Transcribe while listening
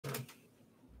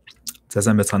За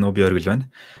сайн байцгаана уу, би Orgil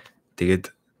байна.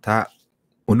 Тэгээд та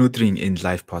өнөөдрийн энэ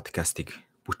лайв подкастыг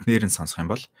бүтнээр нь сонсох юм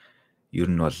бол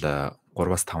ер нь бол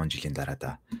 3-5 жилийн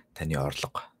дараа таны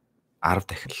орлого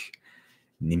 10 дахин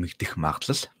нэмэгдэх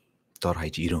магадлал дор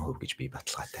хаяж 90% гэж би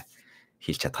баталгаатай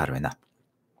хэлж чадхаар байна.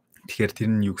 Тэгэхээр тэр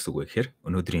нь юу гэсэн үг вэ гэхээр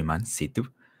өнөөдрийн маань сэдв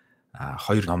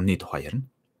хоёр номны тухай ярина.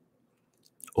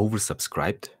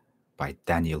 Oversubscribed by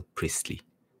Daniel Priestley.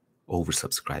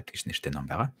 Oversubscribed гэж нэртэй ном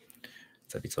байгаа.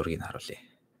 За би зургийг харуулъя.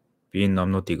 Би энэ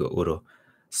номнуудыг өөрөө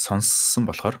сонссон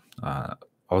болохоор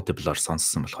Audible-оор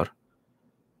сонссон болохоор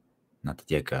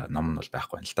надад яг ном нь бол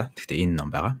байхгүй байна л да. Гэхдээ энэ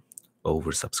ном байгаа.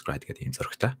 Oversubscribed гэдэг ийм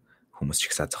зурагтай хүмүүс ч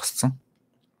ихсаа зогссон.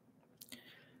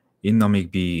 Энэ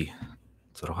номыг би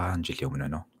 6 жилийн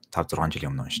өмнө нөө 5-6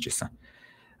 жилийн өмнө уншиж байсан.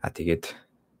 Тэгээд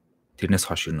тэрнээс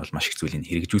хойш ер нь бол маш их зүйлийг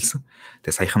хэрэгжүүлсэн.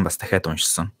 Тэгээд саяхан бас дахиад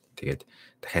уншсан. Тэгээд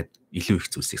дахиад илүү их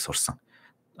зүйлсийг сурсан.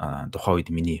 Тухайн үед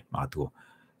миний магадгүй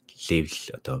левел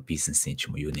одоо бизнесийн ч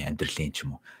юм уу, юуны амьдралын ч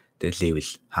юм уу, тэгээд левел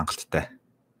хангалттай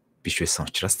биш байсан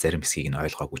учраас зарим хэсгийг нь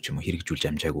ойлгоогүй ч юм уу, хэрэгжүүлж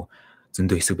амжаагүй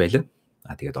зөндөө хэсэг байлаа.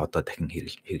 Тэгээд одоо дахин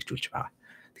хэрэгжүүлж байгаа.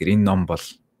 Тэгэхээр энэ ном бол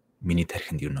миний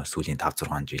тархинд ер нь сүүлийн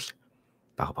 5-6 жил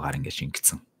багаар ингээд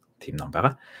шингэсэн тийм ном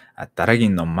байгаа.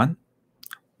 Дараагийн ном маань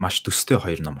маш төстэй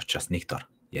хоёр ном учраас нэг дор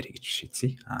ярих гэж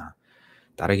шийдсэн.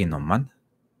 Дараагийн ном маань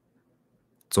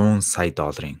 $100 сая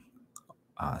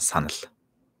санал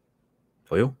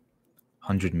буюу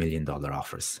 $100 million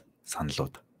offers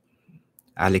саналууд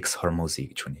Алекс Хормози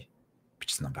гэж хүний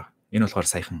бичсэн ном байна. Энэ болохоор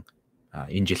саяхан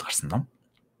энэ жил гарсан ном.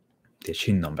 Тэгээ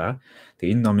шинэ ном байна.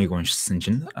 Тэгээ энэ номыг уншсан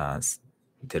чинь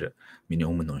тэр миний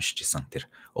өмнө уншиж исэн тэр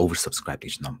Oversubscribed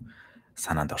гэж ном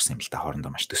санаанд орсон юм л та,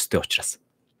 хоорондоо маш төстэй учраас.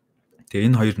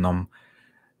 Тэгээ энэ хоёр ном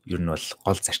ер нь бол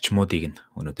гол зарчмуудыг нь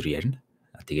өнөөдөр ярина.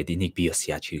 Тэгээд энийг би бас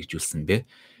яаж хэрэгжүүлсэн бэ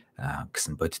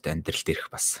гэсэн бодит амьдрал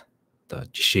дээрх бас одоо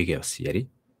жишээгээ бас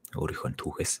ярив. Өөрийнхөө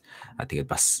түүхээс.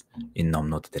 Тэгээд бас энэ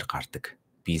номнууд дээр гардаг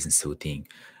бизнесүүдийн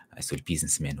эсвэл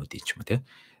бизнесмэнүүдийн ч юм уу те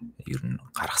ер нь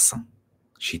гаргасан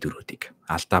шийдвэрүүдийг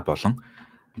алдаа болон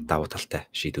давуу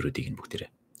талтай шийдвэрүүдийг нь бүгдээрээ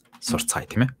сурцгаая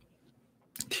тийм ээ.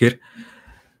 Тэгэхээр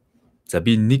за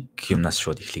би нэг юмнаас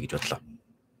шууд эхлэе гэж бодлоо.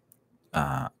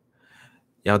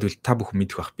 Яг л та бүхэн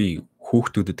мэдэх бах, би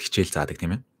хүүхдүүдэд хичээл заадаг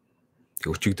тийм ээ.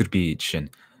 Тэг өчигдөр би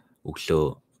жишээ нь өглөө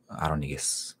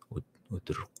 11-ээс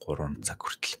өдөр 3 цаг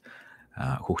хүртэл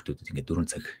хүүхдүүдэд ингээд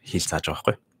 4 цаг хэл зааж байгаа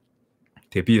байхгүй.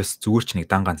 Тэгээ би бас зүгээр ч нэг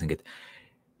дан ганц ингээд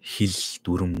хэл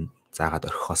дүрм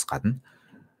заагаад орхихоос гадна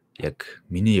яг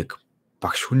миний яг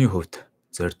багш хүний хувьд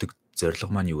зорддог зорилго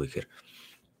маань юу вэ гэхээр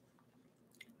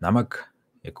намайг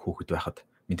яг хүүхэд байхад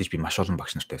мэдээж би маш олон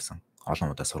багш нартай байсан.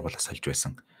 Олон удаа сургуулиас сольж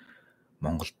байсан.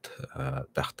 Монголд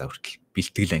байхдаа хүртэл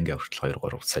бэлтгэл анги хүртэл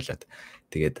 2-3 солиод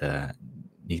тэгээд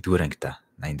 1-р ангида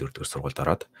 84-р сургуульд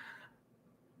ороод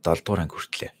 7-р анги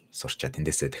хүртлээ сурчаад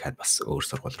тэндээсээ дахиад бас өөр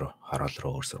сургууль руу, хороол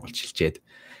руу өөр сургуульд шилжээд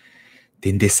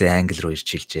тэндээсээ англи руу ирж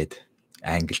шилжээд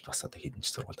англид бас одоо хэдэн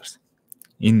ч сургуульд орсон.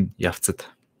 Энэ явцад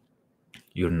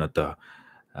ер нь одоо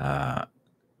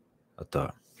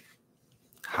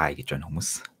hi гэж байна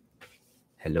хүмүүс.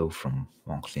 Hello from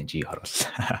Mongoлийн G хороол.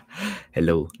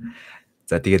 Hello.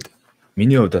 За тэгээд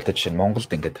миний хувьд одоо жишээ нь Монголд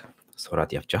ингээд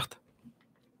сураад явж байхад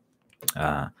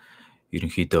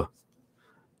ерөнхийдөө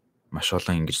маш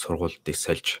олон ингэж сургуулиудыг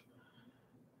сольж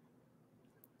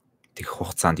тэг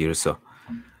хугацаанд ерөөсөө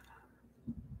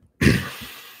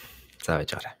зааж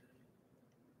гараа.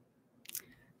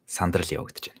 Сандрал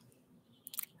явагдаж байна.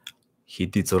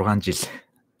 Хэдий 6 жил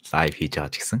лайв хийж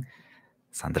байгаа ч гэсэн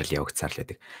сандрал явагдсаар л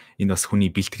байдаг. Энэ бас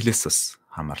хүний бэлтгэлээс бас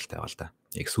хамааралтай байгаа л да.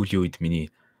 Яг сүүлийн үед миний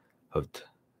хувьд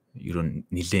ер нь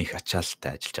нэлээд их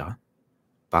ачаалттай ажиллаж байгаа.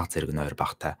 Баг зэрэг нойр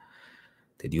багтай.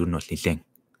 Тэгэд ер нь бол нэлээд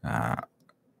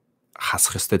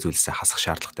хасах ёстой зүйлсээ хасах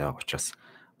шаардлагатай байгаа учраас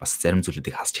бас зарим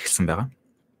зүйлүүдийг хасч эхэлсэн байгаа.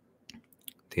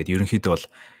 Тэгэд ерөнхийдөө бол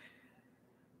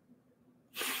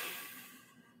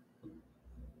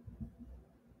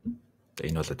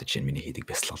энэ бол одоо чинь миний хийдэг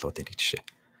бясалгалуудын нэг жишээ.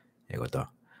 Яг одоо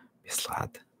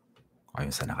бясалгаад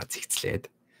оюун санаагаа зэгцлээд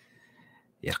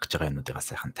ярих гэж байгаа юмнуудыгаа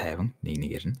сайхан тайван нэг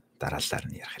нэгээр нь дараалалаар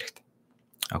нь ярих хэрэгтэй.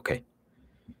 Окей.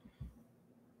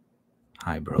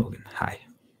 Hi bro.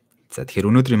 Hi. За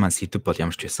тэгэхээр өнөөдрийн маань сэдв бол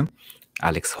ямар ч байсан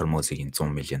Алекс Хормозигийн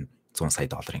 $100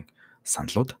 сая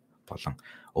саналууд болон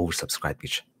Oversubscribed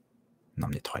гэж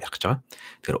номны тухай ярих гэж байгаа.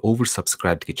 Тэгэхээр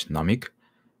Oversubscribed гэж номыг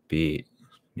би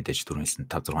мэдээж түрүүн хэлсэн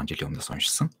 5-6 жилийн өмнөөс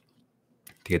уншсан.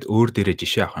 Тэгээд өөр дээрээ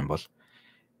жишээ авах юм бол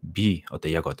би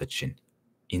одоо жишээ нь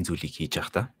энэ зүйлийг хийж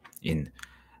байхдаа энэ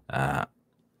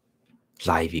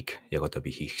лайвыг яг одоо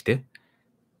би хийхдээ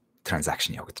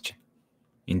транзакшн явагдаж байна.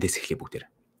 Эндээс эхлэе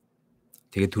бүгдээр.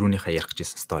 Тэгээд түрүүнийхээ ярих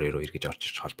гэжсэн стори руу эргэж орж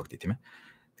ирж холбогдъё тийм ээ.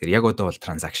 Тэгэхээр яг одоо бол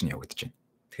транзакшн явагдаж байна.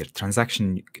 Тэгэхээр транзакшн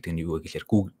гэдэг нь юу вэ гэхээр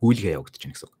гүйлгээ явагдаж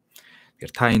байна гэсэн үг.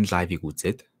 Тэгэхээр та энэ лайвыг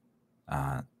үзээд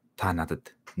та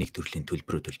надад нэг төрлийн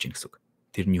төлбөрөө төлж гин гэсэн үг.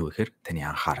 Тэр нь юу вэ гэхээр таны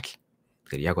анхаарал.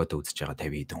 Тэгэхээр яг одоо үзэж байгаа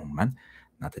 50 хэдэн хүн маань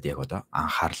надад яг одоо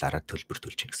анхаарлаараа төлбөр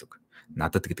төлж гин гэсэн үг.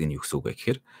 Надад гэдэг нь юу гэсэн үг вэ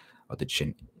гэхээр одоо жишээ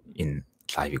нь энэ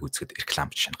лайвыг үзэхэд реклам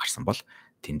жишээ нь гарсан бол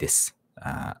тэндээс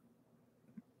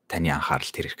таны анхаарал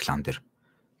тэр реклам дээр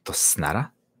тусснараа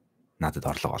надад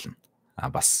орлого олно.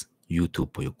 Бас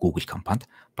YouTube буюу Google компанид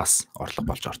бас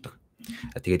орлого болж ордог.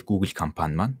 Тэгээд Google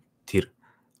компани маань тэр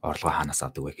орлогоо хаанаас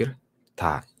авдаг вэ гэхээр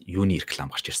та юуны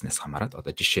реклам гарч ирснээс хамаарат одоо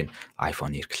жишээ нь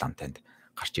iPhone-ы реклам танд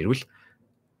гарч ирвэл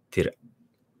тэр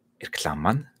реклам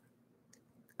маань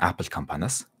Apple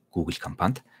компаниас Google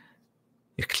компанид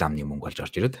рекламны мөнгө болж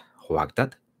орж ирээд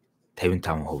хуваагдаад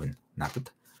 55% нь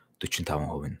надад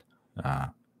 45% нь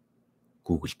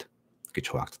Google-д гэж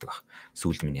хуваагддаг баг.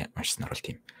 Сүүлд миний уншсанаар бол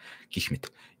тийм гих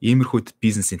мэт. Иймэрхүүд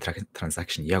бизнесийн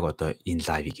транзакшн яг одоо энэ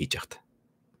лайвыг хийж яхад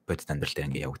бодит амьдрал дээр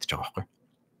ингэ явагдаж байгаа байхгүй.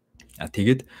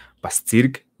 Тэгээд бас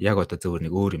зэрэг яг одоо зөвөр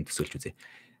нэг өөр юм төсөөлж үзье.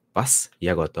 Бас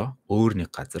яг одоо өөр нэг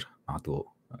газар магадгүй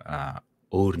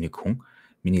өөр нэг хүн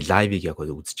миний лайвыг яг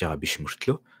одоо үзэж байгаа биш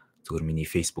мөртлөө зөвөр миний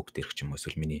Facebook дээрх ч юм уу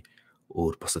эсвэл миний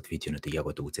өөр бусад видеонуудыг яг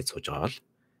одоо үзэж сууж байгаа бол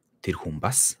тэр хүн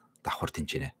бас давхар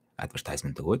тэнцэнэ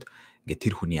advertisement өгөөд ингээд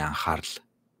тэр хүний анхаарал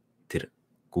тэр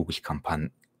Google компани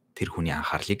тэр хүний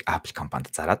анхаарлыг Apple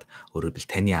компанид зараад өөрөөр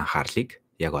хэлбэл таны анхаарлыг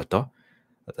яг одоо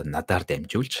надаар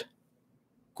дамжуулж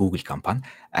Google компани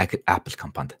Apple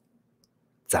компанид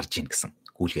зарж ийн гэсэн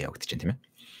гүйлгээ явагдаж байна тийм ээ.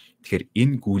 Тэгэхээр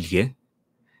энэ гүйлгээ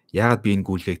яагаад би энэ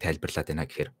гүйлгээг тайлбарлаад байна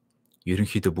гэхээр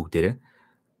ерөнхийдөө бүгдээрээ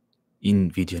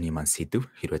энэ видеоны маань сэдв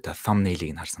хэрвээ та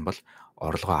thumbnail-ыг нь харсан бол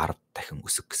орлогоо 10 дахин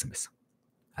өсөх гэсэн байсан.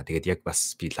 Тэгээд яг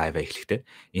бас би лайв эхлэхдээ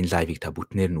энэ лайвыг та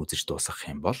бүтнээр нь үзэж дуусгах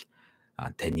юм бол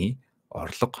таны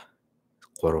орлого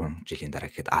 3 жилийн дараа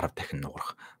гэхэд 10 дахин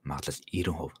нугарах магадлал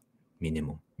 90%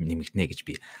 минимум нэмэгдэнэ гэж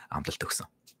би амлалт өгсөн.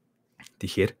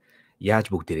 Тэгэхээр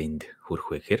яаж бүгдээрээ энд хүрэх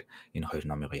вэ гэхээр энэ хоёр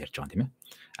номыг ярьж байгаа юм тийм ээ.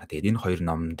 Тэгээд энэ хоёр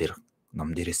ном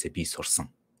дээрээсээ би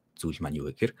сурсан зүйл маань юу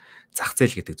вэ гэхээр зах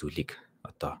зээл гэдэг зүйлийг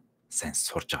одоо сайн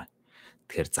сурж байгаа.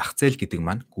 Тэгэхээр зах зээл гэдэг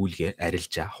маань гүйлгээ,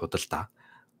 арилжаа, худалдаа,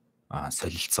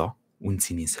 солилцоо, үн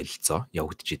цэнийн солилцоо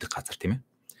явагдаж идэх газар тийм ээ.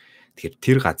 Тэгэхээр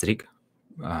тэр газрыг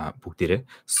бүгдээрээ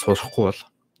сурахгүй бол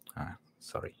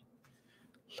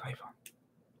live.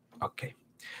 Окей.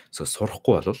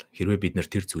 Сурахгүй бол хэрвээ бид нэр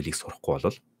тэр зүйлийг сурахгүй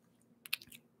бол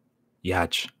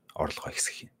яаж орлогоо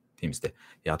ихсгэх юм? Тийм үстэй.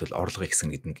 Яг л орлого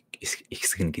ихсгэн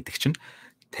гэдэг чинь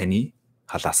таны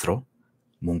халаас руу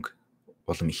мөнгө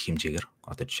улам их хэмжээгээр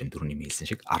одоо жишээ нь дөрөвний хэлсэн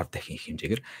шиг 10 дахин их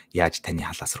хэмжээгээр яаж таны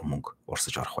халаас руу мөнгө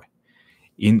урсаж орох вэ?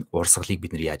 Энэ урсгалыг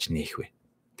бид нэр яаж нээх вэ?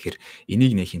 Тэгэхээр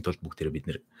энийг нээхийн тулд бүгдээрээ бид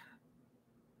нэр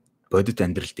бодит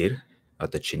амьдрал дээр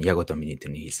одоо жишээ нь яг одоо миний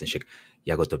тэрний хэлсэн шиг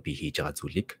яг одоо би хийж байгаа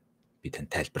зүйлийг би тань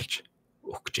тайлбарлаж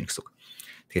өгөх гэж байна гэсэн үг.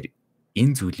 Тэгэхээр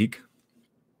энэ зүйлийг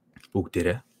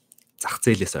бүгдээрээ зах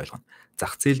зээлээс ойлгоно.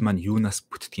 Зах зээл маань юунаас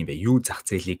бүтдэг юм бэ? Юу зах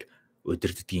зээлийг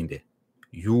удирддаг юм бэ?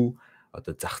 Юу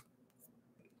одоо зах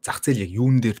зээл яг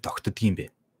юун дээр тогтдог юм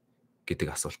бэ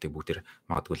гэдэг асуултыг бүгдээр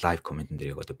магадгүй лайв комментэн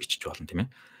дээр яг одоо бичиж болно тийм ээ.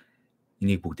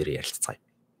 Энийг бүгдээрээ ярилцгаая.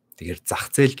 Тэгэхээр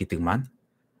зах зээл гэдэг маань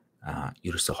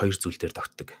ерөөсөө хоёр зүйл дээр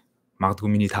тогтдог. Магадгүй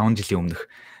миний 5 жилийн өмнөх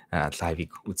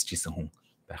лайвыг үзчихсэн хүн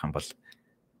байх юм бол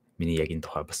миний яг энэ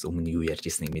тухай бас өмнө юу ярьж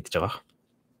ирснийг мэдж байгаа.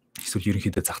 Эсвэл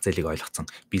ерөнхийдөө зах зээлийг ойлгоцсон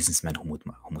бизнесмен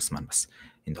хүмүүс маань бас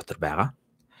энэ дотор байгаа.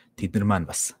 Тэд нар маань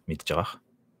бас мэдж байгаа.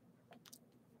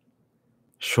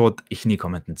 Шууд ихний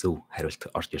комментэнд зөв хариулт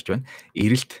орж ирж байна.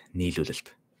 Эрэлт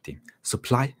нийлүүлэлт. Тийм.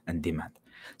 Supply and demand.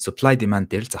 Supply demand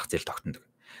дээр зах зээл тогтнодог.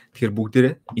 Тэгэхээр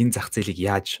бүгдээрээ энэ зах зээлийг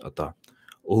яаж одоо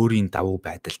өөрийн давуу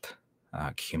байдалд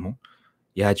гэх юм уу?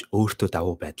 Яаж өөртөө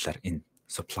давуу байдлаар энэ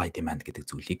supply demand гэдэг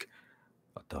зүйлийг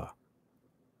одоо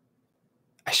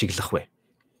ашиглах вэ?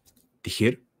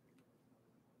 Тэгэхээр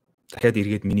дахиад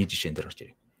эргээд миний жишээн дээр орж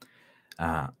ирье.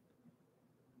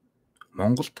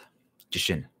 Монголд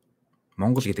жишээ нь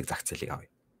Монгол гэдэг зах зээлийг авъя.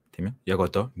 Тийм ээ. Яг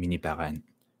одоо миний байгаа энэ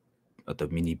одоо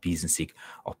миний бизнесийг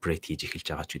оперейт хийж эхэлж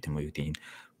байгаа ч гэдэм үү энэ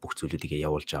бүх зүйлүүдийг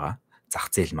явуулж байгаа зах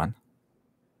зээл маань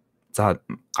за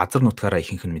газар нутгаараа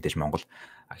ихэнх нь мэдээж Монгол.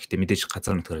 Гэхдээ мэдээж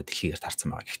газар нутгаараа дэлхийгээр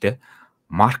тарцсан байгаа. Гэхдээ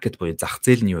маркет буюу зах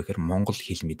зээл нь юу гэхээр Монгол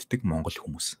хэл мэддэг Монгол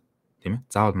хүмүүс. Тийм ээ.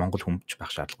 Заавал Монгол хүмж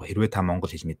байх шаардлагагүй. Хэрвээ та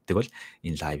Монгол хэл мэддэг бол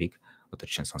энэ лайвыг одоо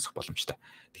жишээ нь сонсох боломжтой.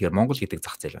 Тэгэхээр Монгол гэдэг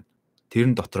зах зээл байна.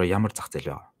 Тэрэн дотроо ямар зах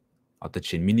зээл вэ? Одоо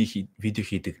жишээ нь миний видео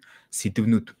хийдэг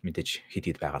сэдвнүүд мэдээж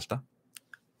хэд байгаа л да.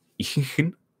 Ихэнх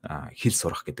нь хэл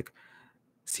сурах гэдэг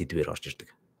сэдвээр орж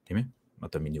ирдэг. Тийм ээ.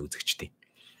 Одоо миний үзэгчдийн.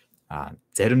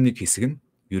 Зарим нэг хэсэг нь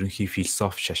ерөнхий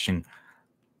философи, шашин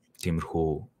тиймэрхүү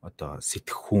одоо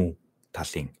сэтгэхүүн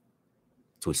талын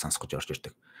зүйл сонсох гэж орж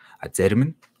ирдэг. Зарим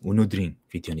нь өнөөдрийн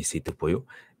видеоны сэдэв буюу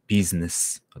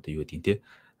бизнес одоо юу гэдэг те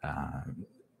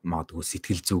магадгүй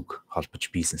сэтгэл зүг холбож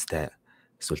бизнестэй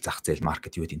эсвэл зах зээл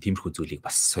маркет юу гэдэг тиймэрхүү зүйлийг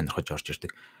бас сонирхож орж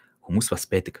ирдэг хүмүүс бас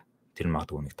байдаг. Тэр нь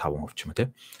магадгүй нэг 5% ч юм уу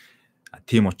те.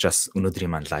 Тийм учраас өнөөдрийн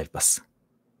маань лайв бас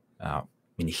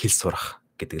миний хэл сурах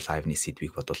гэдэг лайвны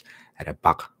сэдвийг бодвол арай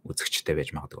бага үзэгчтэй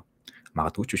байж магадгүй.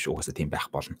 Магадгүй ч биш угаасаа тийм байх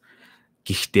болно.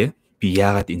 Гэхдээ би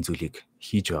яагаад энэ зүйлийг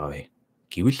хийж байгаа вэ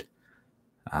гэвэл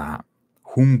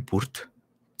хүн бүрд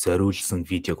зориулсан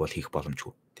видеог бол хийх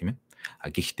боломжгүй, тийм ээ.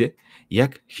 Гэхдээ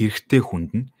яг хэрэгтэй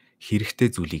хүнд нь хэрэгтэй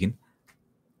зүйлийг нь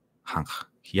хангах,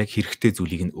 яг хэрэгтэй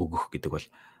зүйлийг нь өгөх гэдэг бол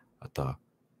одоо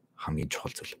хамгийн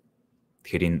чухал зүйл.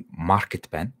 Тэгэхээр энэ маркет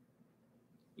байна.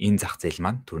 Энэ зах зээл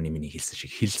маань түрүүний миний хэлсэн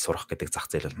шиг хэл сурах гэдэг зах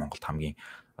зээл бол Монголд хамгийн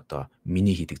одоо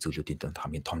миний хийдэг зүйлүүдийн донд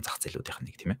хамгийн том зах зээлүүдийнх нь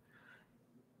нэг, тийм ээ.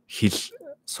 Хэл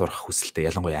сурах хүсэлтэй,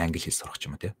 ялангуяа англи хэл сурах ч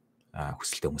юм уу, тийм ээ.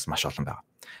 Хүсэлтэй хүмүүс маш олон байгаа.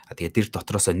 Тэгээд тэр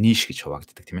дотроосоо ниш гэж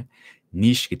хуваагддаг, тийм ээ.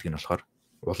 Ниш гэдэг нь болохоор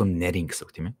улам нарийн гэсэн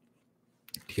үг, тийм ээ.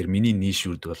 Тэгэхээр миний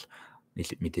нишүүд бол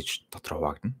мэдээж дотор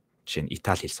хуваагдана. Жишээ нь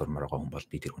Итали хэл сурмаар байгаа хүн бол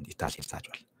би тэр хүнд Итали хэл зааж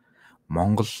болно.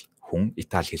 Монгол хүн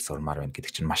Итали хэл сурмаар байна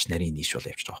гэдэг чинь маш нарийн ниш бол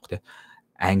явчих жоох, тийм ээ.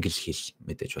 Англи хэл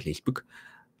мэдээж бол илбэг,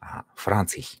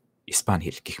 Франц хэл, Испани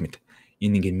хэл гэх мэт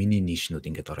энэ ингээ миний нишнүүд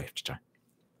ингээд ороо явчихж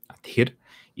байгаа. Тэгэхээр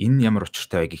энэ ямар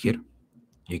учиртай вэ гэхээр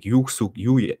яг юу гэсэн үг,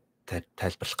 юу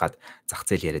тайлбарлах гад зах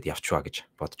зээл яриад явчваа гэж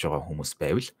бодож байгаа хүмүүс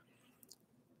байвал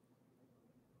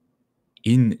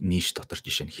энэ ниш дотор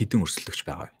жишээ нь хідэн өрсөлдөгч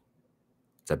байгаа.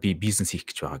 За би бизнес хийх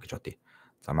гэж байгаа гэж бодъё.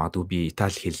 За магадгүй би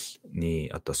Итали хэлний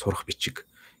одоо сурах бичиг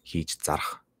хийж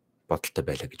зарах бодолтой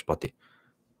байлаа гэж бодъё.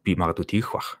 Би магадгүй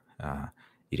тийх бах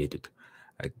ирээдүйд.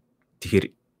 Тэгэхээр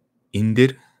энэ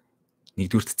дээр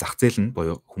нэгдүгürt зах зээл нь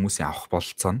буюу хүмүүсийн авах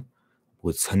бололцоо нь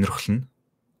бүгд сонирхол нь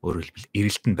өөрөөр хэлбэл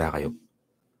эрэлт нь байгаа юу?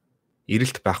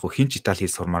 Эрэлт байхгүй хин ч Итали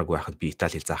хэл сурмааргүй байхад би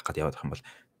Итали хэл заах гэдэг яваад байх юм бол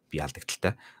би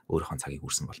алдагдaltaй өөрийнхөө цагийг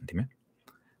үрсэн болно, тийм ээ.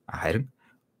 Харин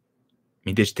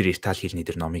мэдээж тэр Итали хэлний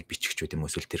тэр номыг бичих ч үгүй юм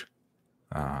эсвэл тэр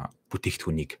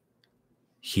бүтээгдэхүүнийг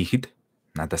хийхэд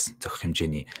надаас зохих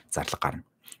хэмжээний зарлага гарна.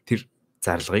 Тэр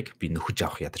зарлагыг би нөхөж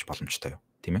авах ядаж боломжтой юу,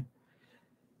 тийм ээ.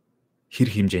 Хэр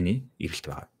хэмжээний эрэлт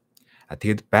байгаа.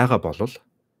 Тэгэд байгаа болвол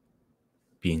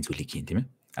би энэ зүйлийг хийн, тийм ээ.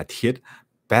 Тэгэхээр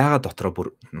байгаа дотроо бүр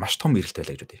маш том эрэлт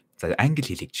байлаа гэж бодъё. За англи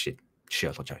хэлийг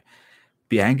жишээ болгож авъя.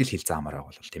 Би англи хэл заамаар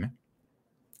байгаа бол тийм ээ.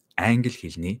 Англи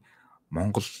хэлний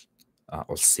Монгол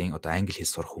улсын одоо англи хэл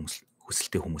сурах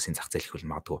хүсэлтэй хүмүүсийн зах зээл хөл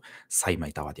магадгүй сая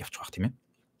мая даваад явчих واخ, тийм ээ.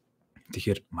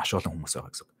 Тэгэхээр маш олон хүмүүс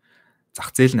байгаа гэсэн үг.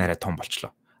 Зах зээл нь арай том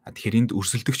болчлоо. Тэгэхээр энд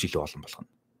өрсөлдөгч илүү олон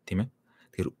болгоно, тийм ээ.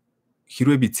 Тэгэхээр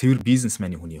хэрвээ би цэвэр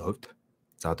бизнесмени хүний хувьд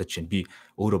за одоо жишээ нь би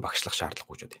өөрөө багшлах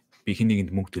шаардлагагүй гэж бодъё. Би хэн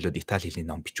нэгэнд мөнгө төлөөд Итали хэлний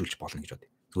ном бичүүлж болно гэж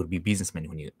бодъё. Зүгээр би бизнесмени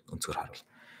хүний өнцгөр харуул.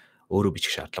 Өөрөө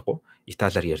бичих шаардлагагүй.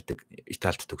 Италиар ярьдаг,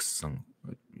 Италид төгссөн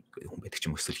хүн байдаг ч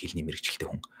юм уу, эсвэл хэлний мэрэгчлэлтэй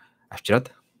хүн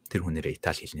авчираад тэр хүнээрээ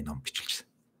Итали хэлний ном бичүүлж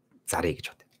заръя гэж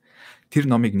бодъё. Тэр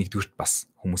номыг нэгдүгürt бас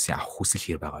хүмүүсийн авах хүсэл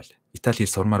хэр байгаа вэ? Итали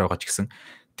хэл сурмаар байгаа ч гэсэн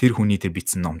тэр хүний тэр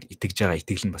бичсэн номд итгэж байгаа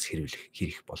итгэл нь бас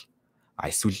хэрэг бол.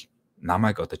 Эсвэл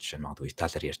намайг одоо жишээ нь магадгүй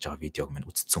Италиар ярьж байгаа видеог минь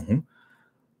үзсэн хүн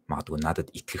магадгүй надад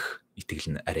итгэх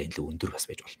итгэл нь арай илүү өндөр бас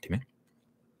байж болно, тийм ээ.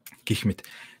 Гэх мэт.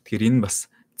 Тэгэхээр энэ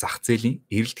бас зах зээлийн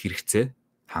эрэлт хэрэгцээ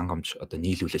хангамж одоо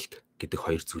нийлүүлэлт гэдэг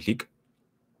хоёр зүйлийг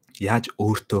яаж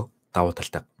өөртөө давуу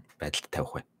талтай байдалд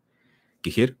тавих вэ?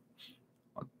 Гэхээр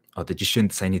одоо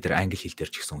жишээнд саяны дээр англи хэл дээр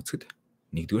ч гэсэн үзэхэд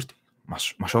нэгдүгürt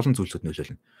маш олон зүйлсүүд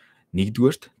нөлөөлнө.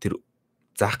 Нэгдүгürt тэр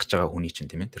заах гэж байгаа хүний чинь,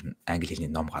 тийм ээ, тэр англи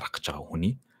хэлний ном гаргах гэж байгаа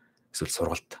хүний эсвэл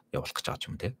сургалт явуулах гэж байгаа ч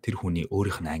юм те. Тэр хүний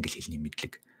өөрийнх нь англи хэлний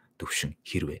мэдлэг төвшин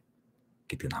хэрвээ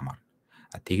гэдэг нь хамаарна.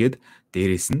 Тэгээд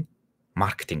дээрэс нь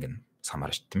маркетинг нь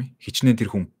хамаарна шүү дээ, тийм ээ. Хичнээн тэр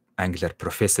хүн англиар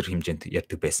профессор хэмжээнд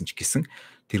ярьдаг байсан ч гэсэн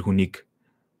тэр хүнийг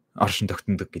оршин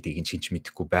тогтнодог гэдгийг ч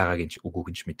мэдэхгүй, байгааг нь үгүйг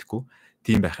нь мэдэхгүй.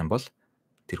 Тийм байх юм бол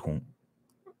тэр хүн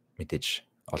мэдээж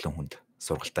олон хүнд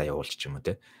сургалтаа явуулж ч юм уу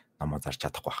те номоо зарж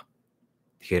чадахгүй байх.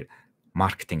 Тэгэхээр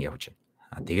маркетинг явуулж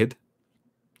байна. Тэгээд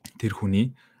тэр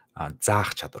хүний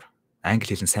заах чадвар.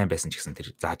 Англи хэл нь сайн байсан ч гэсэн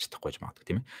тэр зааж чадахгүй байж магадгүй,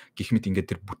 тийм ээ. Гэх мэт ингээд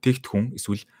тэр бүтээгдэхүүн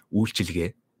эсвэл үйлчилгээ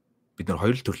бид нар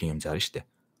хоёр төрлийн юм заарна шүү дээ.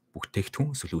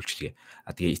 Бүтээгдэхүүн эсвэл үйлчилгээ.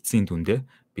 Тэгээ эцсийн дүндээ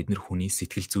бид нар хүний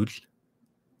сэтгэл зүйл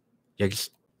яг л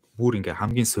бүр ингээ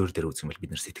хамгийн суур дээр үзэх юм бол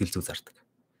бид нар сэтгэл зүй зардаг.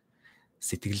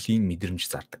 Сэтгэлийн мэдрэмж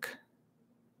зардаг.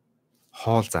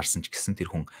 Хоол зарсан ч гэсэн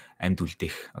тэр хүн амьд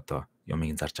үлдэх одоо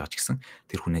юмыг зарж байгаа ч гэсэн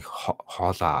тэр хүнийг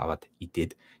хоолоо аваад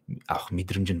идээд авах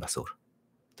мэдрэмж нь бас өөр.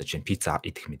 Одоо чинь пицца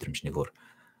идэх мэдрэмж нэг өөр,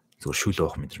 зөвхөн шүл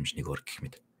уух мэдрэмж нэг өөр гэх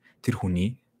мэт. Тэр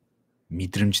хүний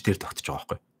мэдрэмж дээр тогтож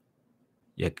байгаа байхгүй.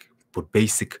 Яг бүр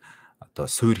basic одоо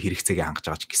суур хэрэгцээгээ хангаж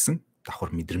байгаа ч гэсэн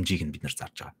давхар мэдрэмжийг нь бид нар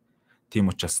зарж байгаа. Тийм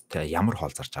учраас ямар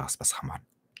хоол зарж байгаас бас хамаарна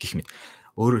гэх мэт.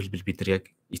 Өөрөөр хэлбэл бид нар яг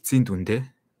эцсийн дүндээ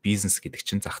бизнес гэдэг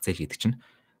чинь, зах зээл гэдэг чинь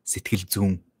сэтгэл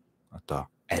зүйн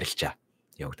одоо арилжаа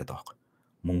явагдаад байгаа байхгүй.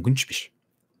 Мөнгөн ч биш.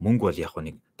 Мөнгө бол яг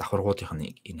нэг давхаргуудынх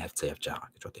нь энэ хавцаа явж байгаа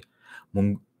гэж бодъё.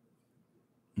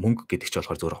 Мөнгө гэдэг чинь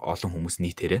болохоор зөвхөн олон хүмүүс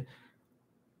нийтээрээ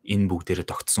энэ бүгдээрээ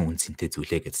тогтсон үн цэнтэй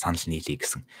зүйлээ гэж санал нийлэе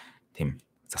гэсэн тийм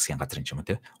засгийн газрын ч юм уу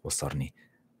те улс орны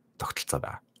тогтолцоо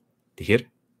байгаа. Тэгэхээр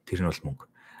тэр нь бол мөнгө.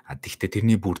 Тэгвэл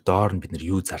тэрний бүр доор нь бид нар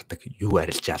юу зардаг, юу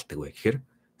арилжаалдаг вэ гэхээр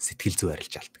сэтгэл зүй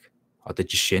арилжаалдаг. Одоо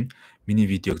жишээ нь миний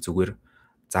видеог зүгээр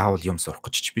заавал юм сурах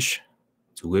гэж ч биш.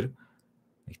 Зүгээр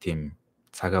нэг тийм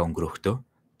цагаа өнгөрөөхтөө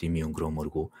дими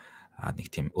өнгөрөөмөргөө нэг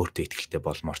тийм өөртөө ихтэй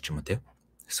болмоор ч юм уу те.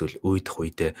 Эсвэл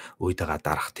уйдагаа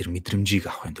дарах тэр мэдрэмжийг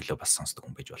авахын төлөө бас сонсдог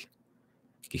хүн байж болно.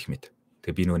 Гэх мэт.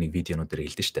 Тэгээ би нэг видеонуудаар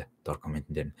хэлдэн штэ. Дор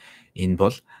комментэн дээр энэ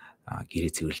бол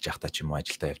гэрээ цэвэрлж явахдаа ч юм уу,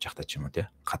 ажилдаа явж явахдаа ч юм уу те.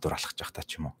 Гадуур алхаж явахдаа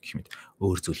ч юм уу гэх мэт.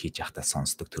 Өөр зүйл хийж явахдаа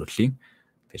сонсдог төрлийн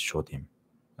тэр шууд юм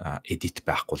edit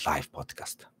байхгүй live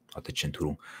podcast. Одоо чинь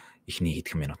түрүүн эхний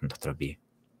хэдхэн минутын дотор би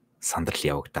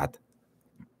сандрал явагдаад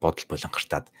бодол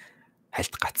болонгортаад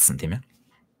хальт гатсан тийм ээ.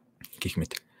 Гэх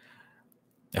мэт.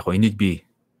 Яг гоо энийг би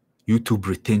YouTube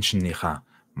retention-ийнхаа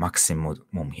максимум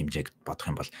хэмжээг бодох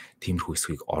юм бол тиймэрхүү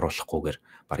хэсгийг оруулахгүйгээр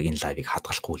баг энэ лайвыг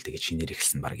хадгалахгүй л тэгээд шинээр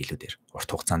эхэлсэн баг илүү дээр. Урт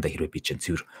хугацаанд хэрвээ би чинь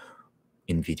цэвэр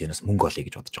энэ видеоноос мөнгө олъё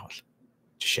гэж бодож байгаа бол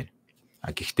жишээ нь.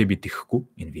 Гэхдээ би тэхгүй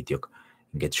энэ видеог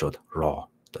ингээд шууд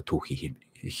raw одоо түүхий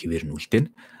хിവэр нь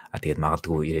үлдээн. Тэгээд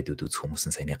магадгүй ирээдүйд үзэх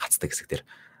хүмүүс нь саяны гацдаг хэсэг дээр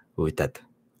уйдаад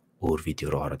өөр видео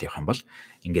руу ороод явах юм бол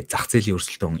ингээд зах зээлийн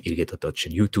өрсөлдөөн эргээд одоо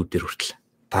жишээ нь YouTube дээр хүртэл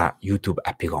та YouTube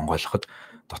app-ыг онгойлгоход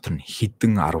дотор нь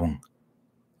хэдэн 10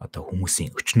 одоо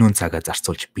хүмүүсийн өчнөө цагаа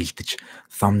зарцуулж бэлдэж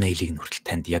thumbnail-ыг нь хүртэл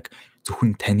танд яг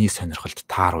зөвхөн таны сонирхолд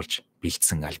тааруулж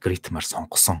бэлдсэн алгоритмаар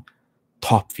сонгосон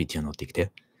топ видеонуудыг те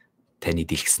таны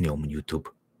дэлгэсний өмнө YouTube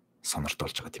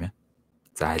сонирхолж байгаа тийм ээ.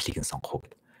 За алийг нь сонгох уу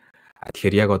гэд.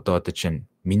 Тэгэхээр яг одоо чинь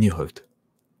миний хувьд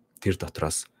тэр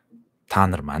дотроос та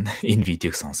нар маань энэ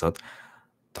видеог сонсоод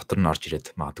дотор нь орж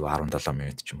ирээд магадгүй 17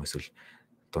 минут ч юм уу эсвэл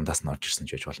дундаас нь орж ирсэн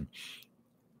ч байж болно.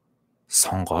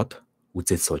 Сонгоод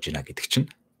үзээд сууж гинэ гэдэг чинь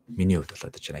миний хувьд бол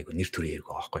одоо чинь айгүй нэр төрийн хэрэг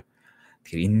байгаа байхгүй.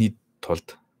 Тэгэхээр энэний тулд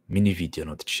миний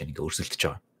видеонууд жишээ нь ингээ өрсөлдөж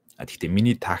байгаа. Гэхдээ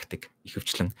миний тактик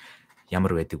ихэвчлэн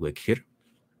ямар байдаг вэ гэхээр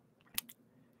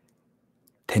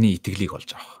таны итгэлийг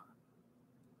олж авах.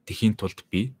 Тэхийн тулд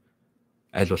би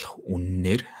аль болох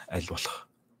үннээр, аль болох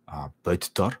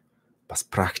боддоор бас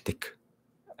практик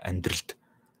амьдралд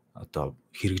одоо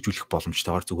хэрэгжүүлэх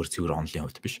боломжтойгоор зүгээр цэвэр онлайн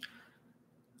хувьд биш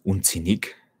үн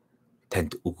цэнийг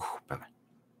танд өгөх байгаа.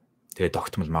 Тэгээд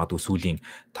тогтмол магадгүй сүүлийн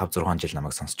 5-6 жил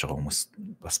намайг сонсож байгаа хүмүүс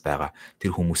бас байгаа.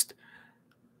 Тэр хүмүүст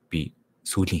би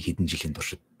сүүлийн хэдэн жилийн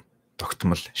туршид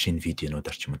тогтмол шинэ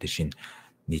видеонуудаар ч юм уу шинэ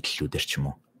нийтлэлүүдээр ч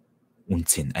юм уу үн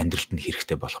цэн амьдралд нь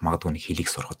хэрэгтэй болох магадгүй нэг хэлийг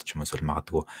сурахад ч юм уу эсвэл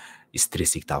магадгүй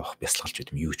стрессийг давах бясалгалч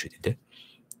гэдэг юм юу ч үгүй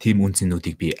тийм үн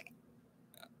цэнүүдийг би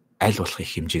аль болох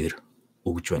их хэмжээгээр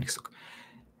өгж байна гэсэн үг.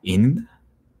 Энэ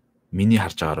миний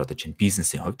харж байгаагаар одоо чинь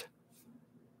бизнесийн хувьд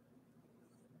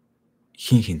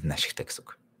хин хинд нь ашигтай гэсэн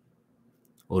үг.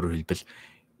 Өөрөөр хэлбэл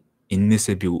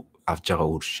эннээсээ би авж байгаа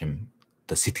үр шим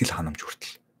одоо сэтгэл ханамж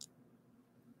хүртэл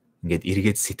ингээд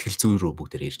эргээд сэтгэл зүй рүү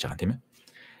бүгдээр ирж байгаа тийм ээ.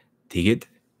 Тэгээд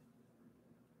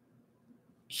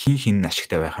хин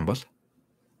ашигтай байх юм бол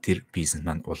тэр бизнес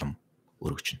маань улам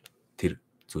өргөжнө. Тэр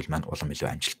зүйл маань улам илүү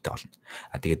амжилттай болно.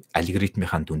 Тэгээд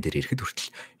алгоритмынхаа дүн дээр ирэхэд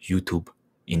хүртэл YouTube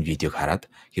энэ видеог хараад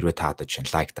хэрвээ та одоо чинь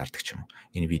лайк дардаг ч юм уу,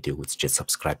 энэ видеог үзчихэд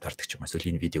subscribe дардаг ч юм уу,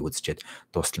 эсвэл энэ видеог үзчихэд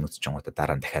дуустал нь үзэж байгаа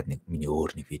дараа нь дахиад нэг миний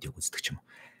өөр нэг видеог үздэг ч юм уу.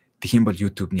 Тэгэх юм бол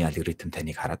YouTube-ны алгоритм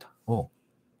таныг хараад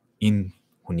энэ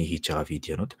хүний хийж байгаа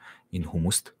видеонууд энэ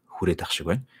хүмүүст хүрээд ах шиг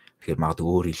байна. Тэгэхээр магадгүй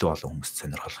өөр илүү олон хүмүүст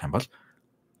сонирхолох юм бол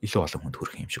илүү олон хүнд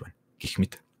хүрэх юм шиг байна. Гэх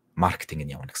мэт маркетинг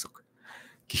нь явна гэсэн үг.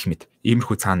 Гэх мэт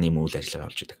иймэрхүү цаана юм үйл ажиллагаа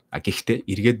болж идэг. Гэхдээ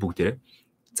эргээд бүгдээрээ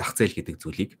зах зээл гэдэг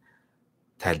зүйлийг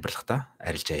тайлбарлахдаа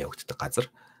арилжаа явагддаг газар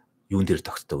юун дээр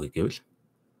тогтдог вэ гэвэл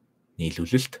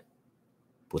нийлүүлэлт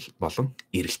болон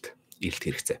эрэлт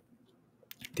хэрэгцээ.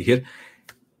 Тэгэхээр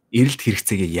эрэлт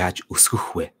хэрэгцээгээ яаж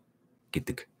өсгөх вэ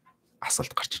гэдэг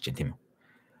асуулт гарч иж байна тийм үү?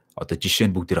 Одоо жишээ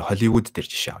нь бүгдээрээ Холливуд дээр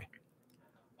жишээ авъя.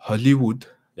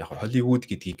 Холливуд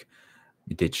гэдгийг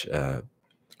мэдээж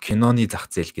киноны зах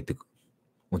зээл гэдэг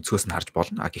өнцгөөс нь харж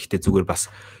болно. Гэхдээ зүгээр бас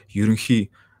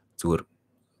ерөнхий зүгээр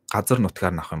газар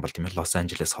нутгаар навах юм бол тийм ээ Лос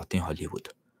Анжелес хотын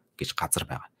Холливуд гэж газар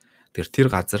байгаа. Тэр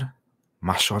газар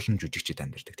маш олон жүжигчид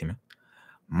амьдардаг тийм ээ.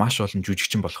 Маш олон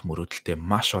жүжигчин болох мөрөөдөлтэй,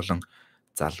 маш олон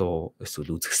залуу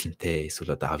эсвэл үзэсгэлэнтэй,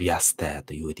 эсвэл одоо авьяастай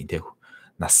одоо юу гэдэг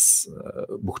тийм нас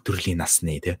бүх төрлийн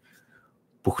насны тий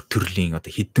бүх төрлийн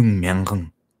одоо хэдэн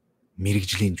мянган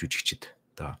мэрэгжлийн жүжигчид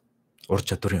одоо ур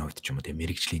чадварын хувьд ч юм уу тий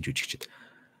мэрэгжлийн жүжигчид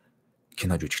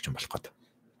кино жүжигчин болох гээд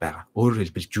байгаа. Өөрөөр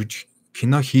хэлбэл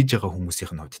кино хийж байгаа хүмүүсийн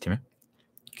хувьд тийм ээ.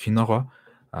 Киногоо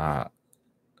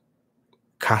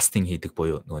кастинг хийдэг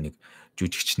буюу нөгөө нэг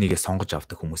жүжигчнийгээ сонгож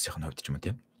авдаг хүмүүсийн хувьд ч юм уу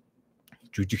тийм.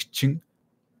 Жүжигчин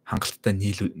хангалттай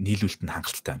нийлүүлэлт нь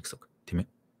хангалттай байна гэсэн үг тийм ээ.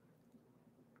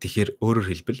 Тэгэхээр өөрөөр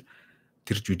хэлбэл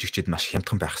тэр жүжигчид маш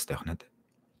хямдхан байх хэрэгтэй байна.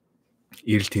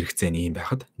 Эрэлт хэрэгцээ нь ийм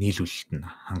байхад нийлүүлэлт нь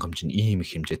хангамж нь ийм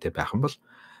их хэмжээтэй байх юм бол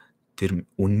тэр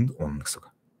үнэн унна гэсэн үг.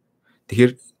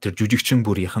 Тэгэхээр тэр жүжигчин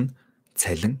бүрийнх нь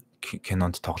цалин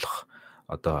кинонд тоглох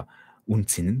одоо үн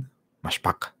цэн нь маш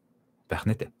бага байх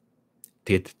нэ.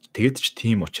 Тэгээд ч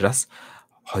тийм учраас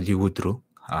Холливуд руу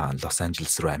Лос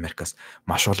Анжелес руу Америкаас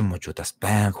маш олон мужуудаас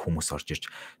байн хүмүүс орж ирж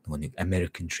нөгөө нэг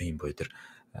American Dream буюу тэр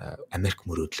Америк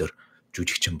мөрөөдлөөр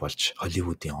жүжигчин болж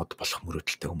Холливуудын од болох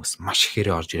мөрөөдөлтэй хүмүүс маш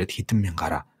ихээрээ орж ирээд хэдэн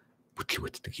мянгаараа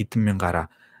бүтлгүүддэг. Хэдэн мянгаараа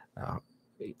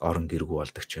орон гэргүй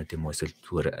болдог ч юм уу эсвэл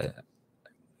зүгээр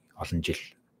олон жил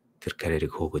тэр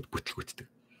карьерийг хөөгөөд бүтлгүүддэг.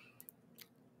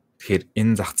 Тэгэхээр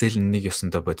энэ зах зээл нэг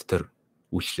ёсондоо боддоор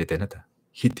үйлчлээд байна да.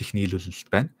 Хэд их нийлүүлэлт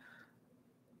байна.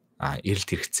 Эрэлт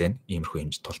хэрэгцээ нь иймэрхүү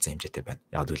хэмжээ тулцсан хэмжээтэй байна.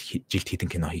 Яг л жилд хэдэн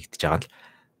кино хийгдэж байгаа л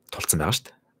тулцсан байгаа шүү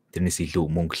дээ. Тэрнээс илүү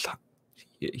мөнгө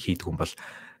хийдэг хүн бол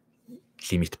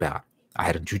лимит байгаа.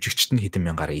 Харин жүжигчт нь хэдэн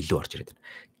мянгаараа илүү орж ирээд байна.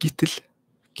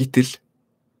 Гэтэл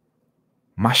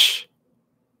маш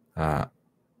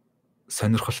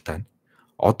сонирхолтой нь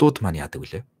одууд маань яадаг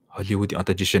вүлээ. Холливуудын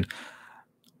одоо жишээ нь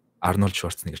Арнольд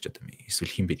Шварценеггер ч одоо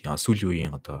эсвэл хин бэ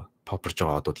сүүлийн үеийн одоо попперж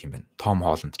байгаа одууд хин бэ? Том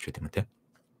Холланд ч гэдэг юм те.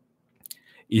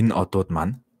 Энэ одууд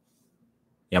маань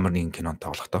ямар нэгэн кинонд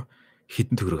тоглохдоо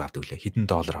хэдэн төгрөг авдаг вүлээ? Хэдэн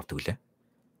доллар авдаг вүлээ?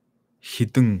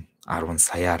 Хэдэн 10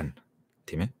 саяар нь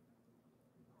тийм ээ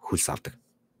хөлс авдаг.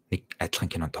 Нэг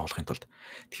адилхан кинонд тоглохын тулд.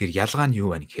 Тэгэхээр ялгаа нь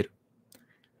юу байна гэхээр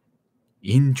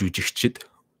энэ жүжигчид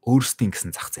өөрсдийн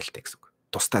гэсэн зах зээлтэй гэсэн үг.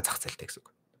 Тусдаа зах зээлтэй гэсэн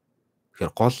үг.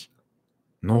 Тэгэхээр гол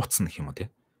нууц нь гэх юм уу те.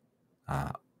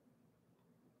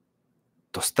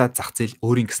 Тусдаа зах зээл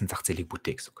өөрийн гэсэн зах зээлийг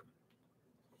бүтээ гэсэн үг.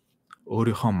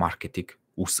 Өөрийнхөө маркетинг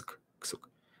үүсгэх гэсэн үг.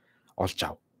 Олж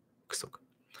ав гэсэн үг.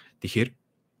 Тэгэхээр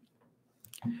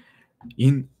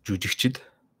энэ жүжигчид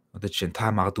одоо жишээ нь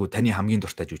та магадгүй таны хамгийн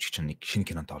дуртай жүжигчин нэг шинэ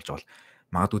кинонд тоглож байгаа бол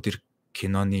магадгүй тэр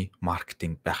киноны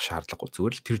маркетинг байх шаардлагагүй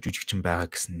зүгээр л тэр жүжигчин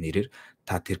байгаа гэсэн нэрээр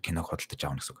та тэр киног хөдөлж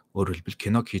авна гэсэн үг. Өөрөөр хэлбэл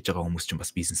киног хийж байгаа хүмүүс чинь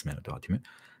бас бизнесмен байгаа тийм ээ.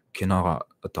 Киного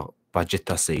одоо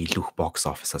бажетаас илүү их бокс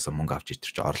офисаас мөнгө авч иж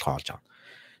тэр чинь орлогоо олж авна.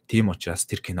 Тийм учраас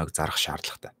тэр киног зарах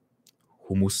шаардлагатай.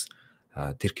 Хүмүүс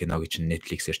тэр киног чинь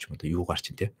Netflix-ээр ч юм уу юугаар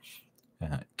чинь тийм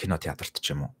кино театрт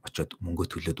ч юм уу очиод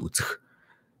мөнгө төлөөд үзэх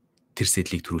тэр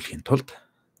сэдлийг төрүүлэхийн тулд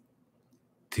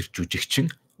тэр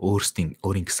жүжигчин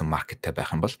өөрийн гэсэн маркеттай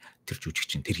байх юм бол тэр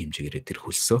жүжигчин тэр хэмжээгээр тэр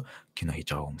хөлсөө кино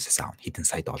хийж байгаа хүмүүсээс аавна хэдэн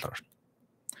сая доллар орно.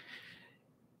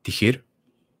 Тэгэхээр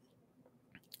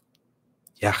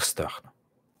яах ёстой байх нь?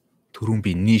 Түрүүн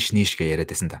би ниш гэ яриад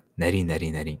байсан да. Нарийн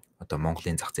одоо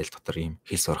Монголын зах зээл дотор ийм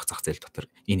хэл сурах зах зээл дотор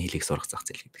энэ хэлийг сурах зах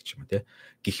зээл гэдэг ч юм уу те.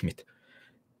 Гэх мэт.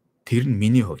 Тэр нь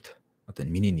миний хувьд одоо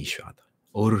миний ниш байгаа.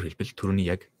 Өөрөөр хэлбэл түрүүний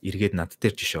яг эргээд над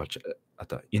дээр жишээ болж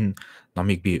одоо энэ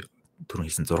номыг би түрүүн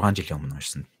хэлсэн 6 жилийн өмнө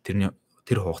уншсан.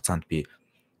 Тэр хугацаанд би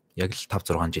яг л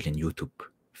 5-6 жилийн YouTube,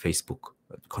 Facebook,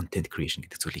 content creation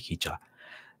гэдэг зүйлийг хийж байгаа.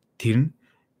 Тэр нь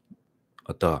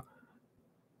одоо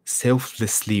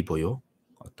selflessly буюу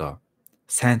одоо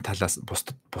сайн талаас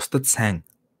бусдад сайн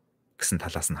гэсэн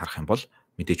талаас нь харах юм бол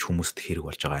мэдээж хүмүүст хэрэг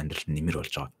болж байгаа, амьдралд нэмэр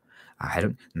болж байгаа.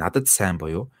 Харин надад сайн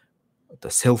буюу одоо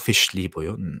selfishly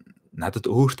буюу надад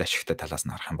өөрт ашигтай талаас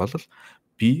нь харах юм бол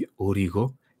би өөрийгөө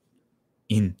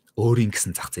энэ өөрийн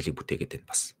гэсэн зах зээлийг бүтээгээд байна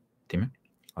бас тийм ээ.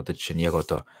 Одоо жишээ нь яг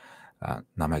одоо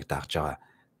намайг дагж байгаа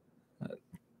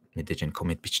мэдээж энэ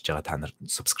комент бичиж байгаа та нар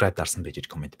subscribe дарсан байж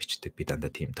комент бичдэг. Би дандаа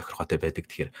тийм тохиргоотой байдаг.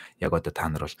 Тэгэхээр яг одоо та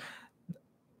нар бол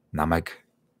намайг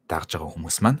дагж байгаа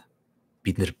хүмүүс маань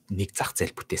бид нэг зах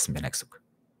зээл бүтээсэн байна гэсэн үг.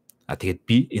 Тэгээд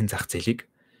би энэ зах зээлийг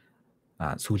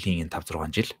сүүлийн энэ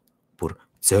 5-6 жил бүр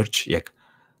зорж яг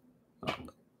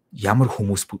ямар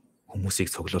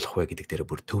хүмүүсийг цуглуулах вэ гэдэг дээр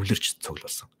бүр төвлөрч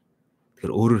цуглуулсан.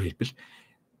 Тэгэхээр өөрөөр хэлбэл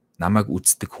намайг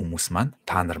үздэг хүмүүс маань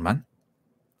та нар маань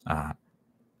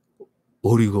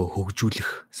өөрийгөө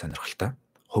хөгжүүлэх сонирхолтой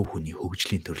хувь хүний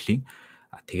хөгжлийн төрлийн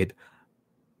тэгээд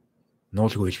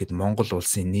нуулгүй хэлэхэд Монгол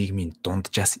улсын нийгмийн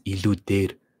дунджаас илүү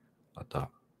дээр одоо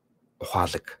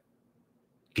ухаалаг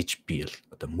гэж би л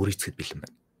одоо мөрийцэхэд бэлэн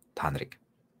байна та нарыг.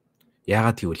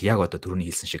 Яагаад гэвэл яг одоо түрүүний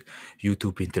хэлсэн шиг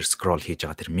YouTube-ийн тэр скрол хийж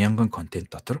байгаа тэр мянган контент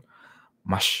дотор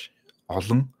маш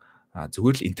олон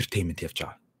зүгээр л entertainment явж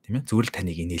байгаа Тийм ээ. Зүгээр л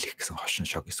таныг инээлэх гэсэн хошин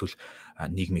шог эсвэл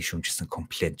нийгмийг шүмжилсэн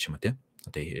комплейн ч юм уу тийм.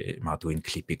 Одоо магадгүй энэ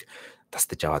клипийг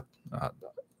тастаж аваад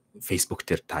Facebook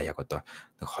дээр та яг одоо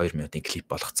 2 минутын клип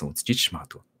болгоцсон үзчихэж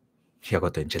магадгүй. Яг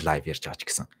одоо энэ лайв ярьж байгаа ч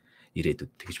гэсэн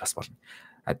ирээдүйд тэгж бас болно.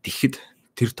 Тэгэхэд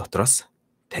тэр дотроос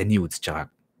таны үзэж байгаа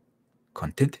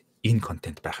контент энэ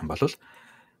контент байх юм бол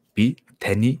би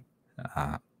таны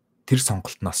тэр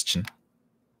сонголтноос чинь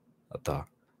одоо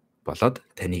болоод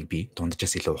таныг би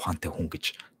дунджаас илүү ухаантай хүн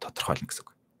гэж тодорхойлно гэсэн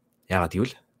үг. Яагаад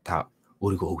гэвэл та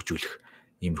өөрийгөө хөгжүүлэх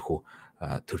иймэрхүү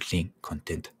төрлийн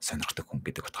контент сонирхдаг хүн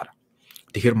гэдэг утгаараа.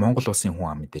 Тэгэхээр Монгол улсын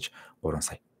хүн ам мэдээж 3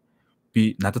 сая.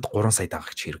 Би надад 3 сая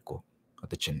дагагч хэрэггүй.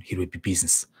 Одоо чинь хэрвээ би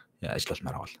бизнес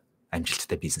ажиллаулмаар бол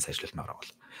амжилттай бизнес ажиллаулмаар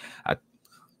бол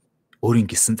өөрийн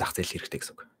гисэн зах зээл хэрэгтэй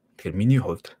гэсэн үг. Тэгэхээр миний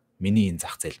хувьд миний энэ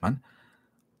зах зээл маань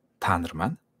та нар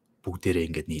маань бүгдээрээ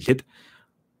ингэж нийлээд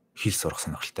хэл сурах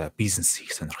сонирхолтой, бизнес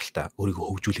хийх сонирхолтой, өөрийгөө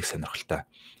хөгжүүлэх сонирхолтой,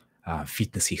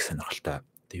 фитнес хийх сонирхолтой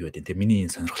юу гэдэг. Миний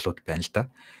энэ сонирхлууд байна л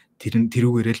да.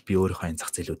 Тэрүүгээрээ л би өөрийнхөө энэ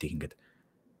зах зээлүүдийг ингээд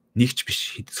нэгч биш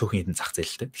сөөхөн хэдэн зах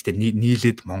зээлтэй. Гэхдээ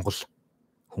нийлээд Монгол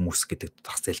хүмүүс гэдэг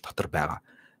зах зээл дотор байгаа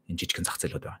энэ жижигхэн зах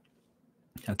зээлүүд байна.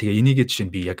 Тэгээ энийгээ жишээ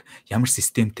нь би яг ямар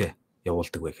системтэй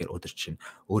явуулдаг вэ гэхээр өдөр чинь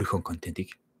өөрийнхөө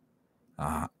контентийг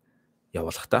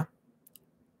явуулахдаа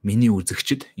миний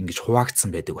үзэгчд ингэж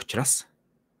хуваагдсан байдаг учраас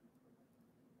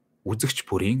үзэгч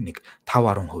бүрийн нэг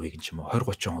 5-10% ч юм уу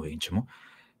 20-30% ч юм уу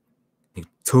нэг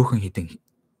цөөхөн хідэн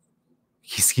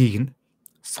хэсгийг нь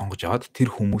сонгож аваад тэр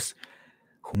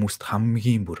хүмүүст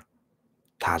хамгийн бүр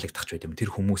таалагдах ч байт юм. Тэр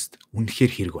хүмүүст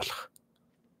үнэхээр хэрэг болох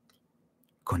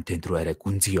контент руу арай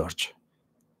гүнзгий орж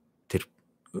тэр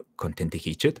контентыг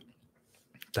хийчихэд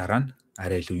дараа нь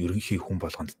арай илүү ерөнхий хүн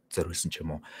болгонд зориулсан ч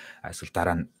юм уу эсвэл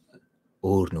дараа нь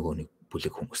өөр нөгөө нэг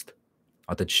бүлэг хүмүүст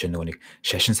одоо жишээ нөгөө нэг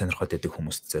шашин сонирхоод байдаг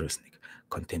хүмүүст зориулсан нэг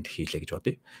контент хийлээ гэж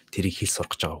бодъё. Тэрийг хэл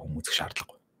сурах гэж байгаа хүн үзэх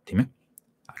шаардлагагүй, тийм ээ.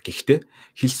 Гэхдээ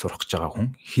хэл сурах гэж байгаа хүн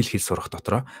хэл сурах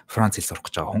дотроо Франц хэл сурах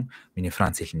гэж байгаа хүн миний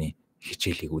Франц хэлний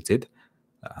хичээлийг үзээд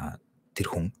тэр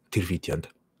хүн тэр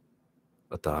видеонд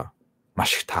одоо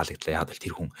маш их таалагдлаа. Яг л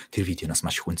тэр хүн тэр видеоноос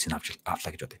маш их үнцийг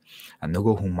авлаа гэж бодъё.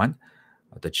 Нөгөө хүн маань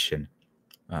одоо жишээ нь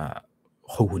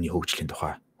хувь хүний хөгжлийн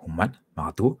тухай хүн маань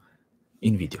магадгүй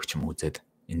энэ видеог ч юм уу үзээд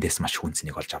эндээс маш хүн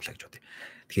цэнийг олж авлаа гэж бодъё.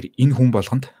 Тэгэхээр энэ хүн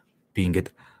болгонд би ингээд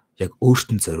яг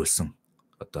өөртөө зориулсан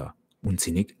одоо үн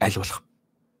цэнийг аль болох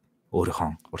өөрийнхөө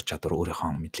ур чадвар,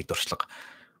 өөрийнхөө мэдлэг дуршлаг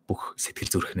бүх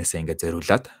сэтгэл зүрхнээсээ ингээд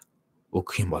зориулаад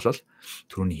өгөх юм бол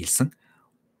түрүүний хэлсэн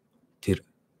тэр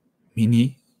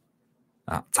миний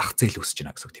зах зээл өсөж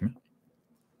байна гэсэн үг тийм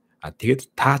ээ.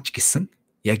 Тэгээд тааж гисэн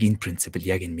яг энэ принципл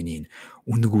яг энэ миний энэ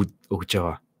үнгүү өгж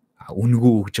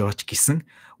байгаа ч гэсэн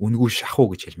үнгүү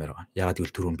шахуу гэж хэлмээр байгаа. Ягаад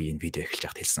гэвэл түрүүн би энэ видео эхэлж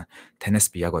байхад хэлсэн. Танаас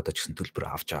би яг одоо ч гэсэн төлбөр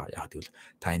авч байгаа. Ягаад гэвэл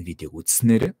та энэ видеог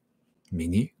үзснээр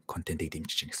миний контентыг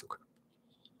дэмжиж байна гэсэн үг.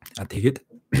 Тэгээд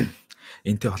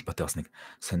энэтэй холбоотой бас нэг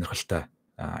сонирхолтой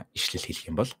ишлэл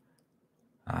хэлэх юм бол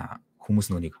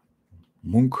хүмүүс нүг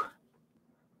мөнгө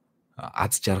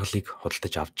аз жаргалыг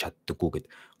худалдаж авч чаддаггүй гэд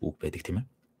үг байдаг тийм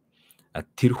ээ.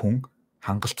 Тэр хүн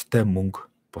хангалттай мөнгө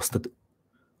бусдадтай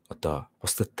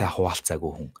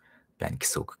хуваалцаагүй хүн байна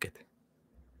гэсэн үг гэдэг.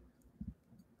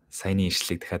 Саяны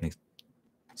ишлэлийг дахиад нэг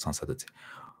сонсоод үзье.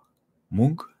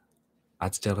 Мөнгө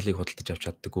аз жаргалыг худалдаж авч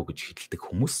чаддаггүй гэж хэлдэг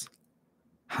хүмүүс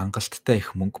хангалттай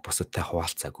их мөнгө бусдадтай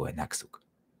хуваалцаагүй байна гэсэн үг.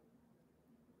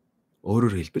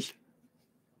 Өөрөөр хэлбэл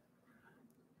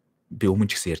би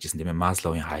өмнө ч гэсэн ярьжсэн тийм ээ,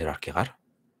 Масловын хайраркигаар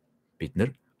бид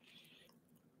нэр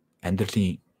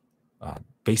амьдралын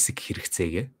basic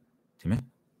хэрэгцээгээ тийм ээ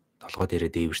толгой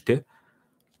дээрээ дээвэртэй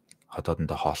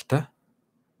хотоодондоо хоолтой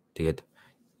тэгээд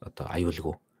одоо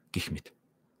аюулгүй гих мэт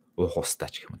уух устаа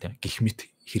ч гэх юм тийм гих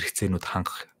мэт хэрэгцээнүүд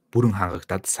бүрэн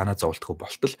хангагдаад санаа зовлтгүй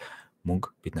болтол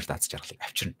мөнгө бид нарт аз жаргалыг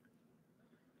авчирна.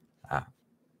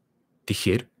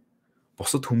 Тэгэхээр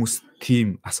бусад хүмүүс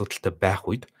тийм асуудалтай байх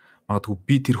үед магадгүй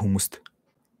би тэр хүмүүст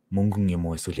мөнгөн юм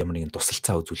уу эсвэл ямар нэгэн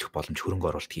тусалцаа үзүүлэх боломж хөрөнгө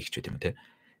оруулалт хийх ч юм уу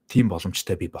тийм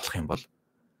боломжтой би болох юм бол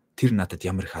тэр надад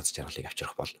ямар их аз жаргалыг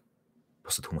авчрах бол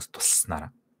бусад хүмүүс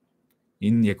тусалснараа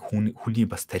энэ яг хүний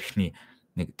бас тархины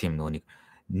нэг тийм нэг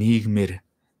нийгмээр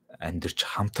амьдарч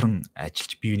хамтран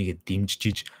ажиллаж бие бинийгээ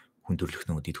дэмжиж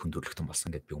хүндрэлтэн үдид хүндрэлтэн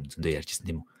болсон гэдээ би өмнөдөө ярьжсэн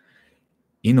тийм үү.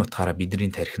 Энэ утгаараа бидний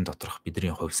тархин доторх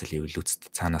бидний хувьсэл эвлүүцэд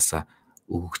цаанаасаа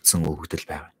өгөгдөл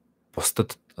байгаа.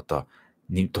 Бусдад одоо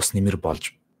тус нэмэр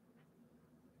болж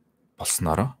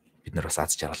болсноороо бид нар бас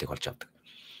аз жаргалыг олж авдаг.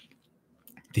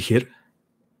 Тэгэхээр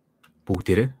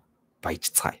бүгдээрээ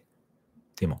баяжцгаая.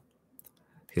 Тийм үү?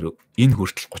 Тэгэхээр энэ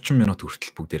хүртэл 30 минут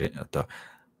хүртэл бүгдээрээ одоо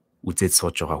үзээд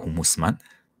сууж байгаа хүмүүс маань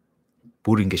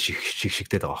бүр ингэ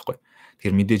шигшэгдээд байгаа байхгүй.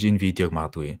 Тэгэхээр мэдээж энэ видеог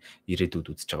магадгүй ирээдүйд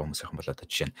үзэж байгаа хүмүүсийн бол одоо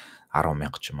жишээ нь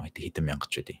 10,000 ч юм уу хэдэн мянга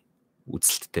ч үгүй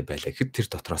үзэлттэй байлаа гэхэд тэр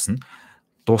дотроос нь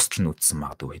дуустал нь үзсэн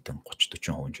магадгүй хэдэн 30-40% ч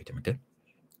юм те.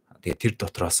 Тэгээд тэр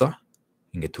дотроос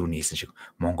ингээд түрүүний хэлсэн шиг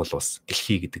Монгол улс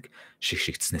дэлхий гэдэг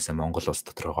шигшигдснээсээ Монгол улс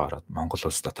дотороо ороод Монгол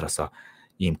улс дотроос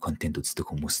ийм контент үздэг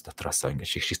хүмүүс дотроос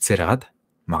ингээд шигшигдсээр хагаад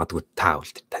магадгүй та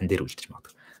үлдэж тань дээр үлдэж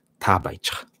магадгүй та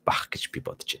баяжих бах гэж би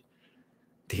бодож байна.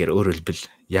 Тэгэхээр өөрөөр хэлбэл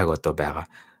яг одоо байгаа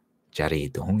 60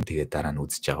 хэдэн хүн тэгээд дараа нь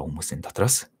үзэж байгаа хүмүүсийн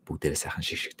дотроос бүгдээрээ сайхан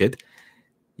шигшигдээд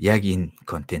яг энэ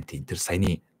контентын тэр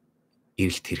саяны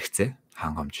эрэлт хэрэгцээ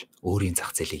хангамж өөрийн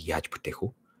зах зээлийг яаж бүтээх вэ?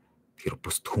 Тэгэхээр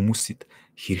бусд хүмүүсэд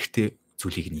хэрэгтэй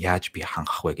зүйлийг нь яаж бий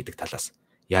хангах вэ гэдэг талаас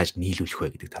яаж нийлүүлэх вэ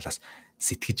гэдэг талаас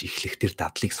сэтгэж эхлэх тэр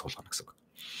дадлыг суулгана гэсэн үг.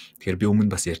 Тэгэхээр би өмнө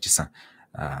бас ярьжсэн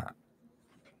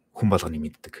хүн болгоны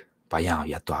мэддэг Баян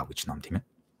ядуу аав гэж ном тийм ээ.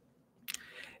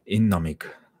 Энэ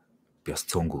номыг би бас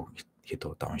цөөнгөө хэд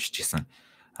удаа уншиж ирсэн.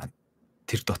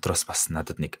 Тэр дотроос бас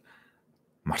надад нэг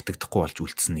мартагдахгүй болж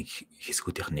үлдсэн нэг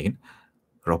хэсгүүдийнх нэг нь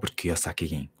Роберт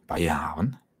Кийосакигийн Баян аав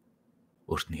нь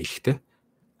өөрт нь хэлэхдээ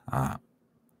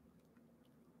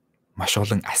маш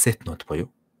олон ассетнууд буюу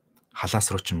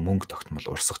халаас руу ч мөнгө тогтмол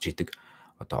урсгаж идэг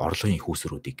одоо орлогын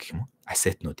хүүсрүүдийг гэх юм уу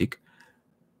ассетнуудыг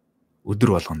өдөр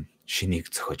болгоно шинийг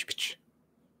зохиож бич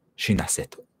шинэ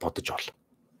ассет бодож ол.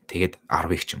 Тэгээд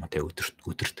 10-ыг ч юм уу те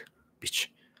өдөрт бич.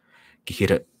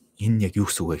 Гэхдээ энэ яг юу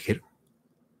гэсэн үг вэ гэхээр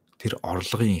тэр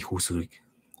орлогын их усрыг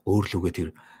өөрлөгөө тэр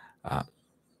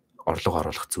орлого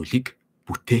оруулах зүйлийг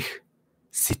бүтээх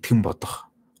сэтгэн бодох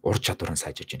ур чадвар нь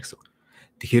сайжирж гин гэсэн үг.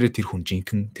 Тэгэхээр тэр хүн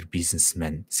жинхэнэ тэр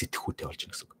бизнесмен сэтгхүүтэй болж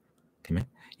гин гэсэн үг. Тийм ээ.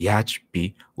 Яаж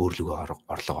би өөрлөгөө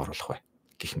орлого оруулах вэ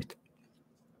гэх мэт.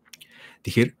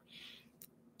 Тэгэхээр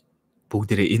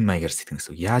бүгдээрээ энэ маягаар сэтгэн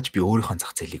гэсэн үг. Яаж би өөрийнхөө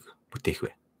зах зээлийг бүтээх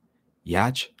вэ?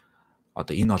 Яаж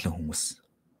одоо энэ олон хүмүүс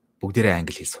бүгдээрээ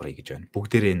англи хэл сурах гэж байна.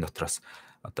 Бүгдээрээ энэ дотроос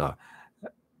одоо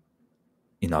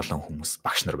энэ олон хүмүүс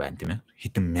багш нар байна тийм ээ.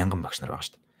 Хэдэн мянган багш нар байгаа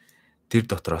шүү дээ. Тэр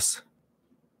дотроос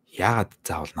яагаад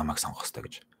заавал намайг сонгох ёстой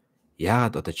гэж.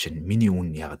 Яагаад одоо жишээ нь миний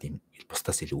үн яагаад юм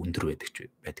бусдаас илүү өндөр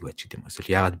байдаг байж гэдэг юм.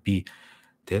 Эсвэл яагаад би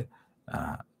тэ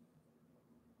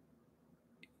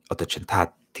одоо чинь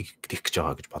та тэгэх гэж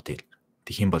байгаа гэж бодъё.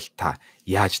 Тэгэх юм бол та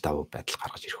яаж давуу байдал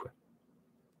гаргаж ирэх вэ?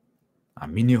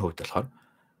 Миний хувьд болохоор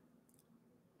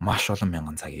маш олон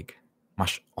мянган цагийг,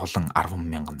 маш олон 10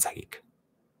 мянган цагийг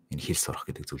энэ хэл сурах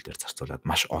гэдэг зүйл дээр зарцуулаад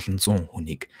маш олон зуун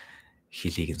хүнийг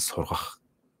хэлийг нь сургах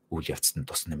үйл явцад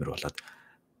тус нэмэр болоод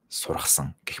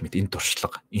сургасан гэх мэт энэ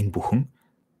туршлага, энэ бүхэн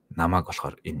намайг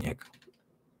болохоор энэ яг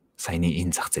саяны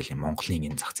энэ зах зээлийн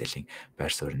Монголын энэ зах зээлийн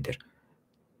байр суурин дээр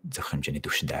зөх хэмжээний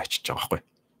түвшиндээ очиж байгаа байхгүй.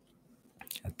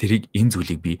 Тэрийг энэ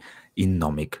зүйлийг би энэ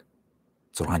номыг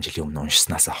 6 жилийн өмнө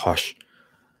уншсанаас хойш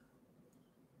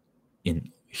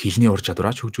энэ хэлний ур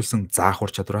чадвараа хөгжүүлсэн, заах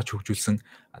ур чадвараа хөгжүүлсэн,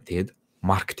 тэгээд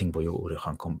маркетинг буюу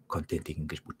өөрийнхөө контентийг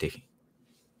ингэж бүтээх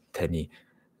таны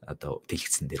одоо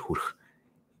дэлгэцэн дээр хүрэх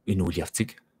энэ үйл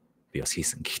явцыг би бас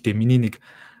хийсэн. Гэхдээ миний нэг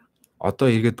одоо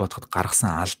эргээд бодоход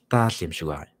гаргасан алдаа л юм шиг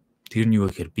байна. Тэр нь юу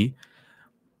вэ гэхээр би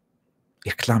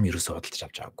реклам ерөөсөө худалдаж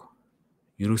авч байгаагүй.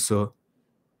 Ерөөсөө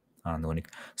нөгөө нэг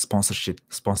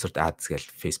sponsored ads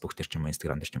гэж Facebook дээр ч юм уу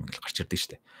Instagram дээр ч юм уу гарч ирдэг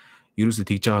шүү дээ. Ерөөсөө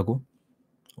тэгж байгаагүй.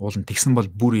 Уулын тэгсэн бол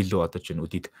бүр илүү одоо ч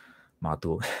үдид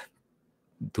магадгүй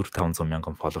 4-500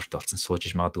 мянган фолловертэй болсон сууж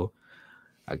иж магадгүй.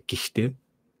 Гэхдээ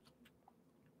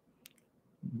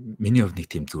миний хувьд нэг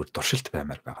тийм зүгээр дуршилт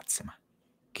баймаар байгаа юм аа.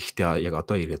 Гэхдээ яг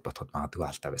одоо эргээд бодоход магадгүй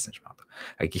алдаа байсан ч магадгүй.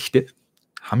 Гэхдээ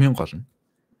хамгийн гол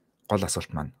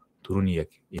асуулт маань түрүүний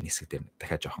яг энэ хэсэг дээр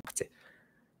дахиад жоохон гацъя.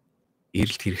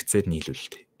 Эрэлт хэрэгцээд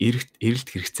нийлүүлэлт. Эрэлт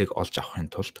хэрэгцээг олж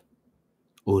авахын тулд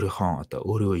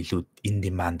өөрөө илүү in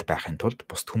demand байхын тулд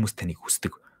бусд хүмүүс таныг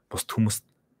хүсдэг, бусд хүмүүс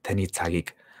таны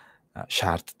цагийг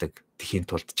шаарддаг, тэхийн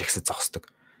тулд жагсаж зогсдог.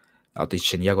 Одоо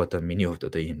жишээ нь яг одоо миний хувьд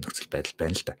одоо ийм нөхцөл байдал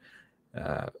байна л да.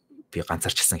 Би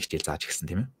ганцаарчсан хичээл зааж гисэн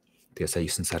тийм ээ. Тэгээ сая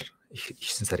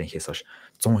 9 сарын ихээс хойш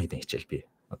 100 хэдэн хичээл би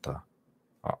одоо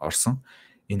орсон.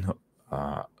 Энэ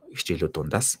хичээлүүд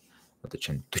дундаас одоо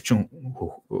чинь 40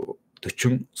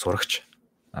 сурагч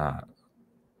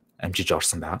амжиж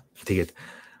орсон байгаа. Тэгээд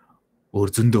өөр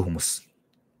зөндөө хүмүүс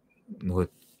нөгөө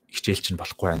хичээл чинь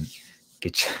болохгүй байна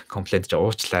гэж комплент ч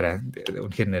уучлаарай.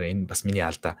 Үнэхээр нэр энэ бас миний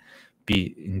алдаа.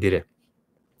 Би энэ дээр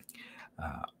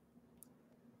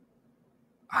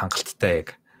хангалттай яг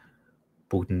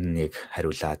бүгдэнд нь яг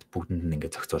хариулаад бүгдэнд нь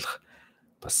ингээд зохицуулах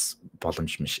бас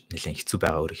боломж нэлээд хэцүү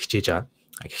байгаа өөр хичээж байгаа.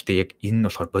 Гэхдээ яг энэ нь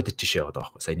болохоор бодит жишээ яваад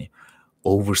байгаа байхгүй. Саяны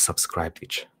over subscribe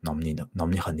гэж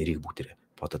номныхаа нэрийг бүгдээрээ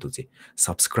бодоод үзье.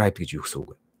 Subscribe гэж юу гэсэн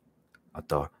үг вэ?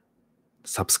 Одоо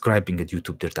subscribe ингээд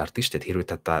YouTube дээр дарддаг шүү дээ.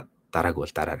 Хэрвээ та дараагүй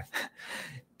бол дараарай.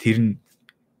 Тэр нь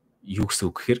юу гэсэн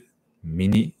үг гэхээр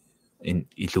миний энэ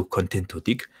илүү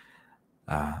контентуудыг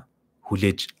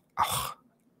хүлээж авах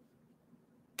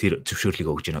тэр зөвшөөрлийг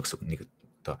өгж гинэ гэсэн үг. Нэг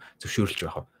одоо зөвшөөрлж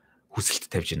байгаа хүсэлт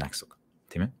тавьж гинэ гэсэн үг.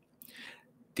 Тийм ээ.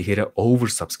 Тэгэхээр over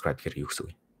subscribe гэхээр юу гэсэн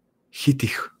үг? Хит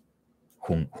их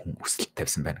хүн хүсэлт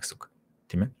тавьсан байна гэсэн үг.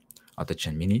 Тийм ээ. Одоо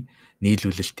чинь миний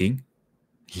нийлүүлэлтийн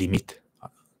лимит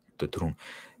одоо түрүүн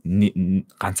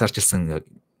ганцаарчилсан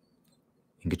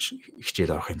ингэж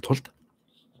хичээл орохын тулд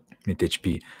мэдээж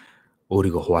би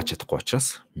өөрийгөө хувааж чадахгүй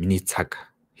учраас миний цаг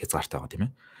хязгаартай байгаа тийм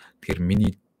ээ. Тэгэхээр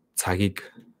миний цагийг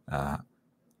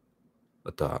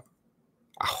одоо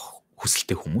авах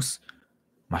хүсэлтэй хүмүүс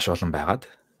маш олон байгаад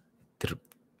тэр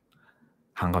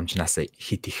хангамжнаас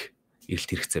хит их эрэлт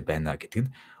хэрэгцээ байна гэдэг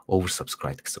нь over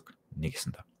subscribe гэсэн үг. Нэг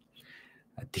гэсэн доо.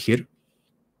 Тэгэхээр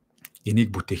энийг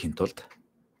бүтээхийн тулд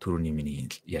түрүүний миний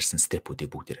ярьсан степүүдийг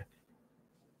бүгдээр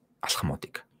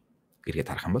алхмуудыг эргээд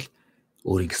харах юм бол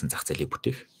өөрийн гэсэн зах зээлийг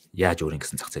бүтээх. Яаж өөрийн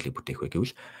гэсэн зах зээлийг бүтээх вэ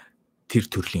гэвэл тэр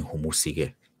төрлийн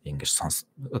хүмүүсийг ингэж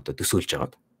одоо төсөөлж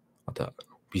агаад одоо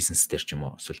бизнес дээр ч юм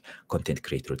уу эсвэл контент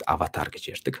креаторууд аватар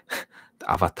гэж ярьдаг.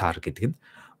 Аватар гэдэг нь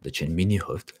одоо чинь миний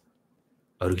хувьд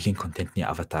Orgil-ийн контентны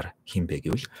аватар хин бэ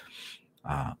гэвэл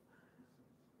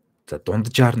за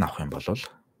дунджаар нь авах юм бол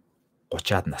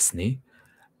 30-аад насны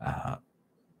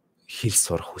хэл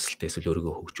сурах хүсэлтэй эсвэл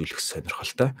өөрийгөө хөгжүүлэх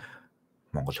сонирхолтой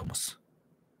монгол хүмүүс.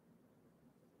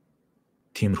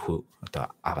 Тиймэрхүү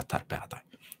одоо аватар байгаад байна.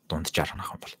 Дунджаар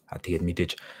нах юм бол. Тэгээд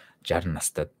мэдээж 60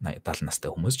 настай, 70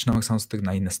 настай хүмүүс ч намайг сонсдог,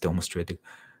 80 настай хүмүүс ч байдаг,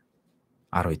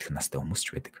 10 идэх настай хүмүүс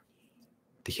ч байдаг.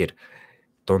 Тэгэхээр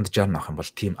дунджаар нах юм бол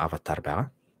тийм аватар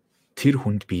байгаа. Тэр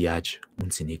хүнд би яаж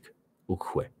үн цэнийг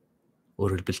өгөх вэ?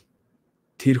 Өөрөөр хэлбэл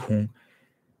тэр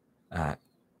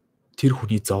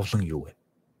хүний зовлон юу вэ?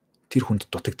 Тэр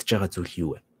хүнд дутагдж байгаа зүйл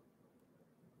юу вэ?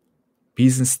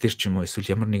 Бизнес дээр ч юм уу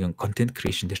эсвэл ямар нэгэн контент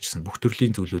креашн дээр ч гэсэн бүх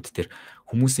төрлийн зүйлүүд дээр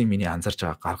хүмүүсийн миний анзарж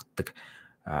байгаа гаргадаг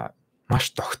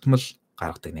маш тогтмол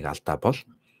гаргадаг нэг алдаа бол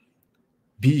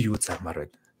би юу зармаар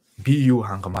байна? Би юу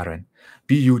хангамаар байна?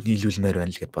 Би юу нийлүүлмээр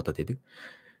байна л гэд бодоод идэг.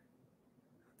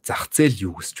 Зах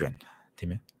зээл юу хүсэж байна?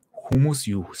 Тийм ээ.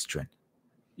 Хүмүүс юу хүсэж байна?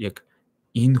 Яг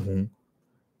энэ хүн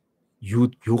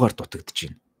юугаар дутагдж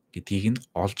байна гэдгийг нь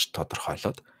олж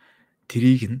тодорхойлоод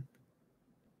тэрийг нь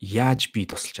яаж би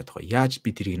тусалж чадах вэ? Яаж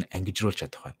би тэрийг нь ангижруулж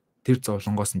чадах вэ? Тэр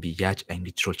зовлонгоос нь би яаж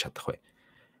ангижруулж чадах вэ?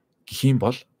 Гэх юм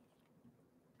бол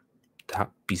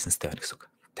та бизнестэй байна гэсэн үг.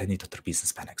 Таны дотор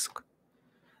бизнес байна гэсэн үг.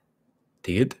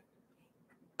 Тэгээд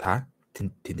та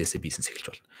тэндээсээ бизнес эхэлж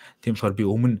болно. Тийм болохоор би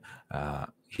өмнө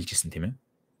хэлжсэн тийм ээ.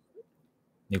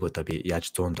 Нэг удаа би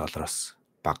яаж $100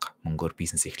 бага мөнгөөр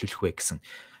бизнес эхлүүлэх вэ гэсэн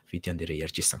видеон дээр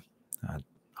ярьж исэн.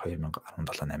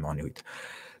 2017-8 оны үед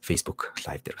Facebook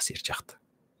live дээр бас ярьж байхад.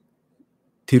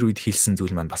 Тэр үед хэлсэн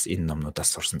зүйл маань бас энэ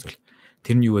номнуудаас сурсан зүйл.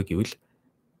 Тэр нь юу вэ гэвэл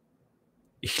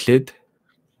эхлээд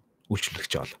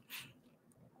үйлчлүүлэгч бол.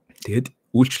 Тэгээд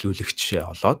үйлчлүүлэгч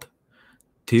олоод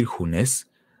тэр хүнээс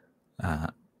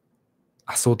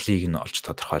асуудлыг нь олж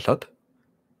тодорхойлоод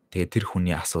тэгээд тэр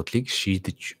хүний асуудлыг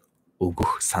шийдэж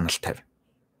өгөх санал тавь.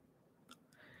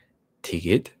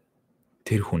 Тэгээд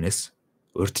тэр хүнээс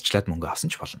урьдчилаад мөнгө авсан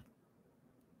ч болно.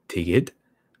 Тэгээд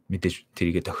мэдээж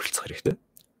тэрийгэ тохиролцох хэрэгтэй.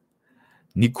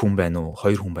 Нэг хүн байна уу,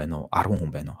 2 хүн байна уу, 10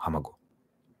 хүн байна уу хамаагүй.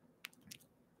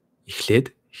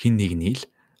 Эхлээд хин нэгний л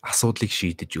асуудлыг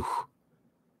шийдэж өгөх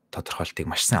тодорхойлтыг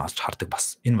маш сайн олж хардаг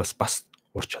бас. Энэ бас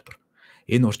ур чадвар.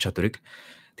 Энэ ур чадварыг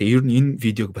тэгээ ер нь энэ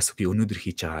видеог бас би өнөөдөр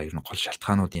хийж байгаа ер нь гол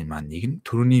шалтгаануудын маань нэг нь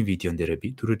түрүүний видеон дээр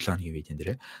би түрүү 7 хоногийн видеон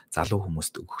дээр залуу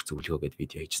хүмүүст өгөх зөвлөгөө гэдэг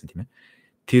видео хийжсэн тийм ээ.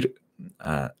 Тэр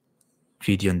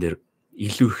видеон дээр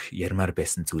илүү их ярмаар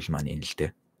байсан зүйл маань энэ л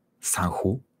дээ.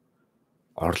 Санхүү,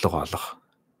 орлого олох,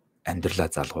 амьдралаа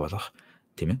залгуулах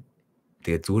тийм ээ.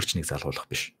 Тэгээ зүгээр ч нэг залгуулах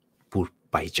биш. Бүр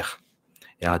баяжих.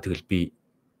 Яагаад гэвэл би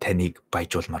таныг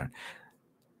баяжуулмаар.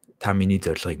 Та миний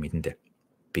зорилгыг мэдэн дээ.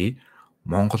 Би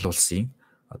Монгол улсын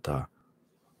одоо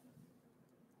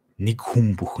нэг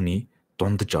хүн бүхний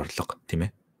дундаж орлого тийм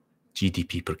ээ.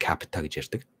 GDP per capita гэж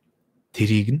ярьдаг.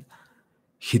 Тэрийг нь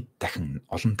хэд дахин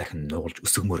олон дахин нугалж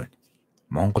өсгмөр байна.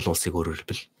 Монгол улсыг өөрөөр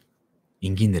хэлбэл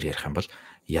энгийнээр ярих юм бол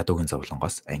ядуугийн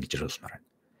зовлонгоос ангижруулмаар байна.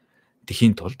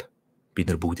 Тэхийн тулд бид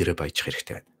нар бүгдээрээ баяжих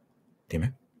хэрэгтэй байна. Тийм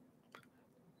ээ.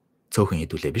 Цөөхөн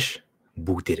хэдүүлээ биш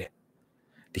бүгдээрээ.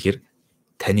 Тэгэхээр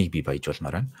таныг би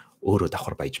баяжуулмаар байна. Өөрөө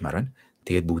давхар баяжмаар байна.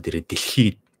 Тэгээд бүгдээрээ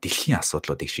дэлхийн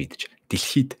асуудлуудыг шийдэж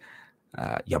дэлхийд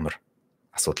ямар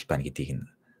асуудал байна гэдгийг нь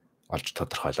олж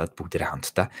тодорхойлоод бүгдээрээ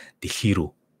хамтдаа дэлхий рүү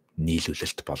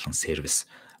нийлүүлэлт болон сервис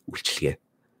үйлчилгээ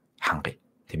хангая.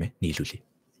 Тийм ээ. Нийлүүлье.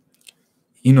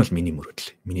 Энэ бол миний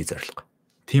мөрөөдөл, миний зорилго.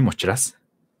 Тийм учраас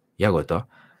яг одоо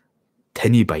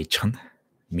таны баяжих нь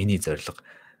миний зорилго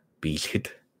биелэхэд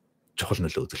чухал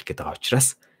нөлөө үзүүлэх гээд байгаа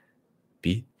учраас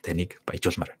би таныг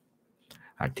баяжуулмаар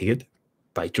байна. Тэгээд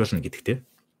баяжуулна гэдэгтээ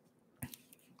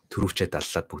төрөвчөө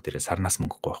даллаад бүгдээрээ сарнаас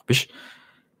мөнгө гоох биш.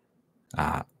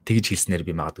 Тэгж хэлснээр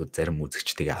би магадгүй зарим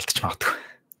үзэгчтэйгээ алдчих магадгүй.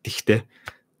 Тэгтээ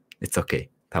it's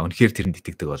okay. Та үнэхээр тэрэнд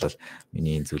итгэдэг бол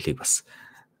миний энэ зүйлийг бас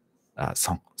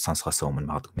сонсохоос өмнө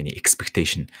магадгүй миний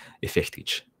expectation effect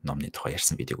гэж номны тухай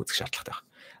ярьсан видеог үзэх шаардлагатай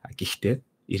байна. Гэхдээ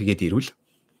эргээд ирвэл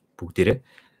бүгдээрээ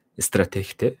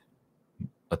стратегтэй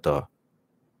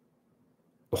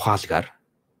ухаалгаар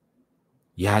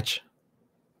яаж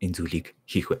энэ зүйлийг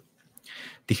хийх вэ?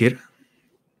 Тэгэхээр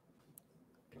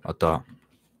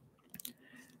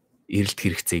эрэлт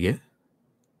хэрэгцээгээ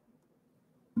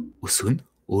өсгөн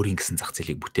өөрийн гэсэн зах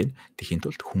зээлийг бүтээн тэхийн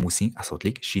тулд хүмүүсийн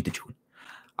асуудлыг шийдэж өгнө.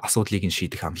 Асуудлыг нь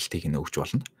шийдэх амлалтыг нь өгч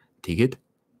болно. Тэгээд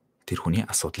тэр хүний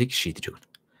асуудлыг шийдэж өгнө.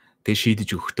 Тэгээд шийдэж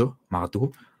өгөхдөө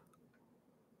магадгүй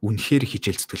үнэхээр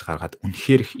хичээл зүтгэл гаргаад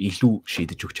үнэхээр их илүү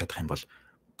шийдэж өгч чадах юм бол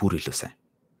бүр илүү сайн.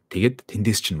 Тэгээд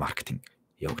тэндээс чинь маркетинг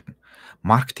явагдана.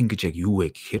 Маркетинг гэж яг юу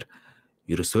вэ гэхээр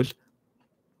ерөөсөө л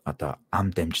ам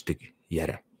дамждаг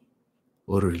яриа.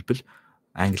 Өөрөөр хэлбэл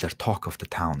англиар talk of the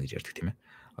town гэж ярьдаг тийм ээ.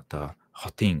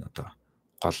 Хотын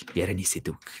гол ярианы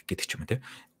сэдв гэдэг ч юм уу те.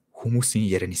 Хүмүүсийн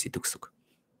ярианы сэдв гэсэн үг.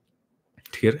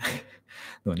 Тэгэхээр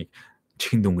нэг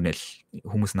чихэн дүнгнэл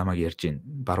хүмүүс намайг ярьж гин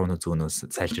баруун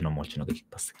зүүнөөс сайлж гин муулж гин гэх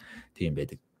бас тийм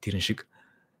байдаг. Тэрэн шиг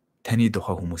таны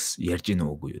тухай хүмүүс ярьж гин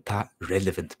үгүй юу? Та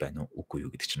relevant байна уу үгүй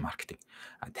юу гэдэг чинь маркетинг.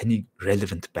 Таныг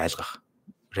relevant байлгах.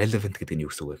 Relevant гэдэг нь юу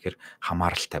гэсэн үг вэ гэхээр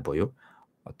хамааралтай буюу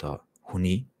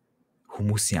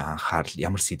хүмүүсийн анхаарал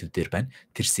ямар сэдвээр байна,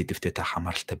 тэр сэдвтээ та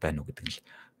хамааралтай байна уу гэдэг нь л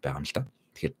байгаа юм л да.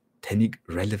 Тэгэхээр таныг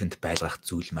relevant байлгах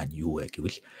зүйл маань юу вэ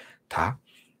гэвэл та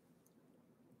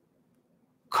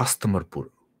customer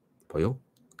буюу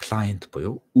client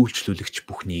буюу үйлчлүүлэгч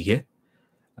бүхнийгээ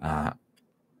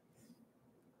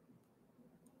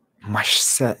маш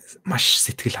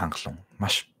сэтгэл хангалуун,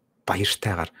 маш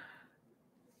баяртайгаар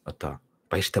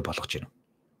баяртай болгож гинэ.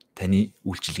 Таны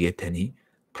үйлчилгээ, таны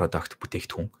product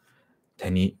бүтээгдэхүүн,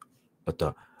 таны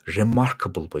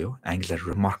remarkable буюу англиар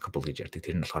remarkable гэж ярьдаг.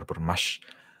 Тэр нь болохоор бүр маш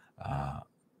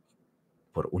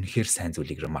үнэхээр сайн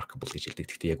зүйлийг remarkable гэж хэлдэг.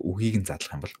 Гэхдээ яг үгийг нь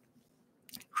задлах юм бол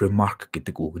remark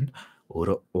гэдэг үг нь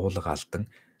өөрөө уулга алдан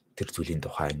тэр зүйлийн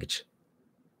тухай ингэж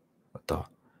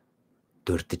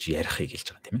дурдж ярихыг хэлж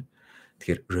байгаа тийм ээ.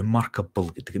 Тэгэхээр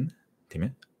remarkable гэдэг нь тийм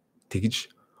ээ.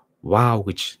 Тэгж wow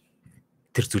гэж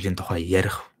тэр зүйлийн тухай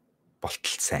ярих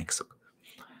болтол сайн гэсэн үг.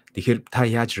 Тэгэхээр та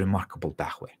яаж remarkable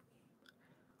байх вэ?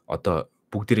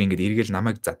 Бүгдээр ингэж эргэл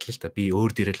намайг задлаа л та. Би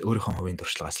өөр дээрэл өөрийнхөө хувийн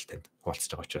туршлагаас л танд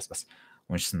хуваалцаж байгаа учраас бас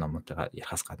уншсан номуудаа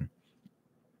ярихаас гадна.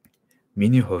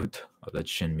 Миний хувьд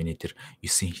жишээ нь миний тэр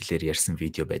 9 хэлээр ярьсан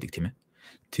видео байдаг тийм ээ.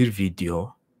 Тэр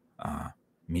видео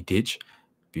мэдээж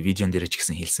би видеон дээр ч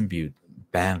гэсэн хэлсэн би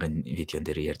байнгын видеон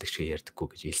дээр ярьдаг шиг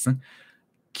ярьдаггүй гэж хэлсэн.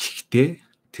 Гэхдээ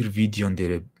тэр видеон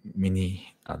дээр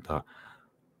миний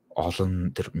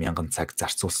олон тэр мянган цаг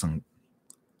зарцуулсан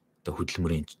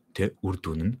хөдөлмөрийн үр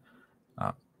дүн нь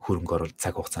хөрөнгө оруулалт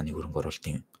цаг хугацааны хөрөнгө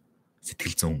оруулалтын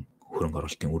сэтгэл зүйн хөрөнгө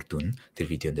оруулалтын үр дүн тэр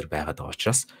видеон дээр байгаад байгаа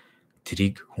учраас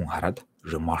тэрийг хүн хараад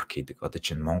remark хийдэг.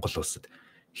 Чинь Монгол улсад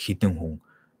хідэн хүн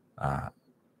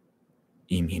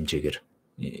ийм хэмжээгээр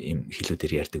ийм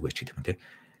хэлүүдээр ярьдаг байж гэдэг юм тий.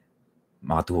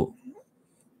 Магадгүй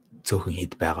цөөхөн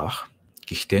хэд байгаа бах.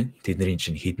 Гэхдээ тэдний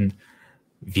чинь хідэн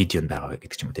видео байгаа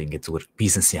гэдэг ч юм уу тий. Ингээд зүгээр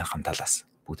бизнесийн хамталаас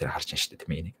бүгдээр харж байна шүү дээ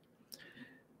тийм ээ.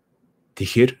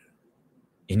 Тэгэхээр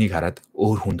энийг хараад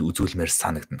өөр хүнд үзүүлмээр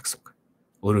санагдана гэсэн үг.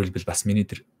 Өөрөөр хэлбэл бас миний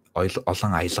тэр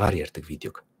олон аялгаар ярьдаг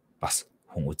видеог бас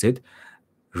хүн үзээд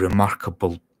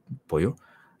remarkable буюу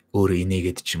өөрөө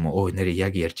инээгээд ч юм уу нэр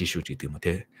яг ярьж шүү гэдэг юм уу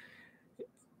те.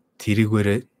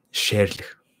 Тэрийгээрээ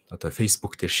шеэрлэх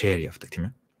Facebook дээр шеэр явдаг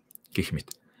тийм ээ. Гэх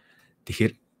мэт.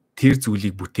 Тэгэхээр тэр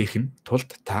зүйлийг бүтээхин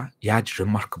тулд та яаж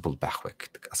remarkable байх вэ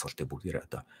гэдэг асуултыг бүгдээрээ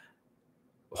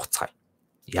ухацгаая.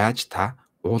 Яаж та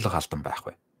уулга алдан байх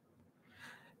вэ?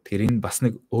 Тэгэхээр энэ бас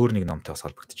нэг өөр нэг номтой бас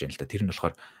холбогдож байна л да. Тэр нь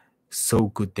болохоор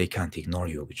so good they can't ignore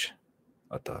you гэж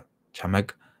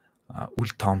чамайг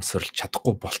үл тоомсорлж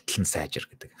чадахгүй болтол нь сайжир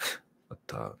гэдэг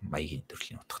маягийн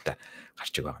төрлийн утгатай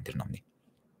гарч байгаа тэр номны.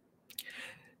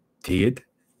 Тэгээд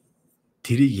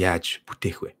тэрийг яаж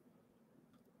бүтээх вэ?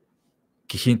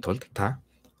 Гэхийн тулд та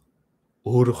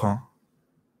өөрийнхөө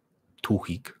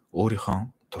түүхийг, өөрийнхөө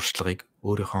туршлагыг,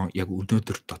 өөрийнхөө яг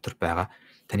өнөөдөр дотор байгаа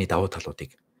таны давуу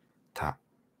талуудыг та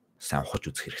сайн ухаж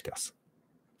үзэх хэрэгтэй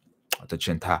байна.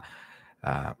 Жишээ нь та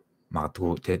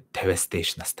магадгүй 50-аас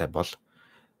дээш настай бол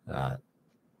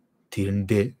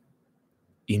тэрэндээ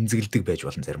эмзэглэдэг байж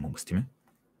болно зарим хүмүүс тийм ээ.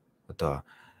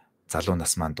 залуу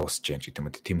нас маань дуусч जैन гэдэг юм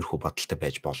уу тиймэрхүү бодолтой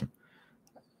байж болно.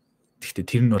 Гэхдээ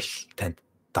тэр нь бол танд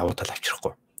давуу тал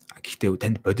авчрахгүй. Гэхдээ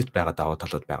танд бодит байгаа давуу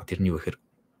талууд байгаа. Тэр нь юу гэхээр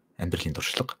амьдралын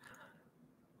туршлага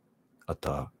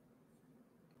одоо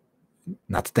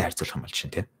надтай харьцуулах юм бол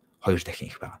чинь тийм 2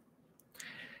 дахин их байгаа.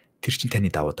 Тэр чинь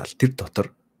таны давуу тал. Тэр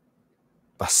дотор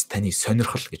бас таны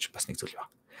сонирхол гэж бас нэг зүйл байна.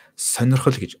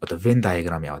 Сонирхол гэж одоо Venn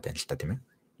diagram яваад байна л та тийм ээ.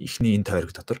 Эхний энэ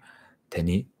тойрог дотор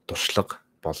таны туршлага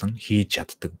болон хийж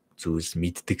чаддаг зүйлс,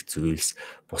 мэддэг зүйлс,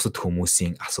 бусад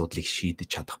хүмүүсийн асуудлыг шийдэж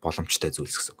чадах боломжтой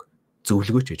зүйлс гэсэн үг.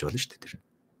 Зөвлөгөөч гэж болно шүү дээ тэр нь.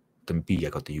 Одоо би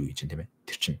яг одоо юу хийж юм бэ?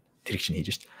 Тэрийг чинь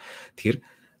хийж шүү дээ. Тэгэхээр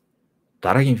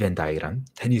дараагийн Venn diagram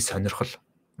таны сонирхол.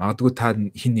 Магадгүй та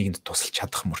хин нэгэнд тусалж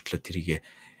чадах мөртлөө тэрийг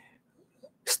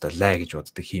өстой лай гэж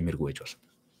боддог хиймэргүй байж болно.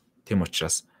 Тийм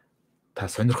учраас та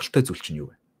сонирхолтой зүйл чинь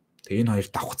юу вэ? Тэгээ энэ хоёр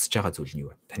давхцаж байгаа зүйл нь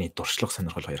юу вэ? Таны дуршлаг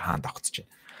сонирхол хоёр хаана давхцаж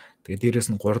байна? Тэгээ дээрэс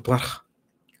нь 3 дугаарх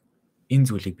энэ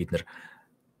зүйлийг бид нар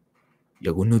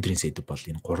яг өнөөдрийн сэдв бол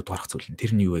энэ 3 дугаарх зүйл нь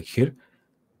тэр нь юу вэ гэхээр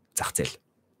зах зээл.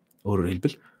 Өөрөөр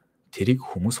хэлбэл тэрийг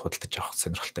хүмүүс худалдаж авах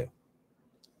сонирхолтой юу?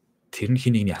 Тэр нь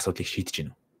хин нэгний асуудлыг шийдэж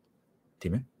гинэ үү?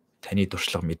 Тийм ээ? Таны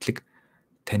дуршлаг мэдлэг,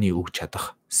 таны өгч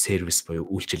чадах сервис буюу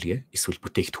үйлчилгээ эсвэл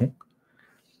бүтээгдэхүүн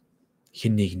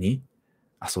хин нэгний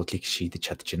асуудлыг шийдэж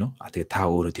чадж гинэ үү? Тэгээ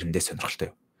та өөрөө тэрэндээ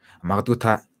сонирхолтой юу? Магадгүй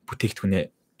та бүтээгдэхүүнээ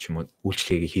ч юм уу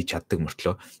үйлчлэгийг хийж чаддаг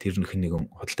мөртлөө тэр нь хэн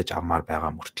нэгэн худалдаж авмаар байгаа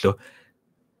мөртлөө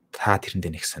та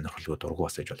тэрэндээ нэг сонирхолгүй дургу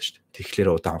бас байж болно шүү дээ. Тэгэхээр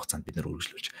удаан хугацаанд бид нэр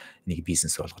үргэлжлүүлж энийг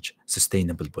бизнес болгож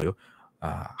sustainable буюу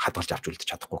хадгалж авч үлдэж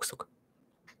чадахгүй гэсэн үг.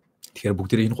 Тэгэхээр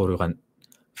бүгдээ энэ гурвыг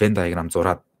Venn diagram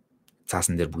зураад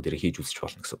цаасан дээр бүгдээ хийж үзэж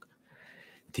болно гэсэн үг.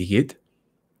 Тэгээд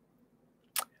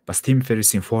бас Tim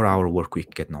Ferriss-ийн 4-hour work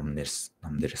week гэдэг ном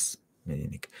дээрээс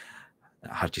нэг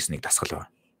харж ирсэн нэг дасгал байна.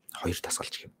 2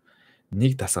 дасгал гэх юм.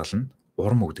 Нэг дасгал нь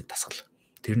урам өгдөг дасгал.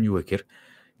 Тэр нь юу вэ гэхээр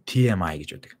TMI гэж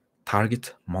үүдэг.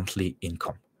 Target monthly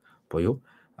income буюу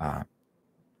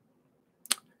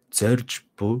зорж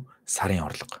буй сарын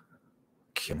орлого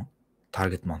гэх юм уу?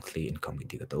 Target monthly income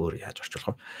гэдгийг одоо өөр яаж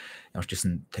орчуулах вэ? Ямар ч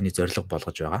гэсэн таны зорилго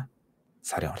болгож байгаа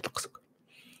сарын орлого гэсэн үг.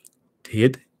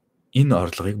 Тэгээд энэ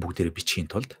орлогыг бүгдээрээ бичихийн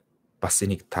тулд бас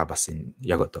энийг та бас энэ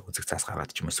яг одоо үзэг цаас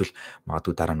гаргаад ч юм эсвэл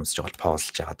магадгүй дараа нь үзэж байгаа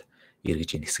поолж жагаад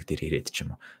эргэж энэ хэсэг дээр ирээд ч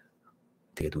юм уу.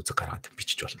 Тэгээд үзэг гаргаад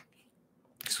бичиж болно.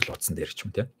 Эсвэл утсан дээр ч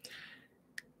юм те.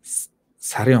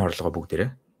 Сарын орлогоо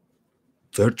бүгдээрээ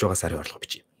зорж байгаа сарын орлого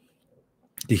бичиж.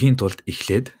 Тэхийн тулд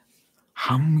эхлээд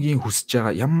хамгийн хүсэж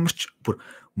байгаа ямар ч бүр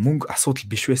мөнгө асуудал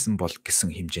биш байсан бол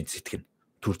гэсэн хэмжээнд сэтгэн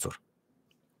төр зур.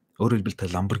 Өөрөөр хэлбэл та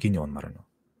Lamborghini унмаар байна уу?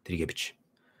 Тэрийгэ бич.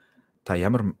 Та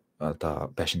ямар одоо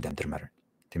байшинд амьдрмаар байна,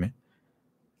 тийм ээ?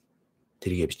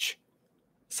 Тэрийгэ бич.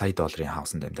 Сая долларын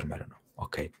хаусанд амьдрмаар байна уу?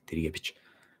 Окей, тэрийгэ бич.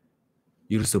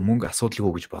 Ерөөсөө мөнгө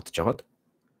асуудалгүй гэж бодож агаад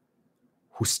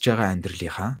хүсэж байгаа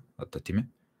амьдралынхаа одоо тийм ээ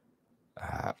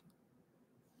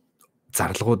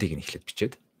зарлагуудыг нь эхлээд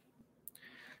бичээд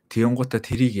тэгэнгუутаа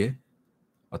тэрийг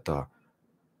одоо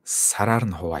сараар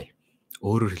нь хуваая.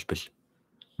 Өөрөөр хэлбэл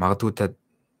магадгүй та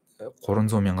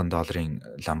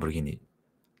 $300,000 Lamborghini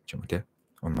ч юм уу те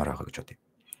унмаар байгаа гэж бодъё.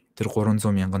 Тэр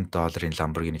 $300,000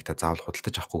 Lamborghini-г та заавал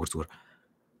худалдаж авахгүйгээр зүгээр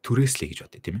түрээслэе гэж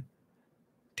бодъё тийм ээ.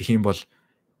 Тэгэх юм бол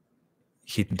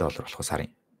хэдэн доллар болох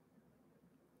сарын?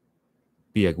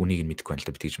 Би яг үнийг нь мэдэхгүй байна л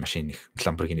да. Би тэгж машин их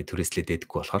Lamborghini түрээслээд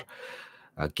дэдэггүй болохоор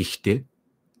гэхдээ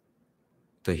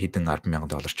одоо хэдэн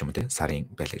 $10,000 ч юм уу те сарын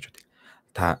байлаа гэж бодъё.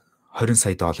 Та $20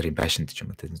 сая байшинд ч юм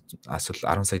уу те эсвэл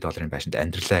 $10 сая байшинд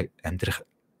амьдрах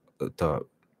одоо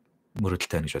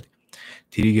мөрөдөлтэй байна гэж бодъё.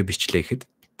 Тэрийгэ бичлээ гэхэд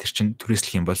тэр чин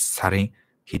түрээслэх юм бол сарын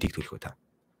хэдийг төлөх вэ та?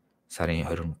 Сарын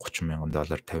 $20,000,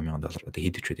 $30,000, $50,000 одоо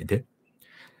хийдэж байдیں۔ Тэ.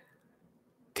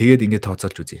 Тэгээд ингээд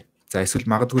тооцоолж үзье. За эсвэл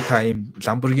магадгүй та ийм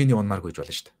Lamborghini унмааргүй гэж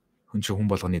болно шүү дээ. Хүн чинь хүн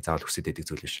болгоны заавал хүсэж байдаг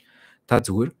зүйл биш. Та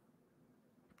зүгээр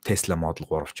Tesla Model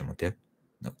 3 ч юм уу те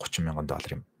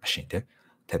 $30,000 машин те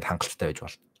танд хангалттай байж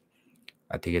болно.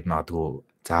 Тэгээд магадгүй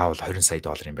заавал $20 сая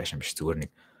байшин биш зүгээр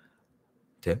нэг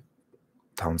те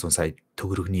 500 сая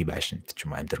төгрөгний байшинд ч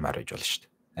юм уу амьдрмаар байж болно шүү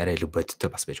дээ. Арай илүү бодиттой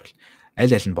бас байж болно.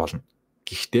 Аль аль нь болно.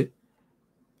 Гэхдээ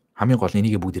хамгийн гол нь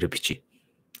энийг бүгдээрээ бичиж.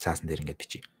 Цаасан дээр ингээд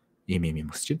бичиж. Ийм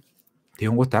өсч чинь.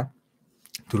 Тэгэнгуутаа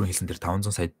түрүүн хэлсэн тэр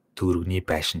 500 сая төгрөгний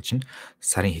байшин чинь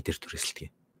сарын хэдээр түрээсэлдэг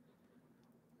юм.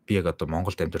 Би яг одоо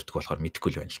Монголд амьдардаг болохоор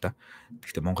мэдэхгүй л байна л да.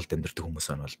 Гэхдээ Монголд амьдардаг хүмүүс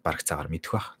бол бараг цагаар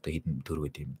мэдэх бах. Одоо хэдэн төгрөг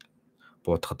гэдэг юм.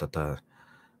 Буудахад одоо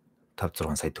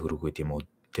 5-6 сая төгрөг гэдэг юм уу?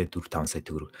 Тэ 4-5 сая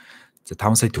төгрөг. За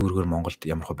 5 сая төгрөгөөр Монголд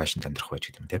ямар хөө байшин амьдрах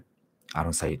байж гэдэг юм те.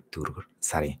 10 сая төгрөгөөр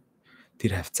сарын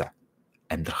тэр хавцаа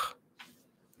амьдрах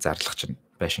зарлах чинь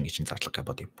байшин гэж зарлах гэж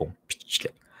бодъё. Бум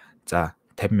биччихлээ. За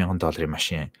 $50,000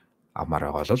 машин авмаар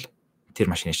байгаа бол Тэр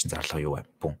машины чинь зарлага юу вэ?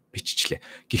 Бум биччихлээ.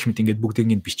 Гэх мэт ингээд бүгдийг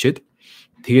нь бичээд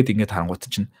тэгээд ингээд харангуут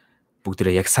чинь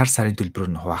бүгдээрээ яг сарын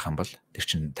төлбөрөөр нь хуваах юм бол тэр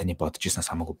чинь таны бодож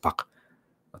ирсэнээс хамаагүй бага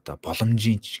одоо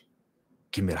боломжийн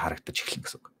гэмээр харагдаж эхэлнэ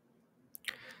гэсэн үг.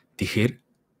 Тэгэхээр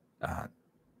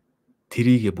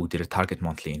тэрийгэ бүгдээрээ target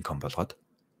monthly income болгоод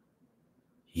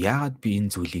яагаад би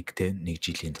энэ зүйлийг те 1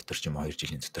 жилийн дотор ч юм 2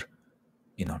 жилийн дотор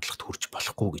энэ онцлогт хүрч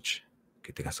болохгүй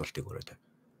гэдэг асуултыг өрөөд.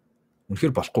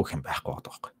 Үнэхээр болохгүй гэх юм байхгүй байгаа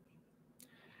байхгүй.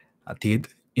 Тэгээд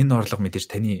энэ орлого мэдээж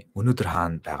таны өнөөдөр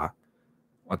хаана байгаа.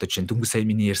 Одоо чинь дөнгөж сая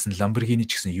миний ярьсан Lamborghini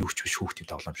ч гэсэн юу ч биш хүүхдийн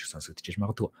тоглоом шиг сонсогдож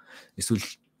магадгүй. Эсвэл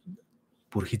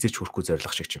бүр хизээч хүрэхгүй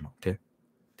зориг шиг ч юм уу тий.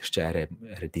 Тэр чинь арай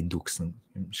дэндүү гэсэн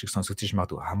юм шиг сонсогдож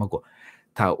магадгүй. Хамаагүй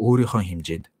та өөрийнхөө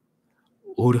хэмжээнд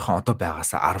өөрийнхөө одоо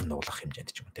байгаасаа 10 нуглах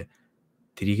хэмжээнд ч юм уу тий.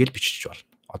 Тэрийг л бичиж болно.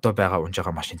 Одоо байгаа унж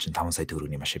байгаа машин чинь 5 сая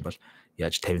төгрөгийн машин бол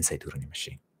яаж 50 сая төгрөгийн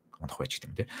машин унах байж гэх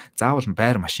юм тий. Заавал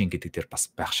байр машин гэдэг дээр бас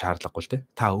байх шаардлагагүй л тий.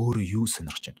 Та өөрөө юу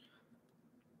сонирхож байна?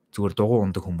 Зүгээр дугуй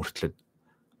ундаг хүмүүртлээд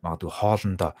магадгүй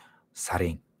хоолндоо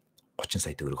сарын 30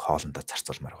 сая төгрөг хоолндоо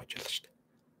зарцуулмаар байж болно шүү дээ.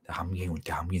 Тэгээ хамгийн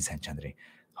үнэтэй хамгийн сайн чанарын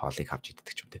хоолыг авч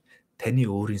иддэг ч юм тий. Таны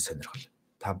өөрийн сонирхол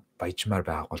та баяжмаар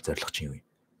байгаа гол зорилго чинь юу юм?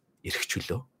 Эрх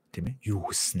чөлөө тийм ээ? Юу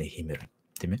хүснээ хиймээр байна.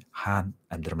 Тийм ээ? Хаана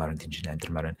амьдрмаар энэ тэнцэн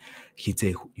амьдрмаар байна.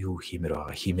 Хизээ юу хиймээр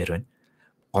байгаа хиймээр байна.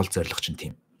 Гол зорилго чинь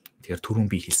тийм. Тэгэхээр түрүүн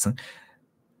би хэлсэн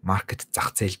маркет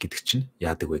зах зээл гэдэг чинь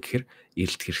яадаг вэ гэхээр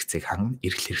эрэлт хэрэгцээг хангана.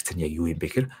 Эрэлт хэрэгцээ нь яг юу юм бэ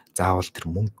гэхээр заавал тэр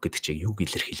мөнгө гэдэг чинь юуг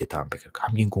илэрхийлээд байгаа юм бэ гэхээр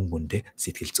хамгийн гүн гүндээ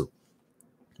сэтгэл зүй.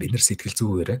 Бид нар сэтгэл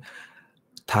зүйгээрээ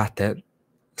таатай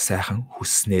сайхан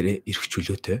хүснээрээ эрх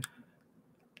чөлөөтэй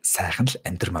сайхан л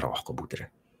амьдрмаар байгаа байхгүй бүгдээрээ.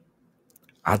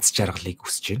 Аз жаргалыг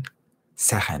хүсэж байна.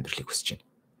 Сайхан амьдралыг хүсэж байна.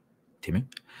 Тийм ээ?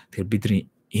 Тэгэхээр бидний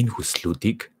энэ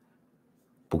хүслүүдийг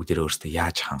бүгдээрээ өөрсдөө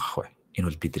яаж хангах вэ? Энэ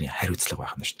бол бидний хариуцлага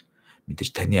байх нь шүү дээ. Мэдээж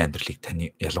таны амьдралыг таны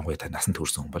ялангуяа та насанд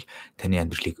хүрсэн хүн бол таны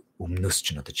амьдралыг өмнөөс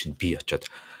чинь одоо чинь би очиод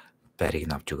байрыг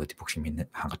нь авч өгөөд бүх юм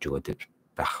хангаж өгөөд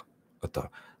байх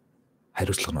одоо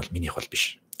хариуцлага нь бол минийх бол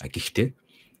биш. Гэхдээ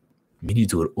миний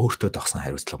зүгээр өөртөө тогсон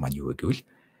хариуцлага маань юу вэ гэвэл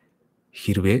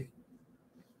хэрвээ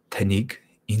таныг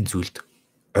энэ зүйлд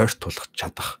ойр тулах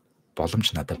чадах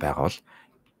боломж надад байгаа бол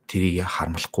тэрийг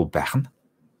харамлахгүй байх нь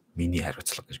миний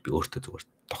хариуцлага гэж би өөртөө зүгээр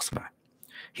тогсон байна.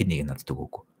 Хэн нэг надад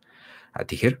өгөөгүй.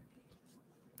 Тэгэхээр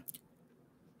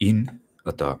энэ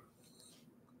одоо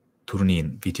түрүүний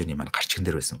энэ видеоны маань гарчган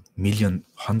дээр байсан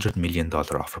 $100 million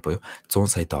offer буюу 100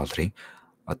 сая долларын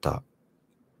одоо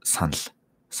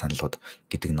саналууд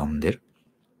гэдэг номон дээр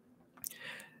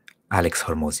Алекс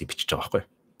Хормози бичиж байгаа байхгүй.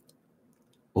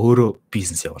 Өөрөө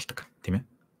бизнес явуулдаг, тийм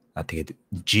ээ. Тэгээд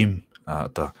жим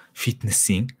одоо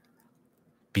фитнесийн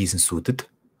бизнесүүдэд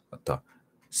одоо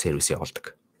сервис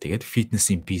явуулдаг. Тэгээд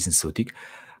фитнесийн бизнесүүдийг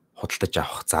худалдаж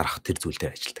авах, зарах тэр зүйл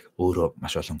дээр ажилладаг. Өөрөө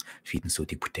маш олон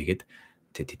фитнесүүдийг бүтээгээд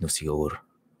тэгээд тэднүүсийг өөр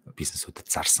бизнесүүдэд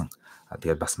зарсан.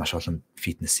 Тэгээд бас маш олон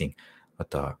фитнесийн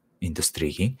одоо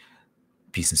индустригийн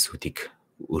бизнесүүдийг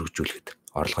өргөжүүлэхэд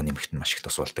орлого нэмэхэд маш их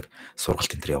тусалдаг.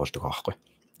 Сургалт энэ төр явуулдаг байхгүй.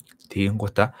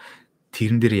 Тэгэнгუuта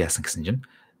тэрэн дээр яасан гэсэн чинь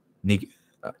нэг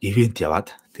ивент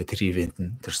яваад тэгээд тэр ивент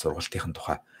нь тэр сургалтын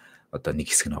тухай одоо нэг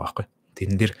хэсэг нэг байхгүй.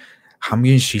 Тэрэн дээр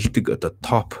хамгийн шилдэг одоо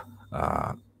топ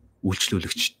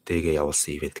үйлчлүүлэгчтэйгээ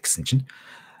явуулсан ивент гэсэн чинь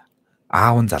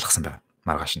аав нь залгасан байна.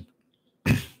 Маргааш нь.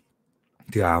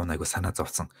 Тэгээ аав нь айгу санаа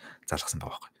зовцсон залгасан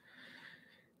байгаа байхгүй.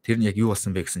 Тэр нь яг юу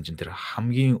болсон бэ гэсэн чинь тэр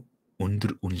хамгийн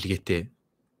өндөр үнэлгээтэй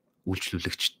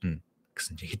үйлчлүүлэгчт нь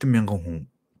гэсэн чинь хэдэн мянган хүн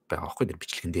байгаа байхгүй тэр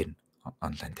бичлэгэн дээр нь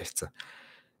онлайн тавьсан.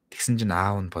 Тэгсэн чинь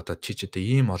аав нь бодоод чи ч одоо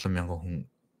ийм олон мянган хүн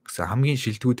гэсэн хамгийн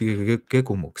шилдэгүүдийг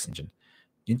гээгүй юм уу гэсэн чинь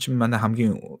эн чинь манай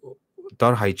хамгийн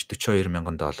дор хаяж $42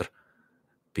 мянган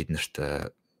бид нарт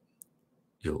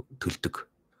юу төлдөг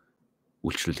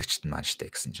үйлчлүүлэгчт нь маань штэ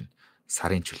гэсэн чинь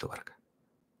сарын чөлөө бараг.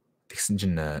 Тэгсэн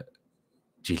чинь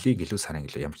жилийн гэлүү сарын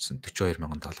гэлүү ямар ч $42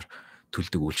 мянган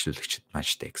төлдөг үйлчлүүлэгчт маань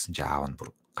штэ гэсэн чинь аав нь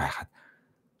бүр гайхаад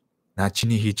наа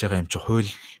чиний хийж байгаа юм чи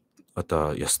хууль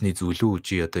одоо ёсны зүйл үү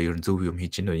чи одоо ер нь зөв юм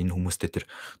хийж гинөө энэ хүмүүстэй тэр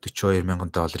 $42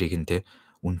 мянган нь те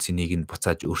үн цэнийг нь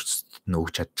буцааж өөрсдөд нь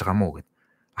өгч чадж байгаа мó гэд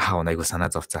аав айгу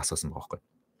санаа зовцсон асуусан байгаа байхгүй.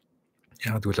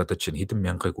 Яг тэгвэл одоо чинь хэдэн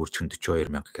мянгыг үржихэн 42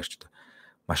 мянга гэрч одоо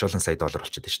маш олон сая доллар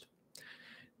болчиход байна шүү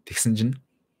дээ. Тэгсэн чинь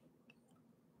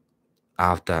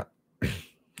аавда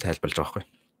тайлбарлаж байгаа байхгүй.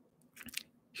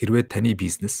 Хэрвээ таны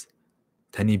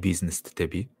бизнест те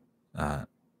би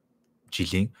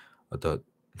жилийн одоо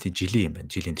жилийн юм байна.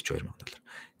 Жилийн $42 мянга.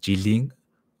 Жилийн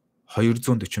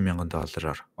 $240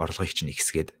 мянгаар орлогыг чинь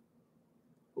ихсгээд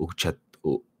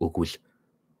өгвөл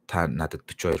та надад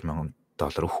 $42 мянга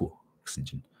өгөх үү гэсэн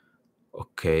чинь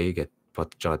окей гэд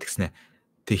бодож байгаа тэгснэ.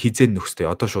 Тэг хизээ нөхөстэй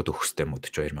одоо шууд өгөхтэй юм уу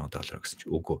 $42 мянга гэсэн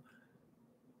чинь үгүй.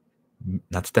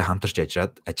 надтай хамтарч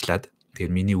ажиллаад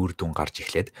тэгэхээр миний үр дүн гарч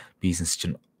эхлээд бизнес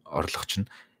чинь орлого чинь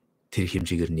тэр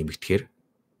хэмжээгээр нэмэгдэхээр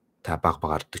та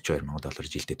багаар $42,000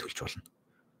 жилдээ төлж болно.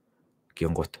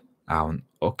 Гингут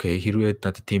окей, хэрвээ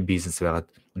надад тийм бизнес байгаад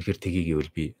үнэхээр тгий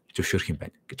гэвэл би зөвшөөрөх юм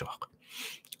байна гэж байгаа байхгүй.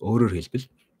 Өөрөөр хэлбэл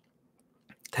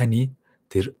таны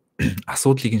тэр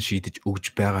асуудлыг нь шийдэж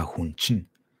өгж байгаа хүн чинь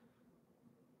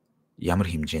ямар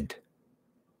хэмжээнд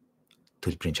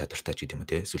төлбөрийн чадвартай ч гэдэг юм уу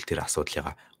те, эсвэл тэр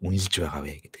асуудлыг үнэлж байгаа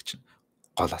вэ гэдэг чинь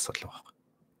гол асуудал байгаа.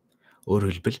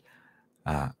 Өөрөөр хэлбэл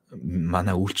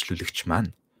манай үйлчлүүлэгч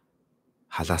маань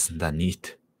халаасандаа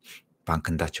нийт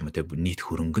банкндаа ч юм уу те, нийт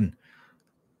хөрөнгө нь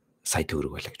сая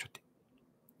төгрөг байлаа гэж бодъё.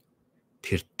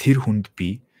 Тэгэхээр тэр хүнд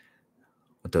би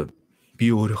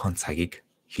өөрийнхөө цагийг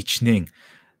хичнээн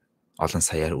олон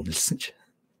саяар үнэлсэн ч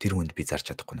тэр хүнд би зарж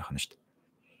чадахгүй байх нь шүү дээ.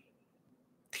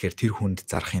 Тэгэхээр тэр хүнд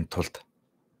зарахын тулд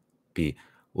би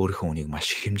өөрийнхөө үнийг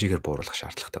маш их хэмжээгээр бууруулах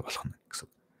шаардлагатай болох нь гэсэн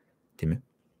үг. Тийм ээ?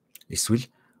 Эсвэл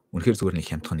үнэхээр зүгээр нэг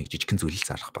хямдхан нэг жижигхэн зүйлийг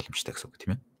зарах боломжтой гэсэн үг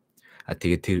тийм ээ?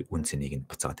 Тэгээд тэр үнцнийг нь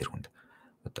буцаага тэр хүнд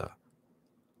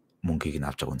мөнгийг нь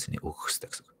авч байгаа үнцнийг өгөх хэрэгтэй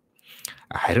гэсэн үг.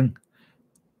 Харин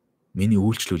миний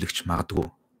үйлчлүүлэгч магадгүй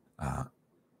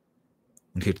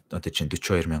үнэхээр чинь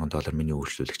 $42,000 миний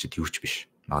үйлчлүүлэгчд юу ч биш.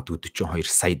 Магадгүй $42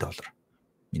 сая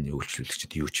миний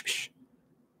үйлчлүүлэгчд юу ч биш.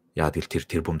 Яагаад гэвэл тэр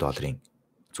тэрбум долларын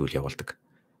зүйл явуулдаг.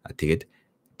 Тэгээд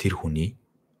тэр хүний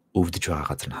өвдөж байгаа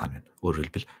газар нь хаана вэ? Өөрөөр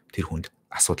хэлбэл тэр хүнд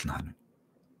асуудал нь хаана вэ?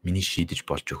 Миний шийдэж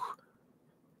болж өгөх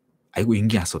айгүй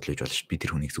энгийн асуудал гэж болно шүү дээ. Би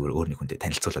тэр хүнийг зүгээр өөр нэг хүнтэй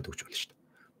танилцуулаад өгч болно шүү дээ.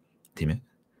 Тийм ээ?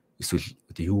 Эсвэл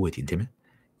юу гэдэг юм тийм ээ?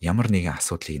 Ямар нэгэн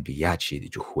асуудлыг би яаж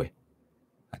шийдэж өгөх вэ?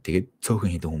 Тэгээд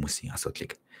цөөхөн хэдэн хүмүүсийн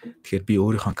асуудлыг. Тэгэхээр би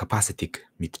өөрийнхөө capacity-г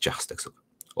мэдчих хэрэгтэй гэсэн үг.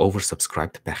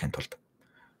 Oversubscribed байхын тулд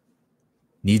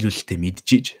нийлүүлэлтэд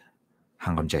мэдчихэж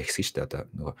хангамжаа ихсгэн шүү дээ.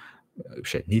 Нөгөө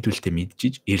биш нийлүүлэлтэд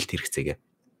мэдчихэж эрэлт хэрэгцээгээ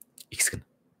ихсгэн.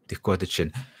 Тэгэхгүй жишээ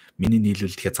нь миний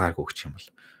нийлүүлэлт хязгааргүй өгч юм бол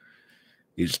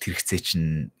эрэлт хэрэгцээ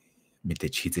чинь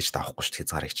мэдээж хизээж давахгүй шүү дээ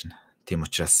хязгаарыг чинь. Тийм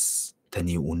учраас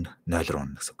таны үн 0 руу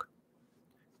унах гэсэн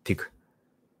үг.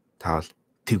 Таавал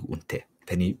тэг үнэтэй.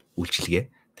 Таны үйлчилгээ,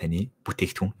 таны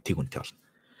бүтээгдэхүүн тэг үнэтэй болно.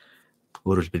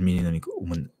 Өөрөөр хэлбэл миний нэг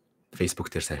өмнө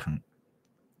Facebook дээр сайхан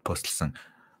постлсан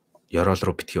ёроол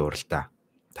руу битгий уралдаа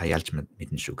та ялж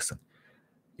мэднэ шүү гэсэн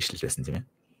ишлэл байсан тийм ээ.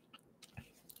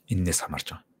 Эннээс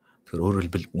хамаарч байгаа. Тэгэхээр өөрөөр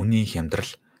хэлбэл үнийн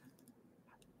хямдрал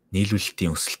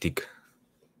нийлүүлэлтийн өсөлтийг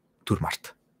түр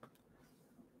март.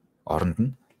 Оронд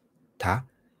нь та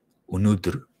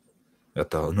өнөөдрийн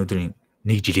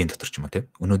 1 жилийн дотор ч юм уу тийм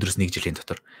өнөөдрөөс 1 жилийн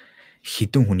дотор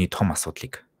хэдэн хүний том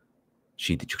асуудлыг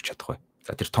шийдэж өгч чадах вэ?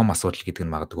 За тэр том асуудал гэдэг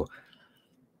нь магадгүй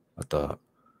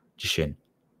жишээ нь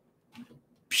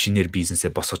шинээр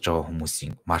бизнесээ босгож байгаа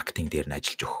хүмүүсийн маркетинг дээр нь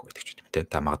ажиллаж өгөх гэдэг ч юм тийм.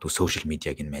 Та магадгүй сошиал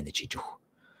медиаг нь менеж хийж өгөх.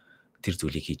 Тэр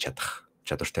зүйлийг хийж чадах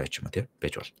чадвартай байж юм уу тийм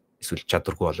байж бол. Эсвэл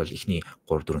чадваргүй бол эхний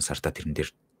 3-4 сартаа тэрэн дээр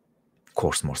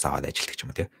курс аваад ажилладаг ч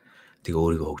юм уу тийм. Тэгээ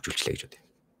өөрийгөө хөгжүүлчлээ гэж бодъё.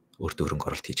 Өөртөө хөрөнгө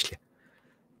оруулалт хийчлээ.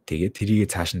 Тэгээд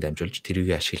тэрийг цааш нь дамжуулж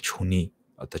тэрийг ашиглаж хүний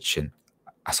жишээ нь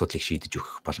асуудлыг шийдэж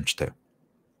өгөх боломжтой.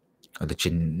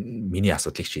 Жишээ нь миний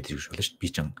асуудлыг шийдэж өгч болно шүү дээ. Би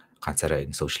ч ганцаараа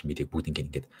энэ сошиал медиаг бүгд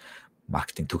ингээд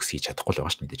маркетинг төгс хийж чадахгүй л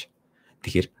байгаа шүү дээ мэдээж.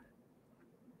 Тэгэхээр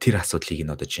тэр асуудлыг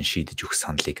нь жишээ нь шийдэж өгөх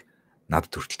саналыг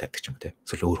надад хүртэл тавьдаг ч юм те.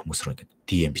 Эсвэл өөр хүмүүс рүү ингээд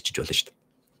DM бичиж болно шүү дээ.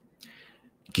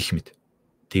 Гэх мэт.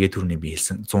 Тэгээд түрүүний би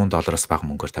хэлсэн $100 бага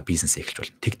мөнгөөр та бизнес эхэлж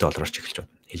болно. $10 ч эхэлж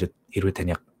болно. Хэрвээ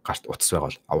таны гарт утас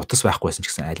байгаа бол утас байхгүйсэн ч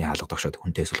гэсэн айлын хаалга тогшоод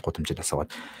хүнтэй эсвэл гудамжид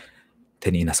асуугаад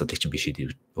таны энэ асуудлыг чинь би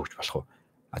шийдэж өгч болох уу?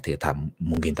 Тэгээд та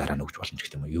мөнгөний дараа нь өгч болно ч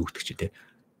гэдэг юм уу? Юу гэдэг чи те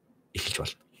эхэлж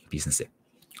болно бизнесээ.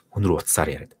 Хүн рүү утасаар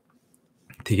яриад.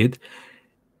 Тэгээд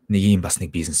нэг юм бас нэг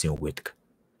бизнесийн үг байдаг.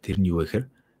 Тэр нь юу вэ гэхээр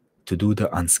to do the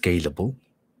unscalable.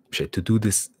 To do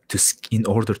this in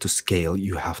order to scale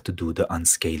you have to do the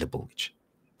unscalable гэж.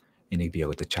 Энийг би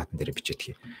яг чатан дээр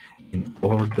бичиж in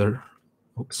order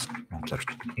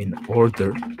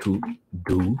to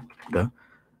do the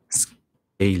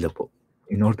scalable.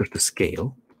 In order to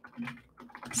scale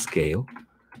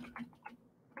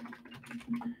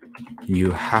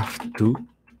you have to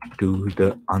do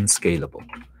the unscalable.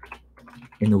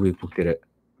 Энэ үгийг бүгдээрээ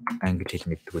англи хэл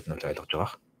мэддэгүүд нь ойлгож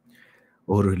байгаа.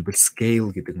 Өөрөөр хэлбэл scale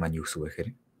гэдэг маань юу гэсэн үг вэ гэхээр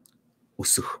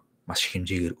өсөх, маш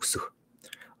хэмжээгээр өсөх.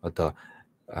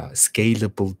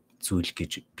 Scalable зүйл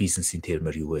гэж бизнесийн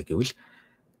термээр юу вэ гэвэл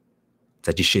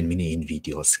за жишээ нь миний энэ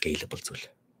видео scalable зүйл.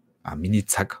 Миний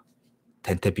цаг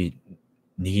тантай би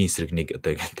нэг эсрэг нэг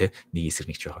нэг эсрэг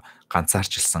нэг ч байгаа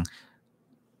ганцаарчилсан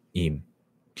ийм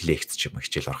лекц ч юм уу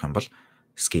хичээл орох юм бол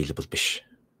scalable биш.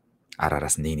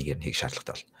 араараас нэгээр нь хийх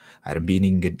шаардлагатай бол. Харин би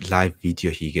ингээд лайв видео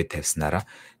хийгээд тавьснараа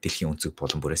дэлхийн өнцөг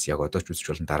болон бүрээс яг одоо ч үзэж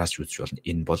болно, дараас ч үзэж болно.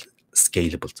 Энэ бол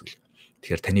scalable зүйл.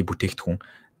 Тэгэхээр таны бүтээгдэхүүн,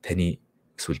 таны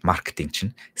эсвэл маркетинг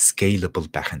чинь scalable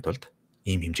байхын тулд,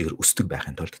 ийм хэмжээгээр өсдөг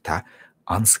байхын тулд та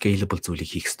unscalable зүйлийг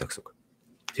хийх ёстой гэсэн үг.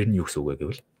 Тэр нь юу гэсэн үг вэ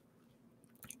гэвэл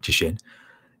жишээ нь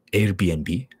Airbnb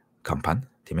компани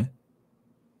тийм ээ.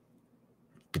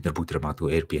 Бид нар бүгд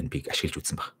магадгүй Airbnb-г ашиглаж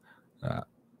үзсэн баг.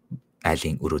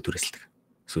 Айлын өрөө дүрсэлдэг.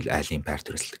 Эсвэл айлын байр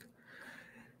дүрсэлдэг.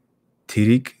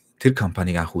 Тэр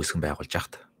компаниг анх үүсгэн байгуулж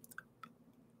хахад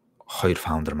хоёр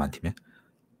фаундер маань тийм ээ.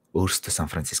 Өөрсдөө Сан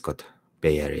Францискод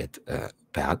Bay Area-д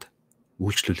байгаад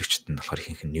үйлчлүүлэгчд нь болохоор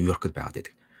ихэнх нь Нью-Йоркд байгаад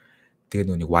байдаг. Тэгээд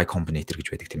нүг Y Combinator гэж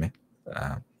байдаг тийм ээ.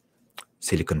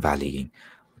 Silicon Valley-гийн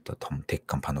одоо том тех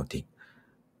компаниудын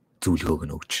зөвлөгөөг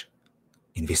нь өгч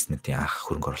инвестментийн анх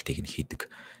хөрөнгө оруулалтыг нь хийдэг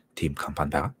тийм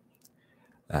компани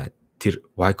байгаа. Тэр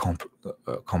Y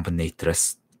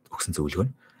Combinator-аас өгсөн зөвлөгөө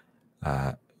нь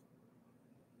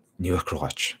Нью-Йорк руу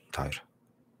гооч та хоёр.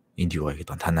 Энд юу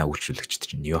гэдэг нь танаа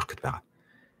үйлчлүүлэгчд чинь Нью-Йоркд байгаа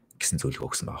гэсэн зөвлөгөө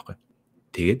өгсөн байгаа байхгүй.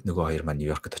 Тэгээд нөгөө хоёр маань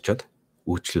Нью-Йоркд очиод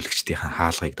үйлчлүүлэгчдийн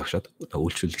хаалгыг тогшоод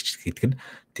үйлчлүүлэгч гэдэг нь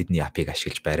тэдний апыг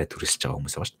ашиглаж байраа төрөлсөж байгаа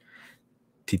хүмүүс байгаа шүү дээ.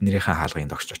 Тэднийхээ хаалгыг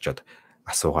тогшож очиод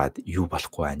асуугаад юу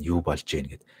болохгүй байна, юу болж гин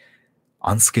гэд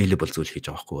unscalable зүйл хийж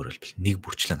байгаа байхгүй өөрөөр хэлбэл нэг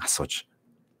бүрчлэн асууж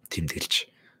тэмдэглэж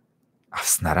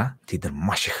авснараа тэд нар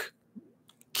маш их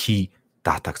key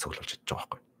датаг цуглуулж чадж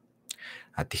байгаа байхгүй.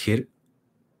 Тэгэхээр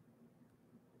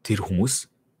тэр хүмүүс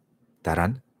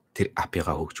дараа нь тэр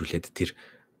апигаа хөгжүүлээд тэр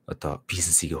одоо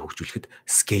бизнесийг хөгжүүлэхэд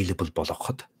scalable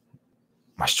болгоход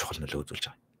маш чухал нөлөө үзүүлж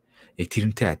байгаа. Яг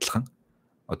тэрнтэй адилхан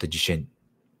одоо жишээ нь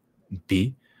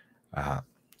би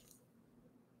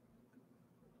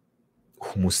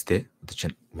хүмүүстэй одоо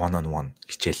чинь one on one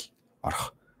хичээл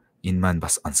орох энэ маань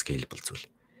бас unscalable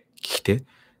зүйл. Гэхдээ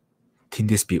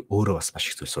тэндээс би өөрөө бас маш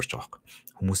их зүйл сурж байгаа байхгүй.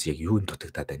 Хүмүүс яг юунд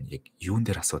дутагдаад байна, яг юун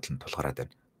дээр асуудал нь тулгараад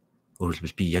байна. Өөрөөр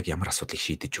хэлбэл би яг ямар асуудлыг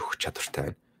шийдэж өгөх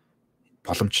чадвартай байна.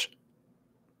 Боломж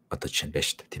одоо жишээ нь байна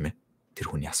шүү дээ, тийм ээ. Тэр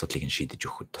хүний асуудлыг нь шийдэж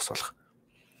өгөхөд тус болох.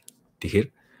 Тэгэхээр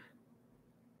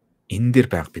энэ дээр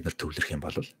байнга бид нар төвлөрөх юм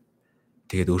бол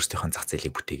тэгээд өөрсдийнхөө зах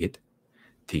зээлийг бүтээгээд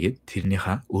тэгээд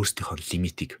тэрнийхээ өөрсдийнхөө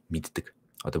лимитийг мэддэг.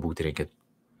 Одоо бүгд ингээд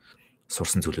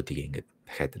сурсан зүйлүүдийг ингээд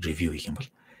дахиад ревю хийх юм бол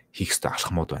хийх ёстой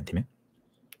алхмууд байна, тийм ээ.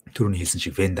 Түрүүний хэлсэн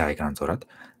шиг Venn diagram зураад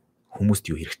хүмүүст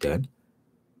юу хэрэгтэй байна?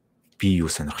 Би юу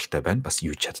сонирхолтой байна? Бас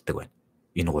юу чаддаг байна?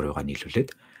 Энэ гурвыгаа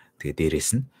нийлүүлээд тэгээд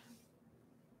дээрэс нь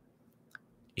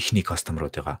эхний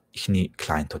кастомеруудыгаа, эхний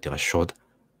клиентуудыгаа шууд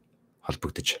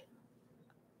холбогдож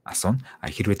асууна.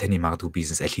 Хэрвээ таны магадгүй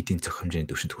бизнес аль хэдийн зөх хэмжээний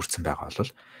түвшинд хүрсэн байгаа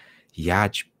бол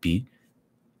яаж би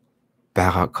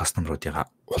байгаа кастомеруудыгаа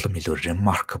улам илүү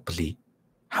remarkably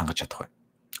хангаж чадах вэ?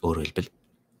 Өөрөөр хэлбэл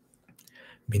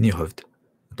миний хувьд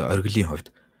одоо Orgil-ийн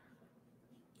хувьд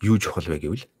юу чухал вэ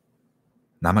гэвэл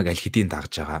намайг аль хэдийн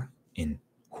дагж байгаа энэ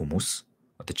хүмүүс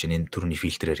одоо чинь энэ төрөний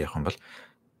фильтрээр явах юм бол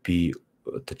би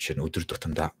одоо чинь өдөр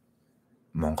тутамдаа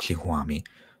Монголын хүн амын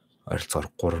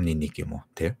ойролцоогоор 3.1 юм уу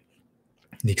тий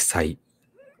 1 сая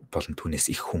болон түүнээс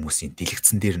их хүмүүсийн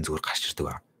дэлгэцэн дээр нь зүгээр гарч ирдэг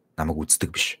аа. Намайг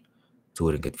үздэг биш.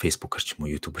 Зүгээр ингээд Facebook-аар ч юм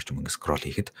уу YouTube-аар ч юм ингээд скрол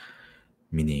хийхэд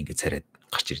миний ингээд царайд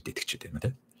гарч ирдэг ч гэдэг юм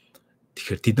тий.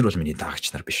 Тэгэхээр тэд нар бол миний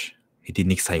даагч нар биш. Хэдий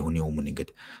 1 сая хүний өмнө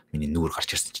ингээд миний нүүр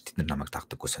гарч ирсэн ч тэд нар намайг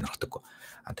дагдаггүй, сонирхдаггүй.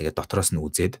 Тэгээд дотроос нь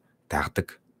үзээд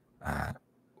дагдаг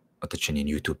одоо чинь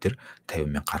энэ YouTube дээр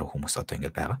 50,000 гаруй хүмүүс одоо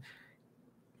ингээд байгаа.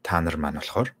 Та нар маань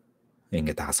болохоор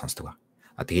ингээд дагаа сонсдог ба.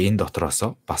 Тэгээ энэ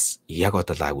дотроос бас яг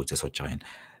одоо лайв үзээ сууж байгаа энэ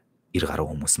 90 гаруй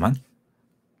хүмүүс маань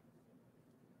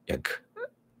яг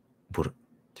бүр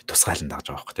тусгаалan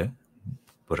дагж байгаа байхгүй тий.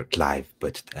 Бүр лайв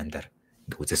бодит амдаар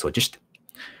ингээд үзээ сууж шít.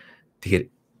 Тэгэхээр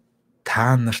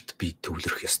та нарт би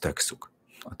төвлөрөх ёстой гэсэн үг.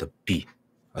 Одоо би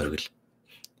Orgil.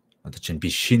 Одоо чинь би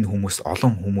шинэ хүмүүс,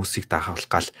 олон хүмүүсийг даахавал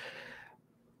гал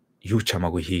юу ч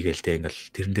хамаагүй хийгээл те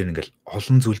ингээл тэрэн дээр ингээл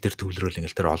олон зүйл дээр төвлөрөөл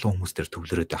ингээл тэр олон хүмүүс дээр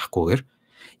төвлөрөөд байхгүйгээр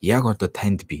яг одоо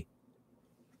танд би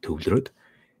төвлөрөөд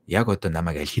яг одоо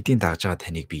намайг аль хэдийн дагж байгаа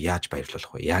таныг би яаж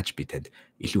баярлуулах вэ? Яаж би танд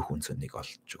илүү хүн зөнийг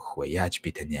олж өгөх вэ? Яаж би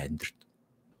таны амьдралд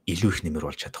илүү их нэмэр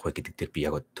болж чадах вэ гэдэг дээр би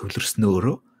яг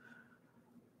төвлөрснөөрөө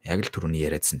яг л түрүүний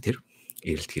яриадсан тэр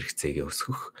эрэлт хэрэгцээгээ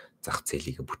өсгөх, зах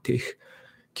зээлийг бүтээх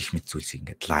гих мэт зүйлсийг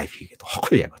ингээд лайв хийгээд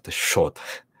байхгүй яг одоо шууд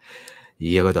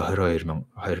яг одоо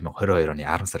 2022 оны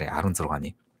 10 сарын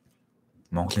 16-ны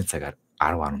Монголын цагаар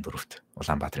 10:14-т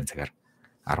Улаанбаатарын цагаар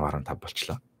 10:15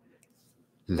 болчлоо.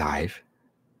 Лайв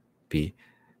би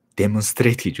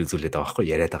демонстрейт хийж үзүүлээд байгаа байхгүй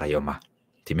яриад байгаа юм аа.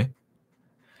 Тийм ээ.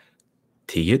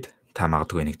 Тэгээд та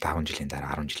магадгүй нэг 5 жилийн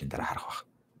дараа 10 жилийн дараа харах байх.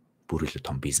 Бүр илүү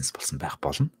том бизнес болсон байх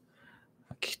болно.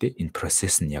 Гэхдээ энэ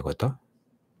процесс нь яг одоо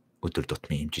өдөр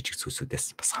тутмын юм жижиг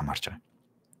зүйлсүүдээс бас хамаарж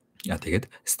байгаа. Тэгээд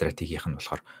стратегийнх нь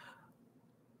болохоор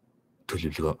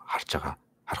төлөвлөгөө харж байгаа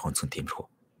харах үнцэн тиймэрхүү.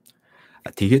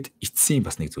 Тэгээд эцсийн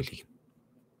бас нэг зүйлийг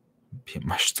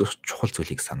маш чухал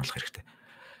зүйлийг сануулах хэрэгтэй.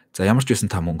 За ямар ч байсан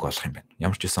та мөнгө олох юм байна.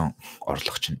 Ямар ч байсан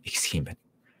орлого чинь ихсэх юм байна.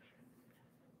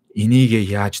 Энийг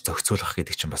яаж зохицуулах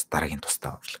гэдэг чинь бас дараагийн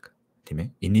тусдаа урлаг. Тийм ээ.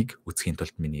 Энийг үзэхийн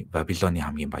тулд миний Бабилоны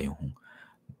хамгийн баян хүн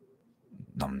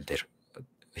ном дээр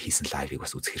хийсэн лайвыг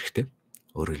бас үзэх хэрэгтэй.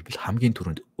 Өөрөөр хэлбэл хамгийн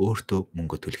түрүүнд өөртөө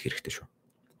мөнгө төлөх хэрэгтэй шүү.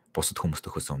 Бусад хүмүүст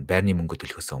өгөхөөс өмнө, байрны мөнгө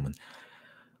төлөхөөс өмнө,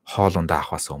 хоолундаа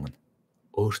авахаас өмнө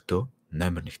өөртөө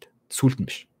номер 1-т сүлд нь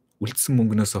биш. Үлдсэн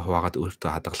мөнгнөөс хуваагаад өөртөө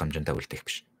хадгаламжтай үлдээх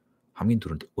биш. Хамгийн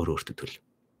түрүүнд өөртөө төлөв.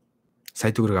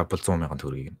 Сая төгрөг авбал 100 мянган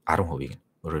төгрөгийг 10% нь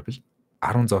өөрөөр хэлбэл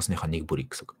 10 зоосныхоо 1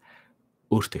 бүрийг гэсэн үг.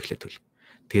 Өөртөө эхлээд төлөв.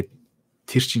 Тэгээд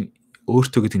тэр чинь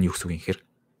өөртөө гэдэг нь юу гэсэн үг юм гэхээр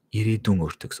ирээдүйн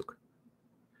өөртөө гэсэн үг.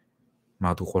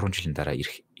 Магадгүй 3 жилийн дараа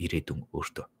ирэх ирээдүйн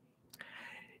өөртөө.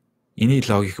 Эний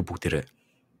логикийг бүгдээрээ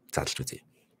задлж үзье.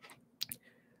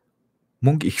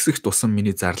 Мөнгө ихсэх тусам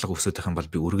миний зарлага өсөж байх юм бол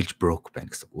би үргэлж broke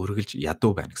байна гэсэн үг. Үргэлж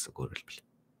ядуу байна гэсэн үг өөрөөр хэлбэл.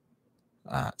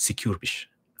 Secure биш,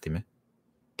 тийм ээ.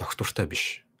 Доктортой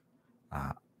биш.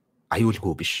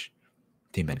 Аюулгүй биш.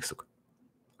 Тийм байна гэсэн үг.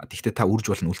 Тэгэхдээ та үрж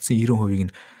болно үлдсэн 90%-ийг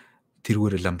нь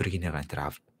тэрүүгээр Lamborghini-га энэ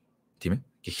ав. Тийм ээ.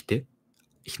 Гэхдээ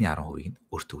эхний 10%-ийг нь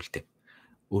өөртөө үлдээ.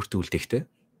 Өөртөө үлдээхдээ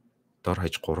дор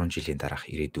хаяж 3 жилийн дараах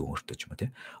ирээдүйн өөртөө ч юм уу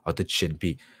тийм. Одоо жишээ нь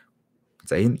би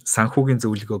за энэ санхүүгийн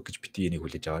зөвлөгөө гэж бити энийг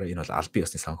хүлээж аваарай. Энэ бол аль бие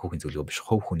усны санхүүгийн зөвлөгөө биш.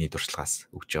 Хувь хүний туршлагаас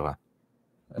өгж байгаа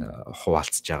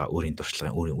хуваалцж байгаа өөрийн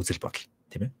туршлагын өөрийн үзэл бодол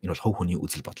тийм ээ. Энэ бол хувь хүний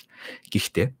үзэл бодол.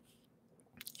 Гэхдээ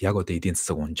яг одоо эдийн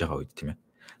засаг унж байгаа үед тийм ээ.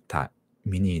 Та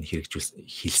миний энэ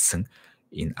хэлсэн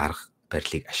энэ арга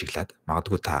барилыг ашиглаад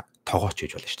магадгүй та тоогооч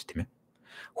хийж болно шүү дээ тийм ээ.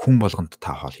 Хүн болгонд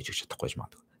та хоол хийж өгч чадахгүй ч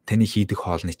магадгүй. Таны хийдэг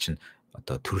хоолны чинь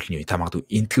одоо төрөлний үе та магадгүй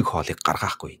энтгэх хоолыг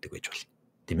гаргаахгүй хийдэг байж болно.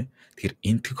 Тийм ээ. Тэгэхээр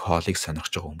энтгэх хоолыг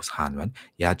сонирхож байгаа хүмүүс хаана байна?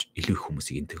 Яаж илүү их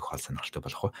хүмүүсийг энтгэх хоол сонирхолтой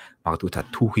болох вэ? Магадгүй та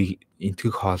түүхийг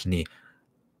энтгэх хоолны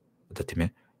одоо тийм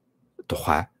ээ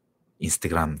тухай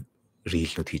Instagram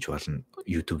reel-нууд хийж болно,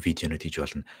 YouTube видеонууд хийж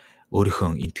болно.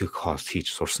 Өөрийнхөө энтгэх хоол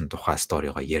хийж сурсан тухай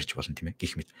сторигоо ярьж болно тийм ээ.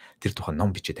 Гэх мэт тэр тухай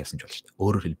ном бичиж тавьсан ч болно шүү дээ.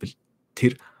 Өөрөөр хэлбэл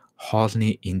тэр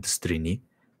хоолны индустрийн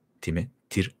тийм ээ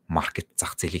тэр маркет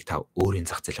зах зээлийг та өөрийн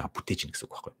зах зээлээ бүтээж гин гэсэн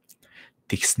үг байхгүй.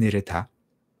 Тэгснээрээ та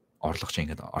орлого чинь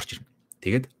ингээд орж ирнэ.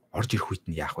 Тэгээд орж ирэх үед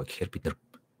нь яах вэ гэхээр бид нар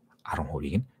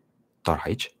 10%-ийг нь дор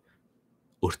хаяж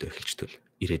өөртөө эхэлж төл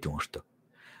ирээдүйн өөртөө.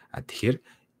 Тэгэхээр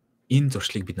энэ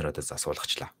зуршлыг бид нар одоо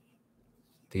засуулгачлаа.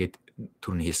 Тэгээд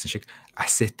түрүүний хэлсэн шиг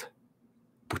asset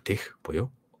бүтээх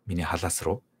буюу миний халаас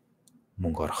руу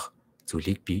мөнгө орох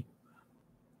зүйлийг би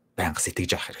байнга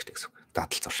сэтгэж авах хэрэгтэй гэсэн үг.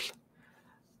 Дадал зуршил.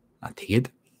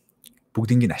 Тэгээд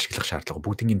бүгднийг нь ашиглах шаардлага,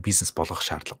 бүгднийг нь бизнес болгох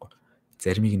шаардлагагүй.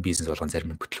 Заримыг нь бизнес болгон,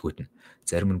 зарим нь бүтлгүүд нь,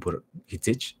 зарим нь бүр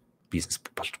хизээж бизнес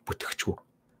болж бүтгэжгүй.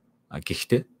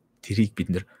 Гэхдээ тэрийг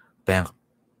бид нэр байнга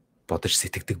бодож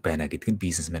сэтгэдэг байна гэдэг нь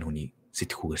бизнесмен хүний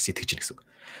сэтгэхүүгээр сэтгэж ийн гэсэн үг.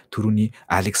 Түрүүний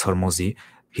Алекс Хормози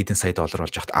хэдэн сая доллар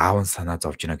болж хат аав нь санаа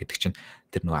зовж гинэ гэдэг чинь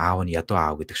тэр нөгөө аав нь ядуу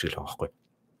аав гэдэг шиг л байгаа байхгүй.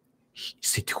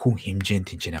 Сэтгэхүүн хэмжээнд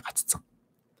тэнцэнэ гаццсан.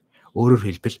 Өөрөөр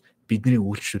хэлбэл бидний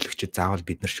үйлчлүүлэгчид заавал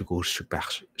бид нар шиг өөр шиг байх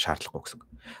шаардлагагүй гэсэн.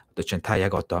 Одоо чинь та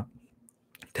яг одоо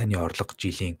таны орлого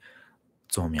жилийн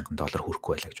 100 мянган доллар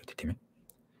хүрэхгүй байлаа гэж бодъё тийм ээ.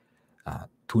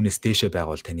 Түүнээс дээшээ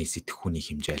байгавал таны сэтгэхүүний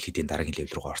хэмжээ аль хэдийн дараагийн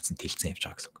левел рүү орсон тэлцэн явж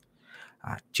байгаа гэсэн.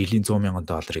 Жилийн 100 мянган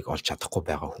долларыг олж чадахгүй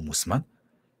байгаа хүмүүс маань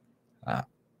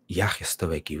яах ёстой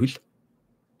вэ гэвэл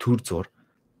төр зур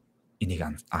энийг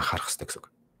анхаарах ёстой гэсэн.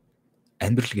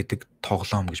 Амьдрал гэдэг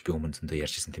тоглоом гэж би өмнө зөндөө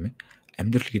ярьжсэн тийм ээ.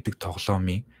 Амьдрал гэдэг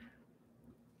тоглоомын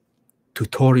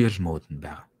tutorial mode нь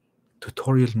байгаа.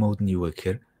 Tutorial mode нь юу вэ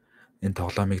гэхээр энэ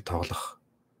тоглоомыг тоглох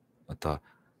одоо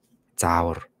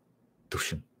заавар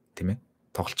төвшин тийм ээ.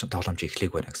 Тоглоомч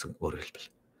эхлэх байна гэсэн өөрөөр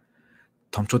хэлбэл.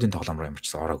 Томчуудын тоглоом руу ямар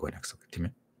ч ороог байна гэсэн үг тийм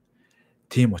ээ.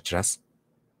 Тийм учраас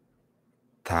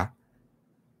та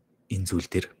энэ зүйл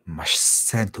дээр маш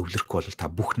сайн төвлөрөхгүй бол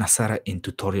та бүх насаараа энэ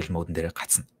tutorial mode дээр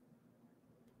гацна.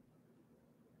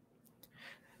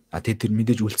 Тэгээд тэр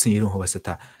мэдээж үлдсэн 90%-аас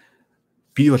та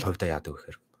би бол хувьдаа яадаг вэ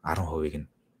гэхээр 10%-ийг нь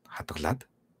хадгалаад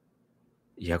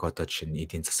яг одоо жишээ нь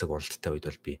эдийн засаг уналттай үед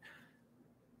бол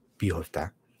би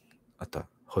хувьдаа одоо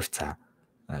хувьцаа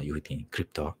юу гэдгийг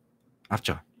крипто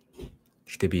авч байгаа.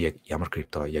 Гэхдээ би яг ямар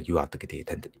крипто яг юу авдаг гэдгийг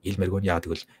танд хэлмээргүй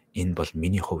яадаг бол энэ бол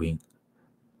миний хувийн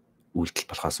үйлдэл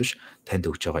болохоос биш танд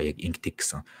өгж байгаа яг инктиг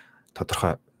гэсэн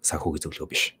тодорхой санхүүгийн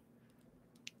зөвлөгөө биш.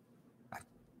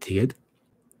 Тэгээд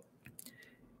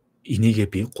энийгээ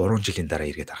би 3 жилийн дараа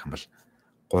эргээд харах юм бол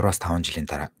 3-5 жилийн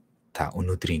дараа та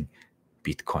өнөөдрийн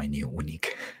биткойны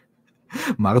үнийг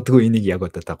Магадгүй энийг яг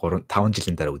одоо та 3 5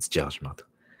 жилийн дараа үзэж байгаа ч магадгүй.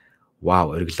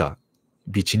 Вау, Оргилоо.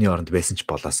 Би чиний оронд байсан ч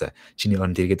болоосаа. Чиний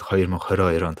оронд эргээд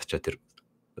 2022 онд очиод тэр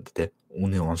одоо тэ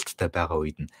үнийн уналттай байгаа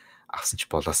үед нь авсан ч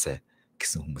болоосаа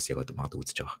гэсэн хүмүүс яг одоо магадгүй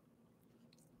үзэж байгаа.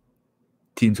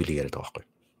 Тийм зүйлийг яриад байгаа байхгүй.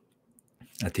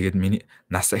 Тэгээд миний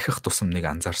нас ахих тусам нэг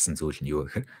анзаарсан зүйл нь юу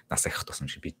гэхээр нас ахих тусам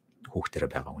шиг би хүүхдэрэ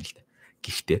байгаа юм л да.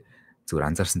 Гэхдээ зүгээр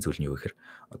анзаарсан зүйл нь юу гэхээр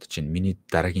одоо чинь миний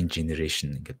дараагийн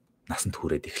generation ингээд насанд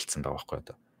хүрээд эхэлсэн байгаа байхгүй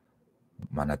одоо.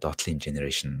 Манай доотлын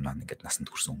generation маань ингээд насанд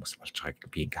хүрсэн хүмүүс болж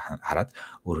байгааг би ингээд хараад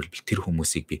өөрөөр хэлбэл тэр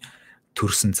хүмүүсийг би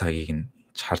төрсэн цагийг нь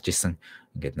харж исэн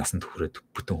ингээд насанд хүрээд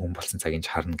бүтэн хүн болсон цагийг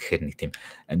харна гэхээр нэг тийм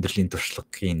амьдралын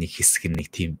туршлагын нэг хэсэг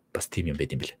нэг тийм бас тийм юм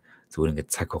байт юм бэл. Зүгээр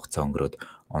ингээд цаг хугацаа өнгөрөөд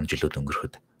он жилүүд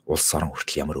өнгөрөхөд улс орон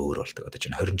хүртэл ямар өөр болдог. Одоо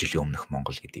чинь 20 жилийн өмнөх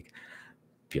Монгол гэдгийг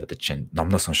би одоо чинь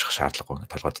номноос унших шаардлагагүй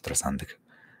толгой дотор сандаг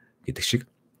гэдэг шиг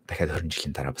дахиад 20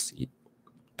 жилийн дараа бас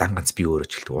дан ганц би өөрөө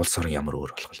ч хэлдэг улс орон ямар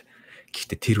өөр болох вэ.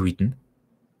 Гэхдээ тэр үед нь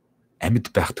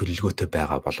амьд байх төлөвлөгөөтэй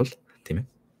байгаа бол тийм ээ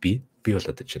би бол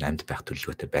одоо чинь амьд байх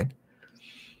төлөвлөгөөтэй байна.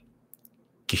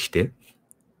 Гэхдээ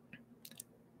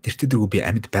тэр төдөргөө би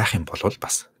амьд байх юм бол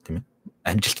бас тийм ээ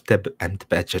амжилттай амьд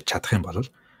байж чадах юм бол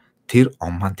тэр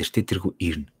он маань тэргүй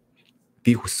ирнэ.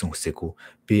 Би хүссэн хүсээгүй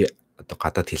би одоо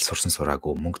гадаад хэл сурсан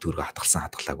сураагүй мөнгө төгрөгө хатгалсан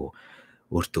хатгалаагүй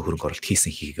өөртөө хөрөнгө оруулалт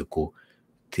хийсэн хийгээгүй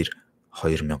тэр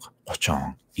 2030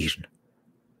 он ирнэ.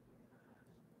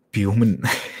 Би өмнө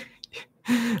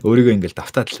өөрийгөө ингээл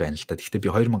давтаад л байна л да. Гэхдээ би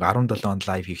 2017 онд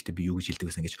лайв хийхдээ би юу гэж хэлдэг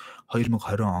гэсэн гэж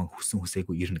 2020 он хүссэн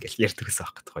хүсээгүй ирнэ гэж ярьдаг гэсэн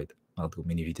аах гэдэг. Магадгүй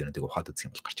миний видеонуудыг ухаад үзэх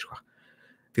юм бол гарч ирэх баг.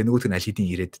 Тэгээ нөгөөт нь аль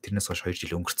хэдийн ирээд тэрнээс хойш 2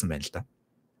 жил өнгөрцөн байна л да.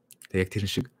 Тэгээ яг тэр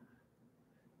шиг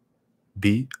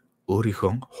би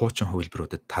өөрийнхөө хуучин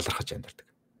хувилбаруудад талархаж амьдардаг.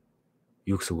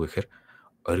 Юу гэсэн үг вэ гэхээр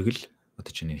оргил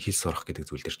одоо чинь хэл сурах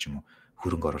гэдэг зүйл дээр ч юм уу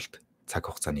хөрөнгө оруулалт, цаг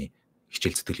хугацааны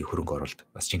хичээл зүтгэлийн хөрөнгө оруулалт,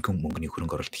 бас жинхэнэ мөнгөний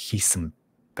хөрөнгө оруулалт хийсэн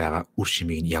байгаа үр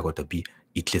шимийг нь яг одоо би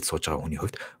эдлээд сууж байгаа хүний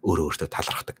хувьд өөрөө өөртөө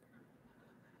талархдаг.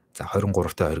 За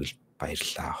 23-тай оргил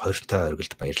баярлалаа, 20-тай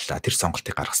оргилд баярлалаа, тэр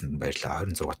сонголтыг гаргасанд баярлалаа,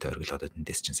 26-тай оргил одоо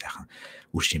эндээс чинь сайхан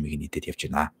үр шимийг нь эдээд явж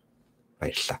байна.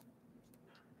 Баярлалаа.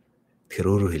 Тэгэхээр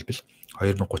өөрөөр хэлбэл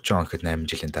 2030 он гэхэд 8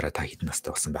 жилийн дараа та хэдэн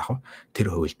настай болсон байх вэ? Тэр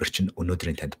хувилбар чинь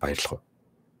өнөөдрийн танд баярлах уу?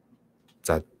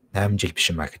 За 8 жил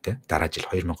биш юм аа гэдэг. Дараа жил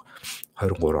 2023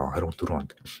 он, 24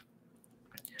 онд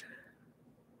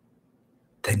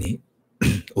таны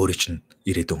өөрийн чинь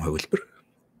ирээдүйн хувилбар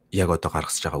яг одоо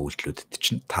гаргасж байгаа үйлдэлүүдэд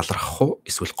чинь талархах уу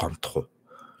эсвэл гомдох уу?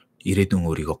 Ирээдүйн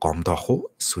өөрийгөө гомдоох уу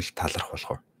эсвэл таларх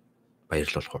болох уу?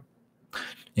 Баярлуулах уу?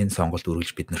 Энэ сонголт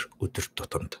үргэлж бид нар өдөр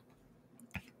тутамд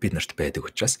биднэрт байдаг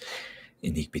учраас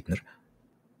энийг бид нар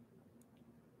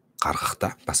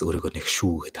гаргахдаа бас өөрийгөө нэг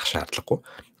шүүгээд ах шаардлагагүй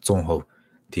 100%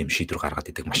 тийм шийдвэр гаргаад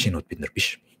идэг машинууд бид нар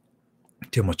биш.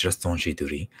 Тийм учраас 100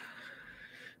 шийдвэрийн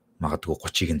магадгүй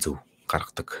 30-ыг нь зөв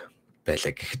гаргадаг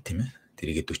байлаа гэхэд тийм ээ.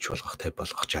 Тэрийгэ 40 болгох, 50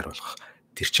 болгох, 60 болгох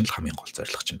тэр чинь л хамгийн гол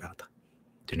зорилго чинь байгаад байна.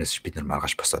 Тэрнээс бид нар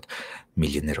маргааш босоод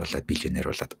миллионер болоод, биллионер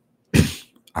болоод 10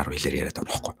 хэлээр яриад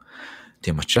байгаа байхгүй.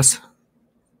 Тийм учраас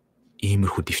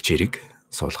иймэрхүү дэвчээрийг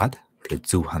суулгаад тэгээд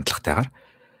зөв хандлагатайгаар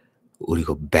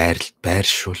өөрийгөө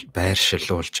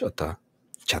байршуулж одоо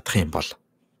чадах юм бол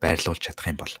байрлуулж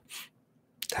чадах юм бол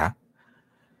та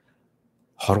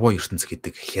хорвоо ертөнц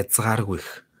гэдэг хязгааргүй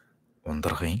их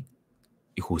ундрагын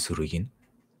их усрыг нь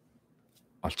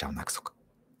олж авна гэсэн үг.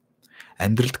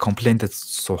 Амьдралд комплейнтэд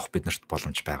суух биднэрт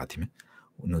боломж байгаа тийм ээ.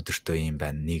 Өнөөдөртөө юм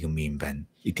байна, нийгэм юм байна,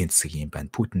 эдийн засаг юм байна,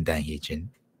 Путин дан хийж байна.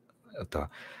 Одоо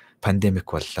пандемик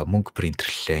боллоо, мөнгө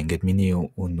принтерлээ. Ингээд миний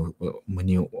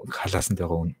халаасанд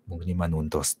байгаа мөнгөний маань үн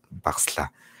багаслаа.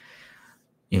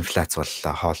 Инфляц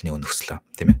боллоо, хоолны үн өслөө,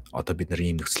 тийм ээ. Одоо бид нар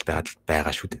ийм нөхцөл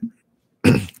байгаа шүү дээ.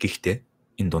 Гэхдээ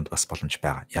энэ дунд бас боломж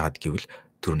байгаа. Яагаад гэвэл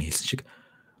түрүүний хэлсэн шиг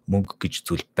мөнгө гэж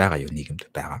зүйл байгаа юу нийгэмд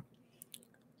байгаа.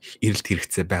 Эрэлт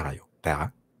хэрэгцээ байгаа юу?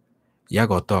 Байгаа. Яг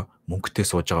одоо мөнгөтэй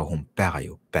сууж байгаа хүн байгаа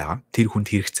юу? Байгаа. Тэр хүнд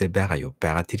хэрэгцээ байгаа юу?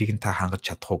 Байгаа. Тэрийг нь та хангаж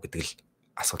чадах уу гэдэг л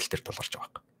асуудал төр тулгарч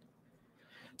байгаа.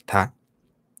 Та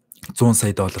 100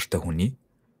 сая доллартай хүний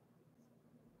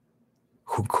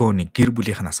хөнгөөний гэр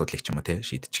бүлийнх нь асуудлыг ч юм уу те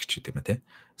шийдчих ч гэдэг юм те.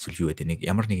 Эсвэл юу гэдэг нэг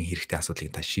ямар нэгэн хэрэгтэй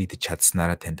асуудлыг та шийдэж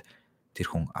чадсанараа танд тэр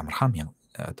хүн амархан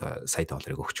одоо сая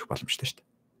долларыг өгчих боломжтой шүү дээ.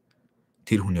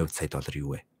 Тэр хүний хувьд сая доллар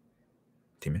юу вэ?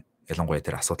 Тийм ээ. Ялангуяа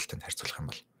тэр асуудалтай харьцуулах юм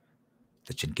бол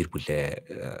одоо чинь гэр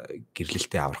бүлээ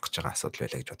гэрлэлтэд аврах гэж байгаа асуудал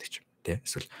байлаа гэж бодъё ч тийм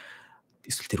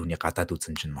эсвэл тэр хүний гадаад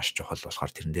үзэн чинь маш чухал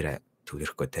болохоор тэрэн дээр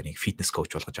төгөрөхгүй таныг фитнес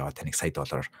коуч болгож аваад таныг сая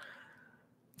доллараар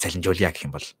цалинжуулъя гэх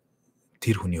юм бол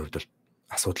тэр хүний хувьд бол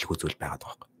асуудалгүй зүйл байгаад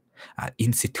байгаа юм.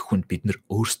 Энэ сэтгэхүйнд бид нэр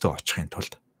өөрсдөө очихын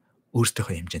тулд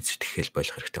өөрсдийнхөө хэмжээнд сэтгэхэл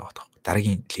болох хэрэгтэй байгаа юм.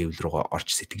 Дараагийн левел руугаа орж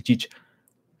сэтгэжиж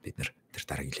бид нэр тэр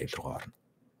дараагийн level руу орно.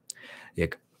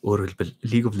 Яг өөрөөр хэлбэл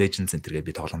League of Legends энтергээ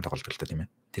би тоглоом тоглодог л та тийм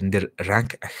ээ. Тэрэн дээр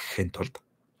rank ахихын тулд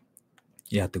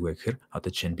яадаг вэ гэхээр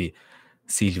одоо жишээ нь би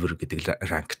silver гэдэг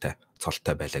rankтай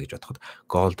цолтой байлаа гэж бодоход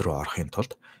gold руу орохын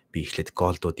тулд би эхлээд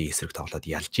gold-уудын эсрэг тоглоод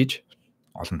ялж иж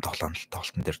олон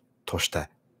тоглолтын дээр тууштай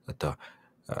одоо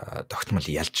тогтмол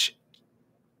ялж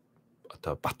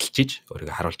одоо баталж иж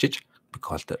өөрийгөө харуулж иж би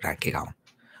gold rank-ыг авна.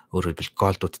 Өөрөөр хэлбэл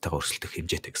gold-уудтайгаа өрсөлдөх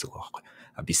хэмжээтэй гэсэн үг байхгүй.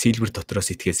 Би silver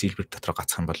дотроос итгээ silver дотор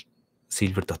гацах юм бол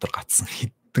silver дотор гацсан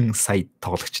хэдэн сая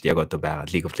тоглогчд яг одоо байгаа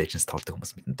League of Legends тоглодог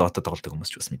хүмүүс мэднэ. Dota тоглодог хүмүүс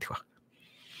ч бас мэдэх байх.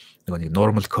 Нэг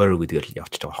normal curve гэдгээр л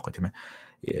явчихж байгаа байхгүй тийм ээ.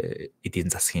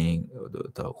 Эдийн засгийн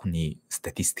одоо хүний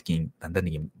статистикийн дандаа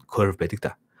нэг юм curve байдаг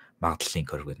да. Магадлалын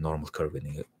curve гэдэг normal curve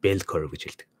гэдэг bell curve гэж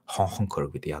хэлдэг. Хонхон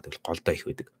curve гэдэг яг л голдоо их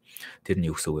байдаг.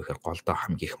 Тэрний үгс үг гэхээр голдоо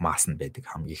хамгийн их масс нь байдаг,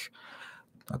 хамгийн их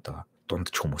одоо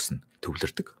дундч хүмүүс нь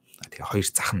төвлөрдөг. Тэгээ хоёр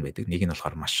зах нь байдаг. Нэг нь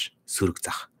болохоор маш сөрөг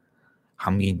зах.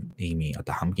 Хамгийн нийгмийн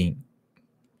одоо хамгийн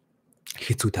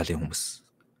хэцүү талын хүмүүс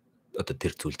одоо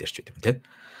тэр зүйл дээр ч гэдэг юм тийм.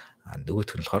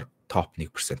 Нөгөөх нь болохоор топ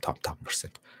 1%, топ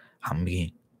 5%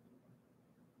 хамгийн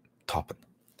топ нь.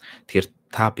 Тэгэхээр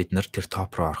та бид нар тэр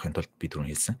топ руу орохын тулд би түрүүн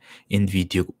хэлсэн энэ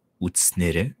видеог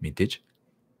үзснээрээ мэдээж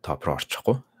топ руу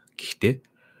орчихгүй. Гэхдээ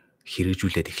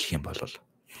хэрэгжүүлээд эхлэх юм бол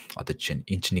одоо жишээ нь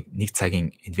энэ чинь нэг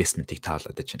цагийн инвестментийг та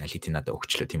одоо жишээ нь алитийн надад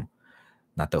өгчлөө тийм үү?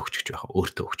 Надад өгч гэж байхаа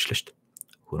өөртөө өгчлөө шүү дээ.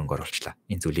 Хөрөнгө оруулчлаа.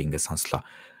 Энэ зүйлийг ингээд сонслоо.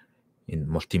 Энэ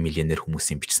мультимиллионер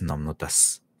хүмүүсийн бичсэн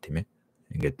номнуудаас тийм ээ.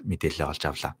 Ингээд мэдээлэл олж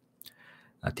авлаа.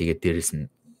 Тэгээд дээрэс нь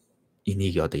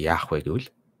энийг одоо яах вэ гэвэл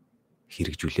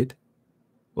хэрэгжүүлээд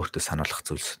өөртөө сануулгах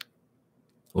зүйлс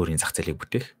өөрийн зах зээлийг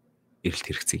бүтээх, эрэлт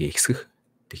хэрэгцээгээ ихсгэх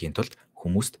тэхийн тулд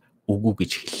хүмүүст үгүй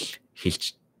гэж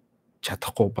хэлж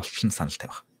чадахгүй болтол нь санал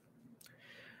тавих.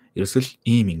 Ерөөсөл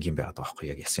ийм ингийн байгаад байгаа байхгүй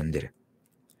яг яс юм дээр.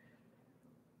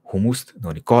 Хүмүүст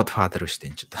нөгөө Godfather биш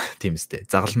тийм ч тийм үстэй.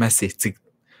 Загалмаас эцэг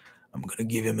I'm gonna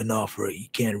give him an offer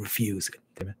he can't refuse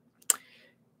тийм ээ.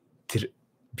 Тэр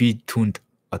би түнд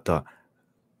одоо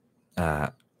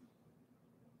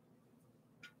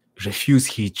refuse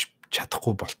хийж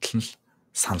чадахгүй болтол нь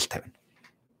санал тавина.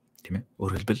 Тийм ээ.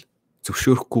 Өөрөөр хэлбэл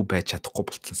зөвшөөрөхгүй байж чадахгүй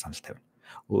болтол нь санал тавина.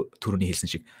 Түрүүний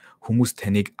хэлсэн шиг хүмүүс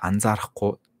таныг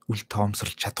анзаарахгүй үл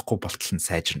тоомсорлж чадахгүй болтол нь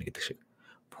сайжирна гэдэг шиг.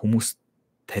 Хүмүүс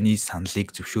таны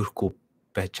саналыг зөвшөөрөхгүй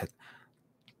байж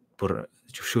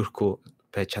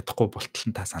чадахгүй болтол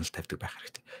нь та санал тавьдаг байх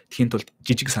хэрэгтэй. Тхийн тулд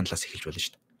жижиг саналаас эхэлж болно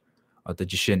шүү дээ. Одоо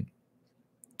жишээ нь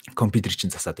компьютер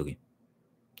чинь засаад өгье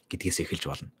гэдгээс эхэлж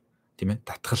болно. Тийм ээ?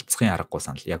 Татгалцахын аргагүй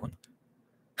санал яг үнэ.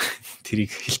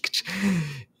 Тэрийг хэлэх гэж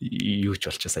юу ч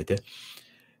болчихсаа тий.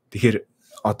 Тэгэхээр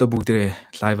одоо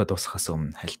бүгдээ лайва дуусахаас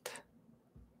өмнө хальт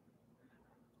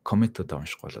комментууд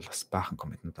уншихгүй бол бас баахан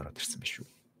комментууд ороод ирсэн байх шүү.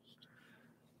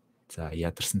 За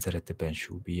ядарсан царайтай байна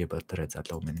шүү. Бие бодорой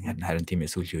залуу минь харин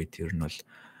тиймээс үл үед ер нь бол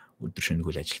өдөр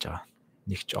шөнөгүй ажиллаж байгаа.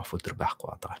 Нэг ч оф өдөр байхгүй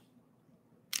байгаа.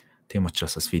 Тийм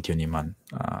учраас бас видеоны маань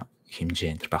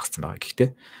хэмжээ энэ багассан байгаа. Гэхдээ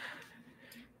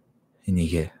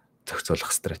энийг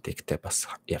зохицуулах стратегтэй бас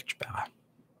явж байгаа.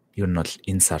 Ер нь бол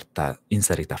энэ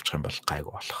сарыг давчих юм бол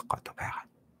гайгүй болох гэдэг байгаа.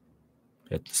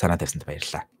 Тэгээд санаа тавьсанд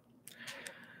баярлалаа.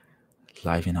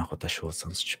 Лайвын анхудаа шууд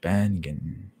сонсч байна.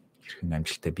 Гин хэрхэн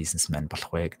амжилттай бизнесмен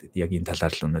болох вэ гэдэг. Яг энэ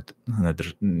талаар л өнөөдөр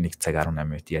 1 цаг 18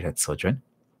 минут яриад сууж байна.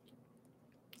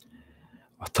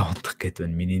 Отоо унтах гэдэг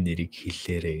нь миний нэрийг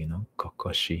хэллээрэй гинөө.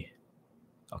 Кокоши.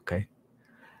 Окей.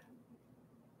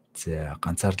 За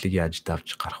ганцаардлыг яаж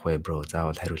давж гарах вэ бро?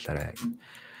 Заавал хариулаарай.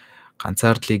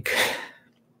 Ганцаардлыг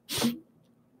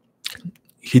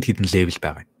хэд хэдэн левел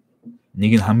байгаа.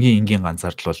 Нэг нь хамгийн энгийн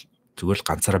ганцаардл бол зүгээр л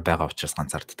ганцаараа байгаа учраас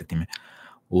ганцаарддаг тийм ээ.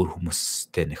 Өөр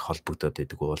хүмүүстэй нэг холбогдоод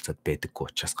байдаг, уулзаад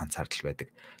байдаггүй учраас ганцаардл байдаг.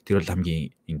 Тэр бол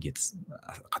хамгийн энгийн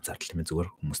ганцаардл тийм ээ. Зүгээр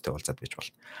хүмүүстэй уулзаад байж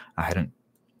болно. Харин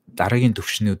дараагийн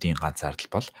төвшнүүдийн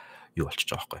ганцаардл бол юу болчих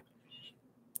жоох вэ?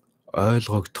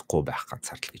 Ойлгогдохгүй байх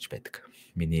ганцаардл гэж байдаг.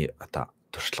 Миний одоо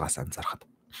туршлагаас анзаархад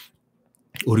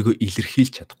өөрийгөө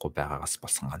илэрхийлж чадахгүй байгаагаас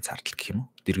болсон ганцаардл гэх юм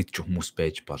уу? Дэргэдж хүмүүс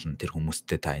байж болно. Тэр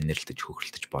хүмүүстэй та инэрлэж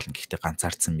хөхөрлөж болно. Гэхдээ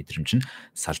ганцаардсан мэдрэмж нь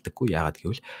салдаггүй. Яагаад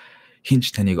гэвэл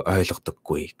хинч таныг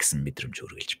ойлгодоггүй гэсэн мэдрэмж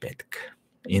үргэлж байдаг.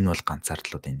 Энэ бол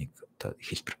ганцаардлуудын нэг одоо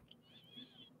хэлбэр.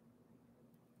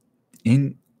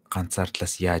 Энэ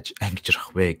ганцаардлаас яаж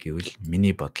ангижрах вэ гэвэл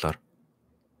миний бодлоор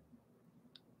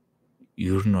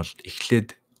ер нь бол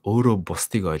эхлээд өөрөө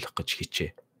бусдыг ойлгох гэж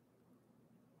хичээ.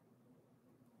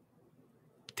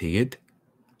 Тэгээд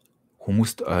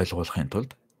хүмүүст ойлгуулахын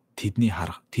тулд тэдний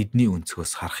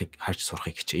өнцгөөс харж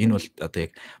сурахыг хичээ. Энэ бол одоо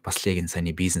яг бас л яг энэ саяны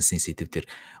бизнесийн сэдвээр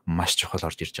маш чухал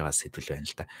орж ирж байгаа сэдв байна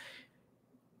л да.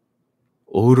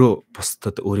 Өөрөө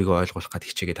бусдад өөрийгөө ойлгуулах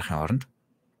гэж хичээгээд ахын оронд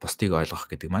бусдыг ойлгох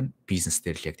гэдэг маань бизнес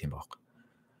дээр л яг тийм байгаа.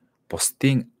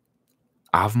 Бусдын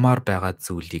авмаар байгаа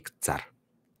зүйлийг зар.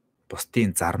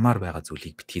 Бусдын зармаар байгаа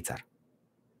зүйлийг битгий зар.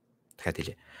 Дахиад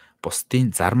хэлье. Бусдын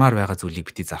зармаар байгаа зүйлийг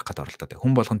битгий зарах гэдэг оролдоод.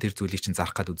 Хүн болгон тэр зүйлийг чинь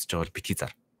зарах гэдэг үзэж байгаа бол битгий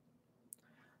зар.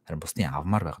 Харин бусдын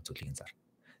авмаар байгаа зүйлийг зар.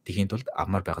 Тэхийн тулд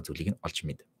авмаар байгаа зүйлийг нь олж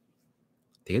мэд.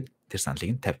 Тэгээд тэр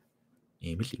саналыг нь тавь.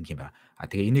 Ийм л ингийн байна.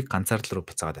 Тэгээ энийг ганцаардал руу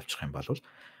буцаагаад авчих юм бол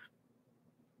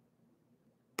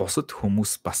бусад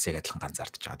хүмүүс бас яг адилхан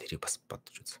ганцаардж байгаа. Тэрийг бас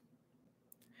бодож үз.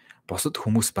 Бусад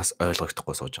хүмүүс бас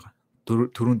ойлгохдохгүй сууж байгаа.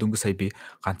 Түрүүн дөнгөж сая би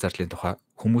ганцаардлын тухай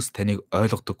хүмүүс таныг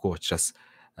ойлгодоггүй учраас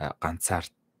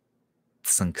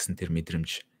ганцаардсан гэсэн тэр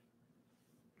мэдрэмж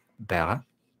байгаа.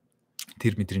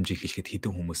 Тэр мэдрэмжийг хэлэхэд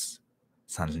хэдэн хүмүүс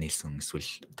санал нийлсэн эсвэл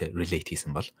relate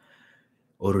хийсэн бол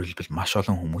өөрөөр хэлбэл маш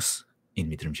олон хүмүүс энэ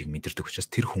мэдрэмжийг мэдэрдэг учраас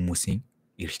тэр хүмүүсийн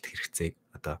эрэлт хэрэгцээг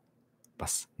одоо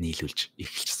бас нийлүүлж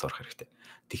эхэлж сурах хэрэгтэй.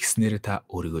 Тэгснээрээ та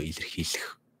өөрийгөө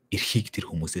илэрхийлэх эрхийг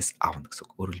тэр хүмүүсээс авна гэсэн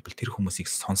үг. Өөрөөр хэлбэл тэр хүмүүсийг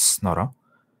сонсснороо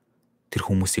тэр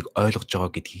хүмүүсийг ойлгож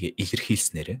байгаа гэдгийг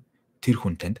илэрхийлснээрээ тэр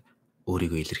хүн танд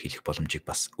өөрийгөө илэрхийлэх боломжийг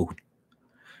бас өгнө.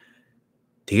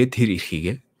 Тэгээд тэр эрхийг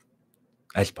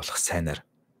аль болох сайнаар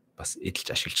бас эдэлж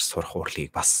ашиглаж сурах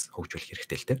урлагийг бас хөгжүүлэх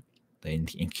хэрэгтэй л дээ. Одоо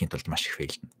энэ ингийн тулд маш их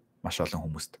фейлдэн. Маш олон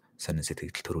хүмүүст сонин сэтгэл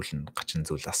төрүүлнэ, гачин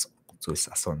зүйлс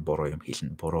асуун, буруу юм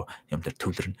хийлнэ, буруу юм дээр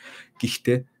төвлөрнө.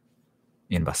 Гэхдээ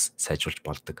энэ бас сайжруулж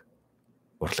болдог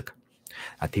урлаг.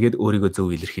 Тэгээд өөрийгөө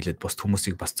зөв илэрхийлээд бус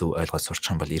хүмүүсийг бас зөв ойлгоод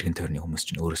сурчих юм бол эргэн тойрны хүмүүс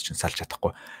чинь өөрөөс чинь салж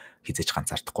чадахгүй, хизээж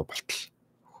ганцаардахгүй болтол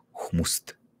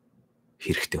хүмүүст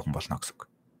хэрэгтэй хүн болно гэсэн үг.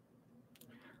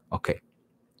 Окей.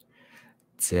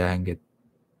 За ингээд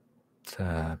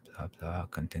blah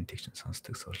content action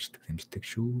сонсдог, сурчдаг, хэмждэг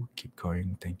шүү. Keep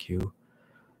going. Thank you.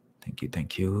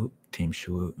 Team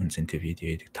шүү. Үнцэнтэй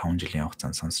видеог 5 жилийн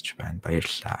хугацаанд сонсож байна.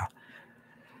 Баярлалаа.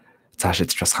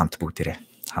 Цаашид ч бас хамт бүгдээрээ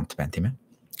хамт байна тийм ээ.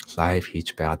 Live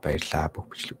хийж байгаад баярлалаа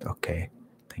бүх бичлүүд. Окей.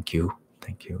 Thank you.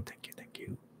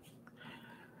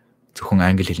 Зөвхөн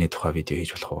англи хэлний тухай видео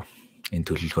хийж болох уу? Энэ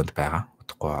төлөвлөгөөнд байгаа.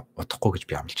 Удахгүй гэж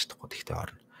би амлаж чадахгүй. Тэгтээ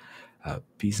орно.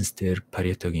 Бизнес дээр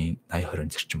Паретогийн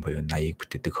 80-20 зарчим буюу 80-ыг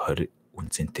бүтээдэг 20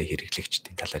 үнцэнтэй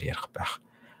хэрэглэгчдийн талаар ярих байх.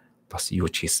 Бас юу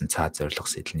ч хийсэн цаа зорилго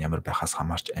сэтэл нь ямар байхаас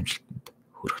хамаарч амжилтанд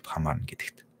хүрэхэд хамаарна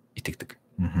гэдэгт итгэдэг.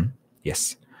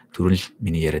 Yes. Түрүүн л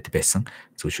миний яриад байсан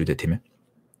зүйл шүү дээ тийм ээ.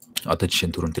 Одоо жишээ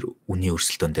нь түрүүн тэр үнийн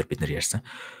өрсөлдөөн дээр бид нар ярьсан.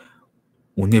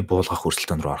 Үнээ буулгах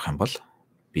өрсөлдөөн рүү орох юм бол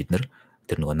бид нар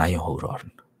тэр нөгөө 80% руу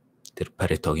орно. Тэр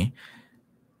Паретогийн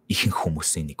ихэнх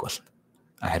хүмүүсийн нэг болно.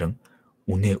 Харин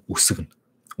үнэ өсгөн.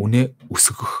 Үнэ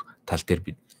өсгөх тал дээр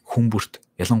бид хүмүүрт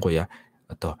ялангуяа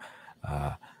одоо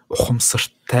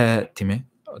ухамсартай тийм ээ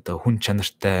одоо хүн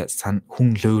чанартай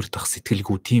хүн лойрдох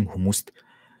сэтгэлгүй тийм хүмүүст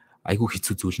айгүй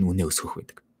хэцүү зүйл нь үнэ өсгөх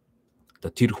байдаг.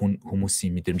 Одоо тэр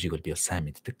хүмүүсийн мэдрэмжийг бол би бол сайн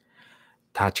мэддэг.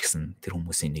 Та ч гэсэн тэр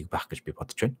хүмүүсийн нэг байх гэж би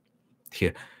бодож байна.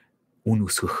 Тэгэхээр үн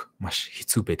өсгөх маш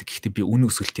хэцүү байдаг. Гэхдээ би үн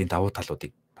өсгөлтийн давуу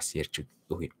талуудыг бас ярьж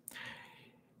өгье.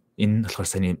 Энэ болохоор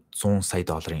саяны 100 сая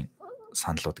долларын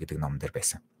саналууд гэдэг ном дээр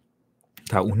байсан.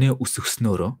 Та үнэ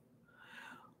өсгснөөрөө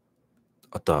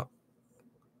одоо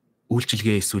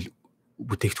үйлчилгээ эсвэл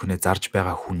бүтээгдэхүүнээ зарж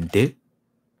байгаа хүндээ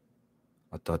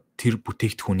одоо тэр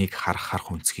бүтээгдэхүүнийг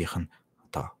харах үнцгийнх нь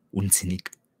одоо үн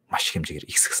цэнийг маш хэмжээгээр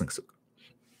ихсгсэн гэсэн үг.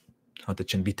 Одоо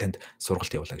чинь би танд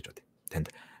сургалт явуулаа гэж бодъё. Танд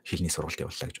хэлний сургалт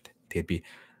явуулаа гэж бодъё. Тэгээд би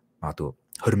магадгүй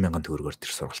 20,000 төгрөгөөр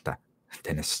тэр сургалтаа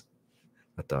танаас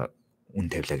одоо үн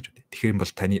тавилаа гэж бодъё. Тэгэхээр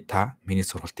бол та миний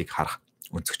сургалтыг харах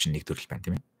өнцөг чинь нэг төрөл байна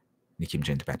тийм ээ. Нэг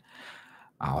хэмжээнд байна.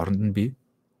 Оронд нь би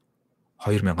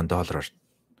 $2,000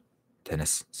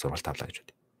 танаас сургалт авлаа гэж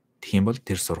бодъё. Тэгэх юм бол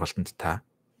тэр сургалтанд та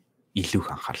илүү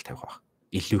их анхаарал тавих байх.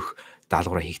 Илүү их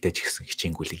даалгавраа хийхдээ ч гэсэн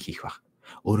хичээнгүйлэг хийх байх.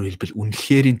 Өөрөөр хэлбэл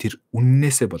үнэхэрийн тэр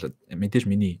үннээсээ болоод мэдээж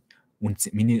миний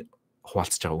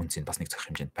хуваалцж байгаа үнцийг бас нэг зөх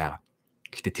хэмжээнд байгаа.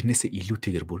 Гэхдээ тэрнээсээ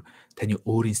илүүтэйгээр бүр таны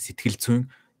өөрийн сэтгэл зүйн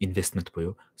инвестмент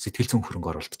буюу сэтгэл зүйн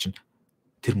хөрөнгө оруулалт чинь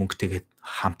тэр мөнгөтэйгээ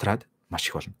хамтраад маш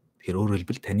их болно. Тэгэхээр өөрөөр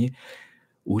хэлбэл таны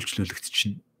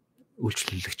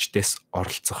үйлчлүүлэгчдээс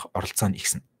оролцоо нь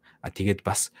ихснэ. Тэгээд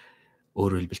бас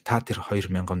өөрөөр хэлбэл та тэр $2,000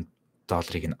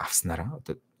 нь авснараа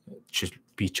одоо жишээл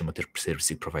би ч юм уу тэр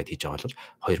сервисийг провайд хийж байгаа бол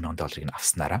 $2,000 нь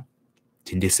авснараа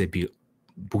тэндээсээ би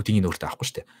бүгдийг нь өөртөө авахгүй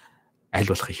шүү дээ. Аль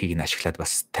болох ихийг нь ашиглаад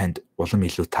бас танд улам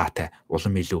илүү таатай,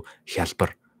 улам илүү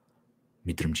хялбар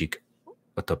мэдрэмжийг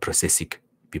одоо процессыг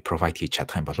би провайд хийж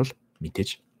чадах юм бол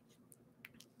мэдээж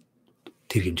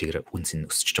тэр хэмжээгээр үнс нь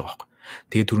өсөж байгаа байхгүй.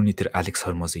 Тэгээд түрүүний тэр Алекс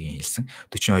Хормозигийн хэлсэн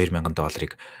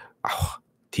 $42,000 авах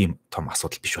тийм том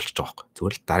асуудал биш болчихж байгаа байхгүй.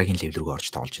 Зүгээр л дараагийн левел рүү орж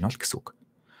тоглож байна л гэсэн үг.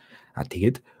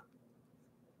 Тэгээд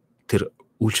тэр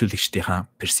үйлчлүүлэгчдийнхаа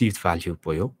perceived value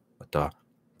буюу одоо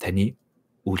таны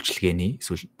үйлчилгээний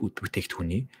эсвэл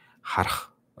бүтээгдэхүүний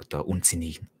харах одоо үн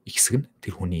цэнийг ихсгэн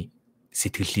тэр хүний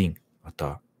сэтгэлийн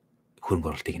одоо хөрөнгө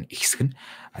оруулалтыг нь ихсгэн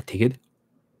тэгээд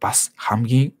бас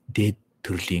хамгийн дээд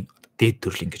төрлийн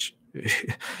гэж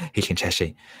хэлэх нь цаашаа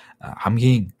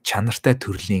хамгийн чанартай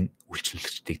төрлийн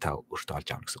үйлчлүүлэгчдийг та өөртөө олж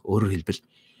авна гэсэн. Өөрөөр хэлбэл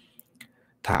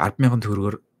та 10,000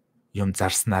 төгрөгөөр юм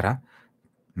зарснараа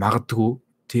магадгүй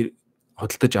тэр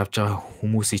худалдаж авч байгаа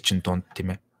хүмүүсийн чинь дунд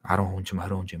тийм ээ 10 хүн ч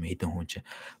 20 хүн ч хэдэн хүн ч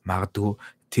магадгүй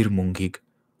тэр мөнгийг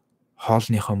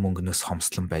хоолныхоо мөнгнөөс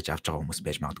хомслон байж авч байгаа хүмүүс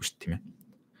байж магадгүй шүү дээ тийм ээ.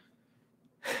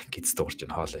 Гиз дуурч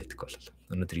нь хоолоо идэх бол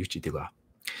өнөөдөр юу ч идэг ба.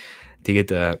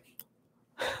 Тэгээд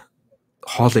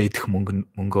хоолоо идэх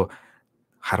мөнгөө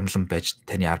харамлан байж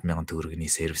таны 10,000 төгрөгийн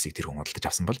сервисийг тэр хүн худалдаж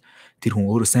авсан бол тэр хүн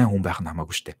өөрөө сайн хүн байх нь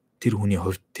хамаагүй шүү дээ. Тэр хүний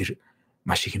хувьд тэр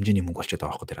маш их хэмжээний мөнгө болчиход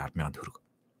байгаа байхгүй тэр 10,000 төгрөг.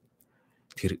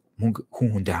 Тэр мөнгө хүн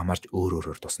хүндээ хамаарч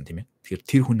өөрөөр тусна тийм ээ. Тэгэхээр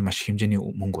тэр хүн маш их хэмжээний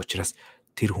мөнгө учраас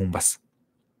тэр хүн бас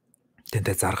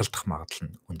тэнтэй заргалдах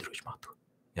магадлал нь өндөр гэж магадгүй.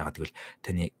 Ягаад гэвэл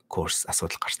таны курс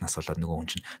асуудал гарснаас болоод нөгөө хүн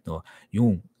чинь нөгөө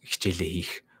юм хичээлээ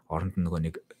хийх оронд нь нөгөө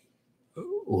нэг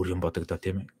өөр юм бодогдоо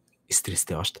тийм ээ.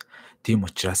 Стресстэй байгаа шүү дээ. Тийм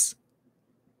учраас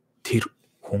тэр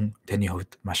хүн таны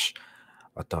хувьд маш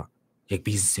одоо яг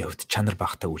бизнесийн хувьд чанар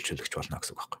багтаа үйлчлүүлэгч болно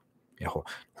гэсэн үг байхгүй. Яг хуу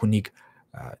хүнийг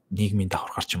нийгмийн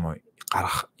давхаргаар ч юм уу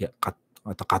гарах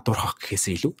одоо гадуурхах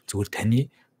гэхээсээ илүү зүгээр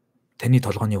таны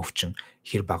толгойн өвчин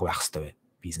хэр бага байх хэвээр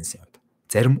бизнесийн хувьд.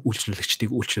 Зарим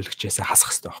үйлчлүүлэгчдийг үйлчлүүлэгчээс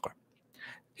хасах хэвээр байхгүй.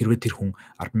 Хэрвээ тэр хүн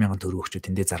 10,000 төгрөг өгч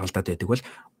тэндээ заргалдаад байдаг бол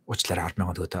уучлаарай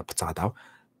 10,000 төгрөг буцаагаад ав.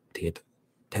 Тэгээд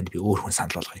танд би өөр хүн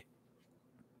санал болгоё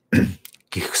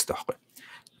гэх хэвээр байхгүй.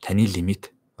 Таны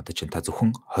лимит одоо чинь та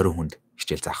зөвхөн 20 хүнд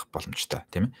хичээл заах боломжтой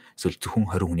тийм ээ. Эсвэл зөвхөн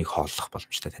 20 хүнийг хооллох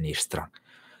боломжтой таны ресторан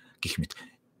гэх мэт.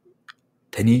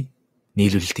 Таны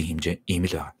нийлүүлэлтийн хэмжээ ийм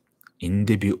л байна.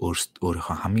 Энэндээ би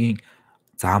өөрийнхөө хамгийн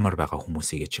заамар байгаа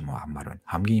хүмүүсийг ч юм уу аммаар байна.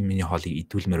 Хамгийн миний хоолыг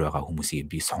идүүлмээр байгаа хүмүүсийг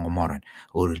би сонгомоор байна.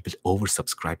 Өөрөөр хэлбэл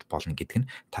oversubscribed болно гэдэг нь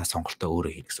та сонголтоо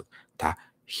өөрөө хийнэ гэсэн үг. Та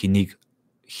хэнийг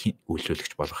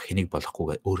үйлчлүүлэгч болох, хэнийг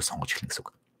болохгүйгээ өөрөө сонгож эхэлнэ гэсэн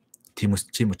үг.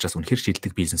 Тийм учраас үнэхэр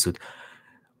шилдэг бизнесүүд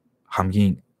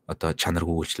хамгийн одоо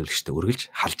чанаргүй үйлчлүүлэгчтэй үргэлж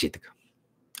халж идэг.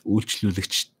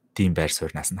 Үйлчлүүлэгчдийн байр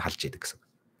сууриас нь халж идэг гэсэн.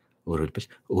 Өөрөөр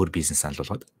хэлбэл өөр бизнес санал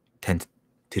болгоод танд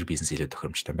тэр бизнес илүү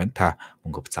тохиромжтой байна. Та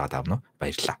мөнгө буцаагаад авна уу?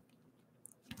 Баярлалаа.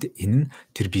 Энэ нь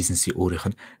тэр бизнесийн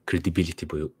өөрийнх нь credibility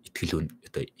буюу итгэл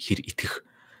одоо хэр итгэх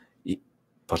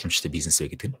боломжтой бизнес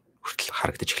вэ гэдэг нь хүртэл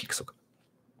харагдаж эхэлнэ гэсэн үг.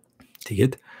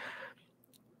 Тэгээд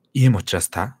ийм учраас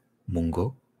та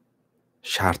мөнгөө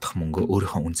шаардах мөнгөө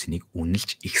өөрийнхөө үнцнийг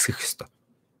үнэлж ихсгэх ёстой.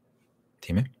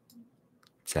 Тийм ээ.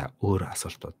 За өөр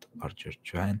асуултууд орж ирж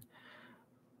байна.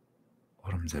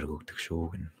 Урам зориг өгдөг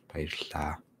шүү гэн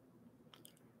баярлалаа.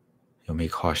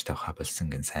 Юмыг хоош тавих болсон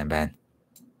гэн сайн байна.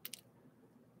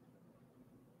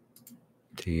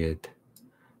 Тэгээд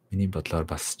миний бодлоор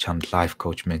бас чамд лайф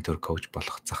коуч, ментор коуч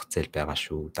болох зах зээл байгаа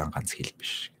шүү. Дан ганц хэл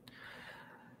биш.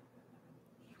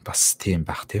 Бас тийм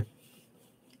байх тийм.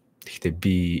 Гэхдээ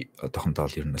би одоохондоо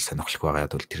ер нь сонирхолтой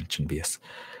байгаа бол тэр чинь би бас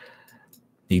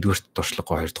нэгдүгээрт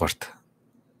туршлагагүй хоёрдугаарт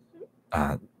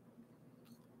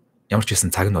ямар ч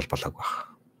хэсэн цаг нь бол болоогүй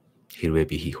байх. Хэрвээ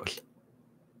би хийх бол.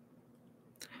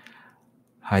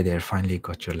 Hi there, finally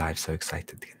got your live, so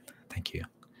excited again. Thank you.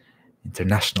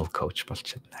 International coach болж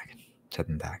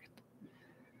чадна.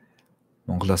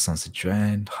 Монголоос сонсож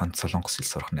байна. Ханц солонгос хэл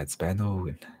сурах найз байна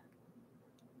уу гэн.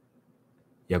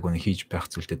 Яг үнэ хийж байх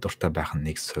зүйлдээ дуртай байх нь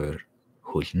нэг суур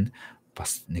хөлн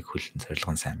бас нэг хөлн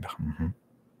зорилго нь сайн байх.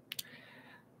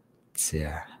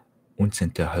 За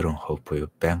үнцэнтэй 20% буюу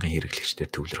байнгын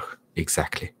хэрэглэгчдээр төвлөрөх.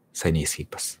 Exactly. Саяны хэсгийг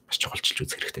бас чухалчилж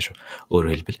үзэх хэрэгтэй шүү.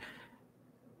 Өөрөөр хэлбэл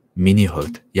миний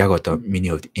хувьд яг одоо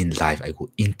миний хувьд энэ лайв айгу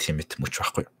intimate мөч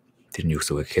байхгүй. Тэр нь юу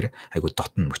гэсэн үг гэхээр айгу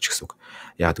дотн мөч гэсэн үг.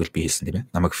 Яг тэгвэл би хэлсэн тийм ээ.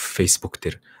 Намайг Facebook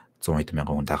дээр 100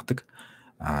 мянган хүн дагдаг.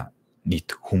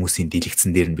 Нийт хүмүүсийн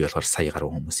дэлгэцэн дээр нь би болохоор сая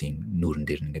гаруй хүмүүсийн нүүрэн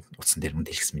дээр ингээд утсан дээр нь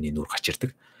дэлгэсэн миний нүүр гарч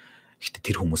ирдэг. Гэхдээ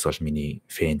тэр хүмүүс бол миний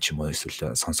фэн ч юм уу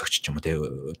эсвэл сонсогч ч юм уу те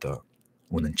одоо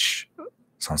үнэнч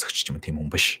сонсогч ч юм уу тийм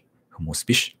хүмүүс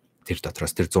биш. Тэр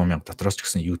дотроос тэр 100 мянга дотроос ч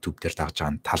гэсэн YouTube дээр дагж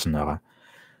байгаа нь тал нь байгаа.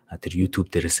 Тэр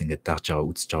YouTube дээрээс ингээд дагж байгаа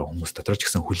үзэж байгаа хүмүүс дотроос ч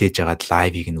гэсэн хүлээж агаад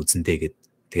лайвыг нь үзэндээ гээд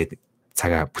тэгээд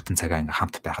бүтэн цагаа ингээм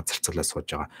хамт байхад зарцуулаад сууж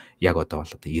байгаа. Яг одоо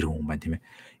бол одоо 90 хүн байна тийм ээ.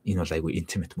 Энэ бол айгүй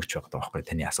intimate мөч байгаа байхгүй.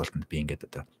 Таны асуултанд би ингээд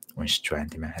одоо уншиж байна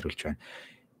тийм ээ, хариулж байна.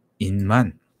 Энэ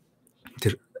маань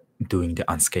тэр doing the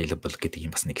unscalable гэдэг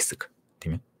юм бас нэг хэсэг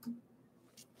тийм ээ.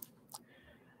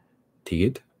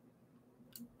 Тэгээд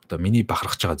одоо миний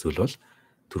бахархаж байгаа зүйл бол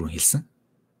түрүүн хэлсэн.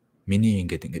 Миний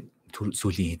ингээд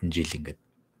сүүлийн хэдэн жил ингээд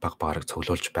баг багаар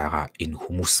цуглуулж байгаа энэ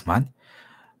хүмүүс маань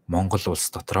Монгол улс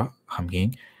дотроо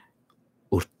хамгийн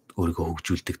өөрийгөө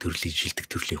хөгжүүлдэг төрлийн шилдэг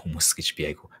төрлийн хүмүүс гэж би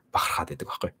айгу бахархаад байдаг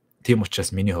байхгүй. Тийм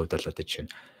учраас миний хувьд бол одоо жишээ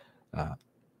нь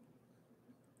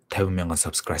 50,000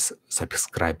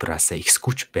 subscriber-аас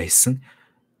ихсгүүч байсан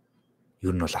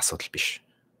ер нь бол асуудал биш.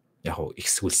 Яг уу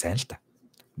ихсгүүл сайн л да.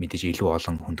 Мэдээж илүү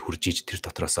олон хүнд хүрж иж тэр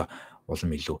дотроос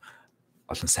улам илүү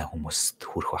олон сайн хүмүүст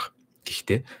хүрэх баг.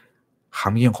 Гэхдээ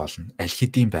хамгийн гол нь аль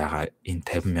хэдийн байгаа энэ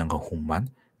 50,000 хүн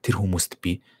маань тэр хүмүүст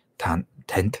би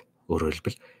танд өөрөөр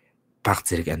хэлбэл баг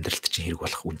зэрэг амьдралд чинь хэрэг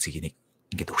болох үнцгийг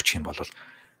ингээд өгчих юм бол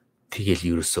тэгэл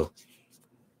ерөөсөө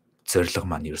зориг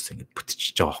маань ерөөсөө ингээд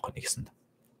бүтчихэж байгаа байхгүй нэгсэнд.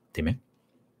 Тийм ээ.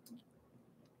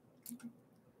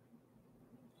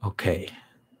 Окей.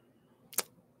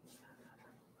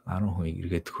 10 хүн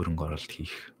эргээд хөрөнгө оруулалт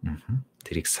хийх.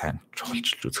 Тэрийг сайн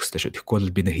чухалчилж үзэх хэрэгтэй шүү. Тэгэхгүй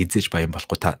бол би нэр хизээж баян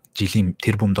болохгүй та жилийн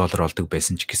тэрбум доллар олдог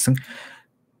байсан ч гэсэн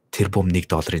тэрбум $1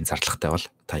 зарлагтай бол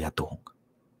та ядуу хүн.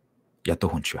 Ядуу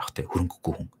хүн ч байх те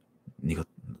хөрөнгөгүй хүн. Нэг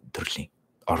төрлийн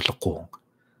орлогогүй хүн.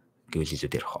 Гэвэл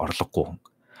илүү дээрх орлогогүй хүн.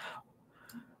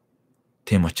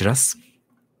 Тийм учраас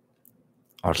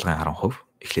орлогын 10%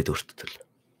 эхлээд өөртөө төлөв.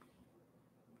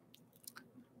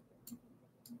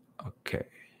 Окей.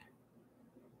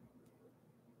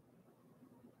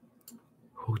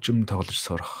 Хөгжим тоглож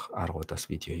сурах аргуудаас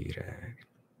видео хийгээрэй.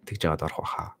 Тэгж жагаад орох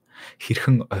баха.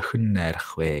 Хэрхэн охин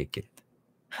найрах вэ гэд.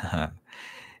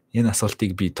 Энэ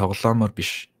асуултыг би тоглоомоор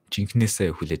биш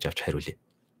жинхнээсээ хүлээж авч хариулъя.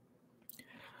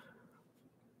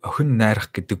 Охин найрах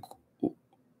гэдэг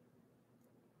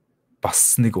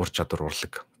бас нэг ур чадвар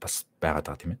урлаг бас байгаад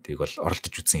байгаа тийм ээ. Тийг бол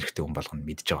оролдож үзсэн хэрэгтэй хүн болгоно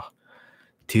мэдж байгаа.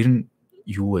 Тэр нь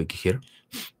юу вэ гэхээр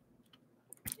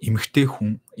эмэгтэй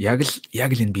хүн яг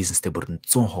л энэ бизнестэй бүр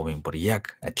 100% бүр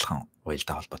яг адилхан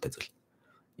уялдаа холбоотой зүйл.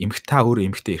 Та өөрөө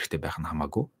эмэгтэй эрэгтэй байх нь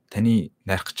хамаагүй. Таны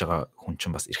найрах гэж байгаа хүн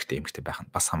чинь бас эрэгтэй эмэгтэй байх нь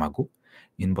бас хамаагүй.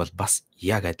 Энэ бол бас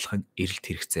яг адилхан эрэлт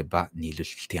хэрэгцээ ба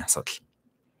нийлүүлэлтийн асуудал.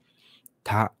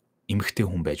 Та эмэгтэй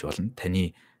хүн байж болно.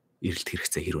 Таны эрэлт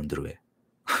хэрэгцээ хэр өндөр вэ?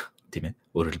 Тийм ээ.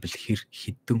 Өөрөөр хэлбэл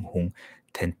хэдэн хүн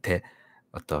танд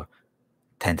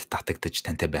татагдаж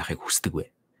тантай байхыг хүсдэг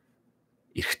вэ?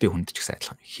 Эрэгтэй хүнд ч гэсэн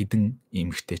адилхан. Хэдэн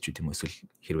эмэгтэйчүүд юм эсвэл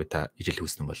хэрвээ та ижил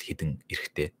хүснэ бол хэдэн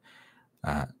эрэгтэй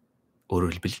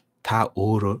өөрөөр хэлбэл та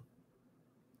өөрөө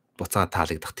буцаа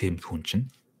таалагдах тийм хүн чинь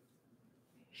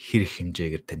хэр их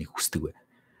хэмжээгээр таныг хүсдэг вэ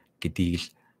гэдгийг л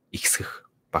ихсгэх,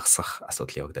 багасгах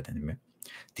асуудал явагдаад байна юм байна.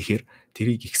 Тэгэхээр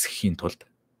тэрийг ихсгэхийн тулд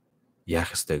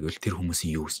яах ёстой гэвэл тэр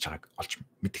хүмүүсийн юу хийж байгааг олж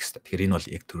мэдэх ёстой. Тэгэхээр энэ бол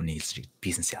яг түрүүний хэлсэн шиг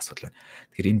бизнесийн асуудал байна.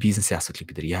 Тэгэхээр энэ бизнесийн асуудлыг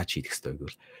бид нар яаж шийдэх ёстой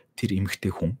гэвэл тэр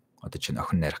эмэгтэй хүн одоо чинь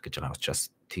охин найрах гэж байгаа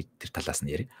учраас тэр талаас нь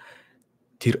яри.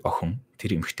 Тэр охин,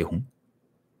 тэр эмэгтэй хүн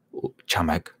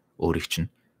чамайг өөрийг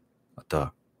чинь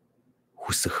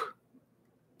хүсэх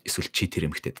эсвэл чи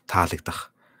тэр эмэгтэйд таалагдах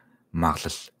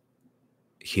магадлал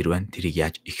хэр байна? Тэрийг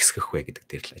яаж ихсгэх вэ гэдэг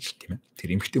дээр л ажил тийм ээ. Тэр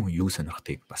эмэгтэй хүн юу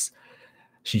сонирхтыг бас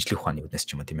шинжлэх ухааны үднэс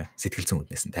ч юм уу тийм ээ. Сэтгэл зүйн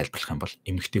үднэс нь тайлбарлах юм бол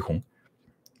эмэгтэй хүн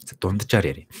дунджаар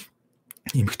яри.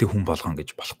 Эмэгтэй хүн болгон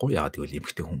гэж болохгүй. Яагаад гэвэл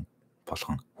эмэгтэй хүн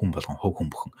болгон хөв хүн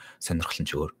бүхэн сонирхол нь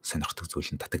ч өөр, сонирхдаг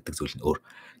зүйл нь татагддаг зүйл нь өөр.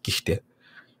 Гэхдээ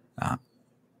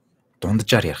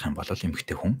дунджаар ярих юм бол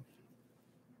эмэгтэй хүн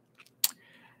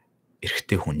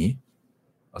эрэгтэй хүний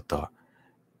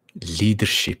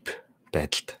лидершип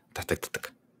байдалд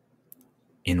татагддаг.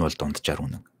 Энэ бол дунджаар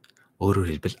үнэн.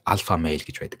 Өөрөөр хэлбэл альфа мейл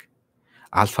гэж байдаг.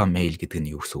 Альфа мейл гэдэг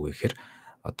нь юу гэсэн үг вэ гэхээр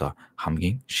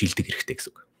хамгийн шилдэг эрэгтэй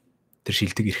гэсэн үг. Тэр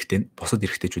шилдэг эрэгтэй нь бусад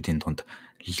эрэгтэйчүүдийн дунд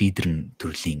лидер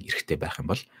төрлийн эрэгтэй байх юм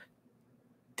бол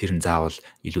тэр нь заавал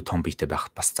илүү том биетэй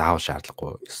байх бас заавал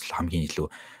шаардлагагүй. Эсвэл хамгийн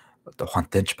илүү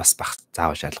ухаантай ч бас байх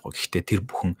заавал шаардлагагүй. Гэхдээ тэр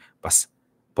бүхэн бас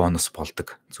бонус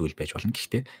болдог зүйл байж болно.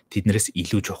 Гэхдээ тэднээс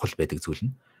илүү чухал байдаг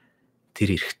зүйл нь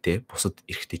тэр эрэгтэй бусад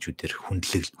эрэгтэйчүүдээр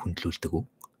хөндлүүлдэг үү?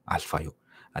 Альфа юу?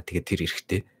 Тэгээд тэр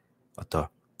эрэгтэй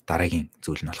дараагийн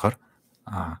зүйл нь болохоор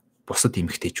бусад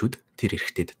эмэгтэйчүүд тэр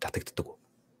эрэгтэйд татагддаг уу?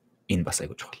 Энэ бас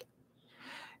айгуу чухал.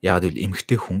 Яг л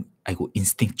эмэгтэй хүн айгуу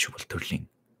инстинктчүүл төрлийн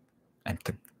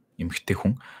амьтан. Эмэгтэй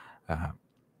хүн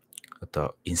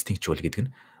инстинктчүүл гэдэг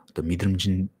нь мэдрэмж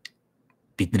нь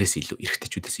биднээс илүү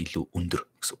эрэгтэйчүүдээс илүү өндөр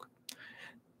гэсэн үг.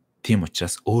 Тийм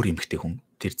учраас өөр эмэгтэй хүн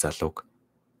тэр залууд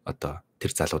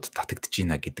татагдж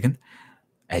байна гэдэг нь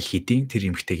аль хэдийн тэр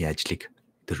эмэгтэйгийн ажлыг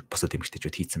тэр бусад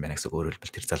эмэгтэйчүүд хийцэн байна гэсэн үг. Өөрөөр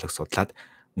хэлбэл тэр залууг судлаад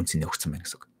үнцнийг өгсөн байна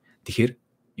гэсэн үг. Тэгэхээр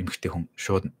эмэгтэй хүн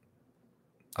шууд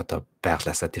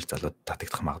байглаасаа тэр залууд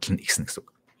татагдах магадлал нь ихсэн гэсэн үг.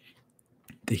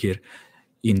 Тэгэхээр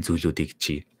энэ зүйлүүдийг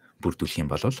чи бүрдүүлэх юм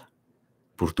бол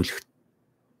бүрдүүлэх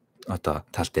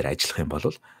тал дээр ажиллах юм бол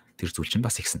тэр зүйл чинь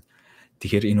бас ихсэн.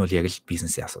 Тэгэхээр энэ бол яг л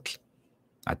бизнесийн асуудал.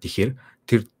 Тэгэхээр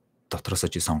тэр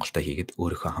дотроосоо чи сонголтоо хийгээд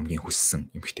өөрийнхөө хамгийн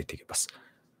хүссэн эмэгтэйтэйгээ бас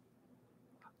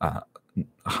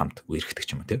хамт үерхдэг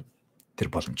ч юм уу тийм. тэр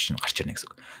боломж чинь гарч ирнэ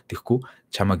гэсэн үг. Тэгэхгүй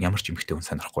чамайг ямар ч эмэгтэй хүн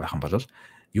сонирхгүй байх юм бол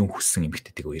юм хүссэн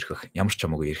эмэгтэйтэйгээ үерхэх, ямар ч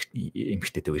чамаагүй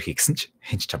эмэгтэйтэй үерхэх гэсэн ч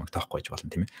хэн ч чамайг тоохгүй байж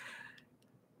болно тийм ээ.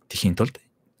 Тэхийн тулд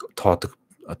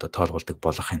тоолгуулдаг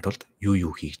болгохын тулд юу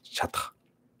хийж чадах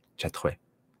бай.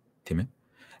 Тийм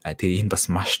ээ. Тэгээ энэ бас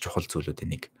маш чухал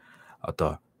зүйлүүдийн нэг.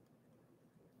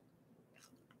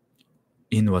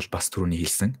 Энэ бол бас түрүүний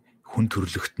хэлсэн хүн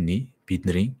төрөлхтний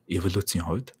бидний эволюцийн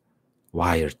хувьд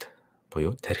wired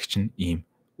буюу тархич нь ийм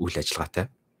үйл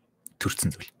ажиллагаатай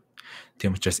төрсэн зүйл.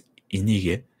 Тийм учраас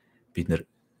энийг бид нэр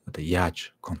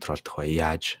яаж контролдох вэ?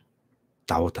 Яаж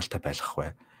давуу талтай байлгах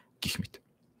вэ гэх мэт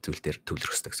зүйл дээр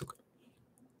төвлөрөх хэрэгтэй гэсэн үг.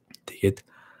 Тэгээд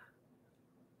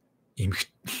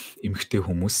эмэгтэй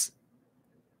хүмүүс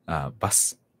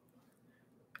бас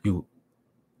юу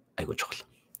айгуу чухал.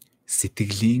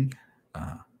 Сэтгэлийн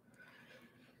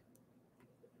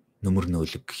нөмөр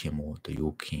нөөлөг гэх юм уу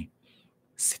юу гэх юм.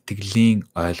 Сэтгэлийн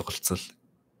ойлголцол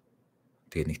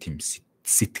тэгээ нэг тийм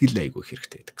сэтгэл айгуу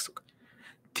хэрэгтэй гэдэг гэсэн үг.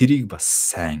 Тэрийг бас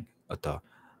сайн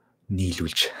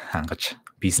нийлүүлж хангаж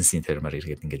бизнесийн термээр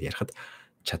иргэд ингээд ярихад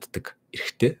чаддаг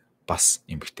эрхтэй бас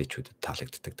эмэгтэйчүүдэд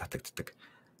татагддаг.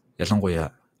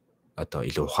 Ялангуяа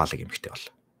илүү ухаалаг эмэгтэй бол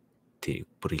тэр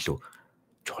бүр илүү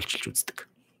чухалчилж үздэг.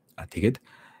 Тэгээд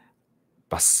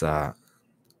бас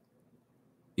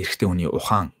эрэгтэй хүний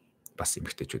ухаан бас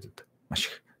эмэгтэйчүүдэд маш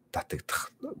их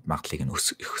татагдах магадлалыг нь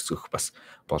өсгөх бас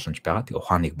боломж байгаа. Тэгээ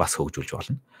ухааныг бас хөгжүүлж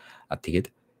болно.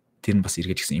 Тэгээд тэр нь бас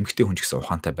эргэж гисэн эмэгтэй хүн ч гэсэн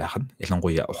ухаантай байх нь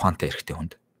ялангуяа ухаантай эрэгтэй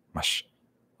хүнд маш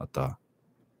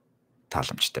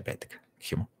тааламжтай байдаг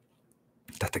гэх юм уу.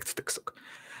 Татагддаг гэсэн үг.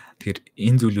 Тэгэхээр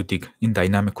энэ зүйлүүдийг, энэ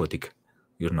динамикуудыг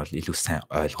ер нь бол илүү сайн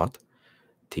ойлгоод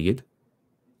тэгээд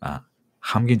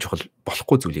хамгийн чухал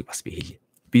болохгүй зүйлийг бас би хэлье.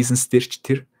 Бизнес дээр ч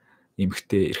тэр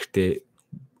эмэгтэй эрэгтэй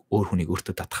өөр хүнийг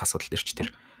өөртөө татах асуудал дээр ч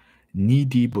тэр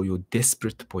needy буюу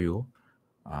desperate буюу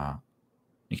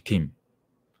нэг тийм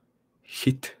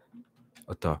хит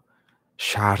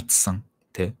шаардсан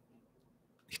тэ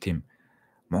нэг тийм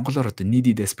монголоор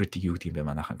needy desperate-ийг юу гэдэг юм бэ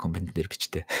манайхан компанид дээр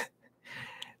бичтэй.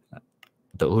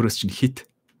 Өөрөөс чинь хит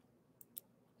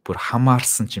бүр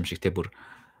хамаарсан юм шиг тэ бүр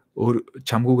өөр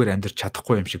чамгүйгээр амьдарч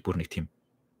чадахгүй юм шиг бүр нэг тийм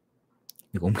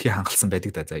нэг өмхий хангалсан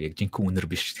байдаг да. За яг жинхэнэ үнэр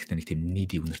биш гэхдээ нэг тийм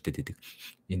needy үнэртэй байдаг.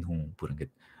 Энэ хүн бүр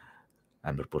ингээд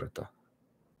амар бүр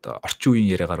орчин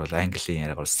үеийн яриагаар бол английн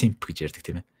яриагаар simp гэж ярьдаг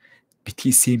тийм ээ.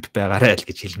 Битгий simp байгаарай л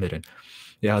гэж хэлмээр байна.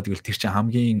 Яг гэвэл тэр чинь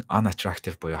хамгийн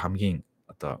unattractive буюу хамгийн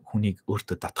хүнийг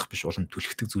өөртөө татах биш улам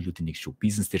түлхдэг зүйлүүдийн нэг шүү.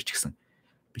 Бизнес дээр ч гэсэн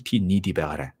битгий needy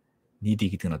байгаарай.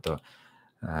 Needy гэдэг нь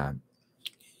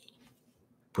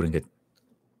бүр ингээд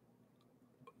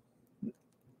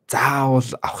заавал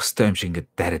авах хэрэгтэй юм шиг ингээд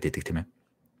дайраад идэг тийм ээ.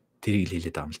 Тэрийг л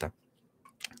хэлээд байгаа юм л да.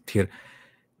 Тэгэхээр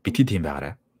битгий тийм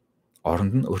байгаарай.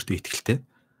 Оронд нь өөртөө ихтэй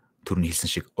түрүүний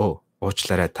хэлсэн шиг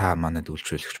уучлаарай та манайд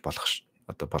үйлчлүүлэгч болох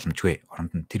боломжгүй.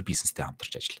 Оронд нь тэр бизнестэй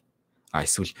хамтарч ажил.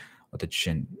 Эсвэл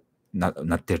жишээ нь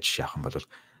над дээр жишээ авах юм бол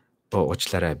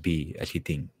уучлаарай би аль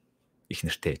хэдийн их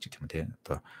нэртэй гэж юм те.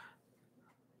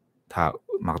 Та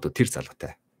магадгүй тэр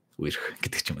залуутай үерх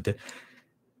гэдэг ч юм уу те.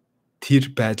 Тэр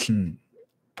байдал нь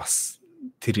бас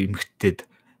тэр эмэгтэйд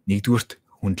нэгдүгürt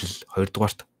хүндэл,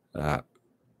 хоёрдугаарт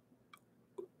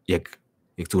яг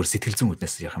зүгээр сэтгэл зүйн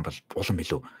үднээс ярих юм бол улам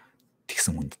илүү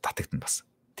тэгсэн хүнд татагдана бас.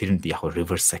 Тэрэнд яг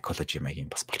reverse psychology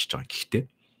маягийн бас болчихж байгаа. Гэхдээ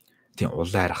тийм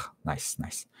улаарах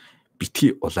nice.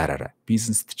 Битгий улаараарай.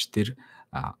 Бизнест ч тэр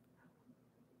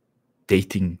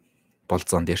dating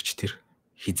болзон дээр ч тэр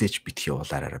хизээч битгий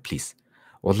улаараарай please.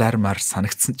 Улаармаар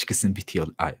санагдсан ч гэсэн битгий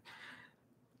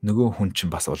нөгөө хүн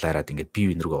чинь бас улаарад ингээд бие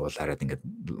биенэргөө улаарад ингээд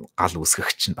гал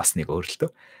үсгэх чинь бас нэг өөр л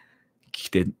тоо.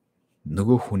 Гэхдээ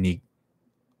нөгөө хүнийг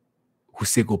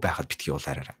хүсээгүй байхад битгий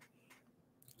улаараарай.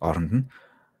 Оронд нь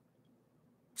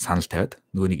санал тавиад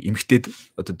нөгөө нэг эмэгтэйд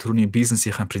түрүүний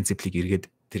бизнесийн принциплийг эргээд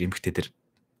тэр эмэгтэй дээр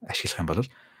ашиглах юм бол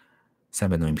сайн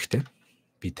байна уу эмэгтэй?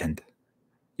 Би танд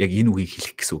яг энэ үгийг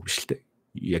хэлэх гэсэн үг биш л дээ.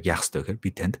 Яг яах ёстой гэхээр би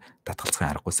танд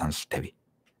татгалзахын аргагүй санал тавья.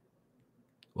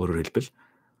 Өөрөөр хэлбэл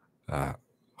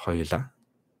хоёулаа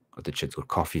жишээ зүгээр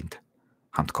кофенд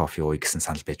хамт кофе ууя гэсэн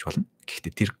санал байж болно.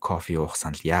 Гэхдээ тэр кофе уух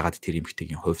санал яагаад тэр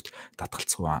эмэгтэйгийн хувьд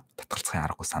татгалзахын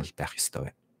аргагүй санал байх ёстой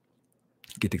вэ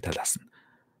гэдэг талаас нь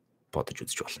бодож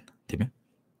үзэж болно, тийм ээ.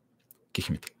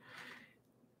 Гэх мэт.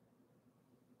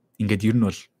 Ингээд ер нь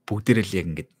бол бүгдээрээ л яг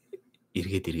ингээд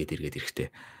эргээд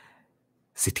эрэхтэй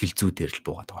сэтгэл зүй дээр л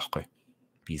буугаад байгаа байхгүй.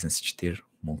 Бизнесч тэр,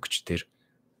 мөнгөч тэр,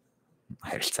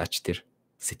 харилцаач тэр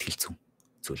сэтгэл зүйн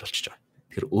зүйл болчихж байгаа.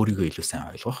 Тэгэхээр өөрийгөө илүү сайн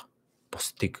ойлгох,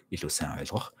 бусдыг илүү сайн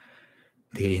ойлгох.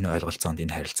 Тэгээ энэ ойлголцоонд,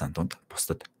 энэ харилцаанд донд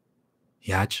бусдад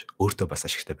яаж өөртөө бас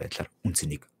ашигтай байдлаар үн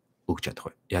цэнийг өгч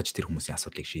чадах вэ? Яаж тэр хүмүүсийн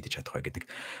асуудлыг шийдэж чадах вэ гэдэг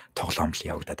тоглоом л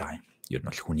явагдаад байгаа юм. Ер нь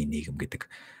бол хүний нийгэм гэдэг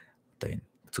одоо энэ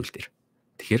зүйл дээр.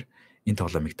 Тэгэхээр энэ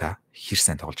тоглоомыг та хэр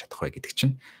сайн тоглож чадах вэ гэдэг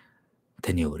чинь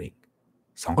таны өөрийн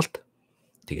сонголт.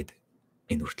 Тэгээд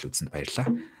энэ хүртэл үзсэнд баярлалаа.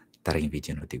 Дараагийн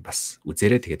видеонуудыг бас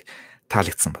үзээрэй. Тэгээд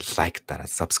таалагдсан бол лайк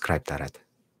дараад, subscribe дараад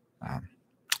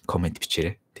комент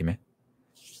бичээрэй, тийм ээ.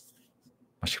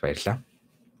 Маш их баярлалаа.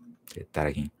 Тэгээд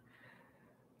дараагийн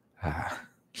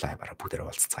лайваараа бүгдээрээ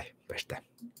уулзцаая. Баяр таа.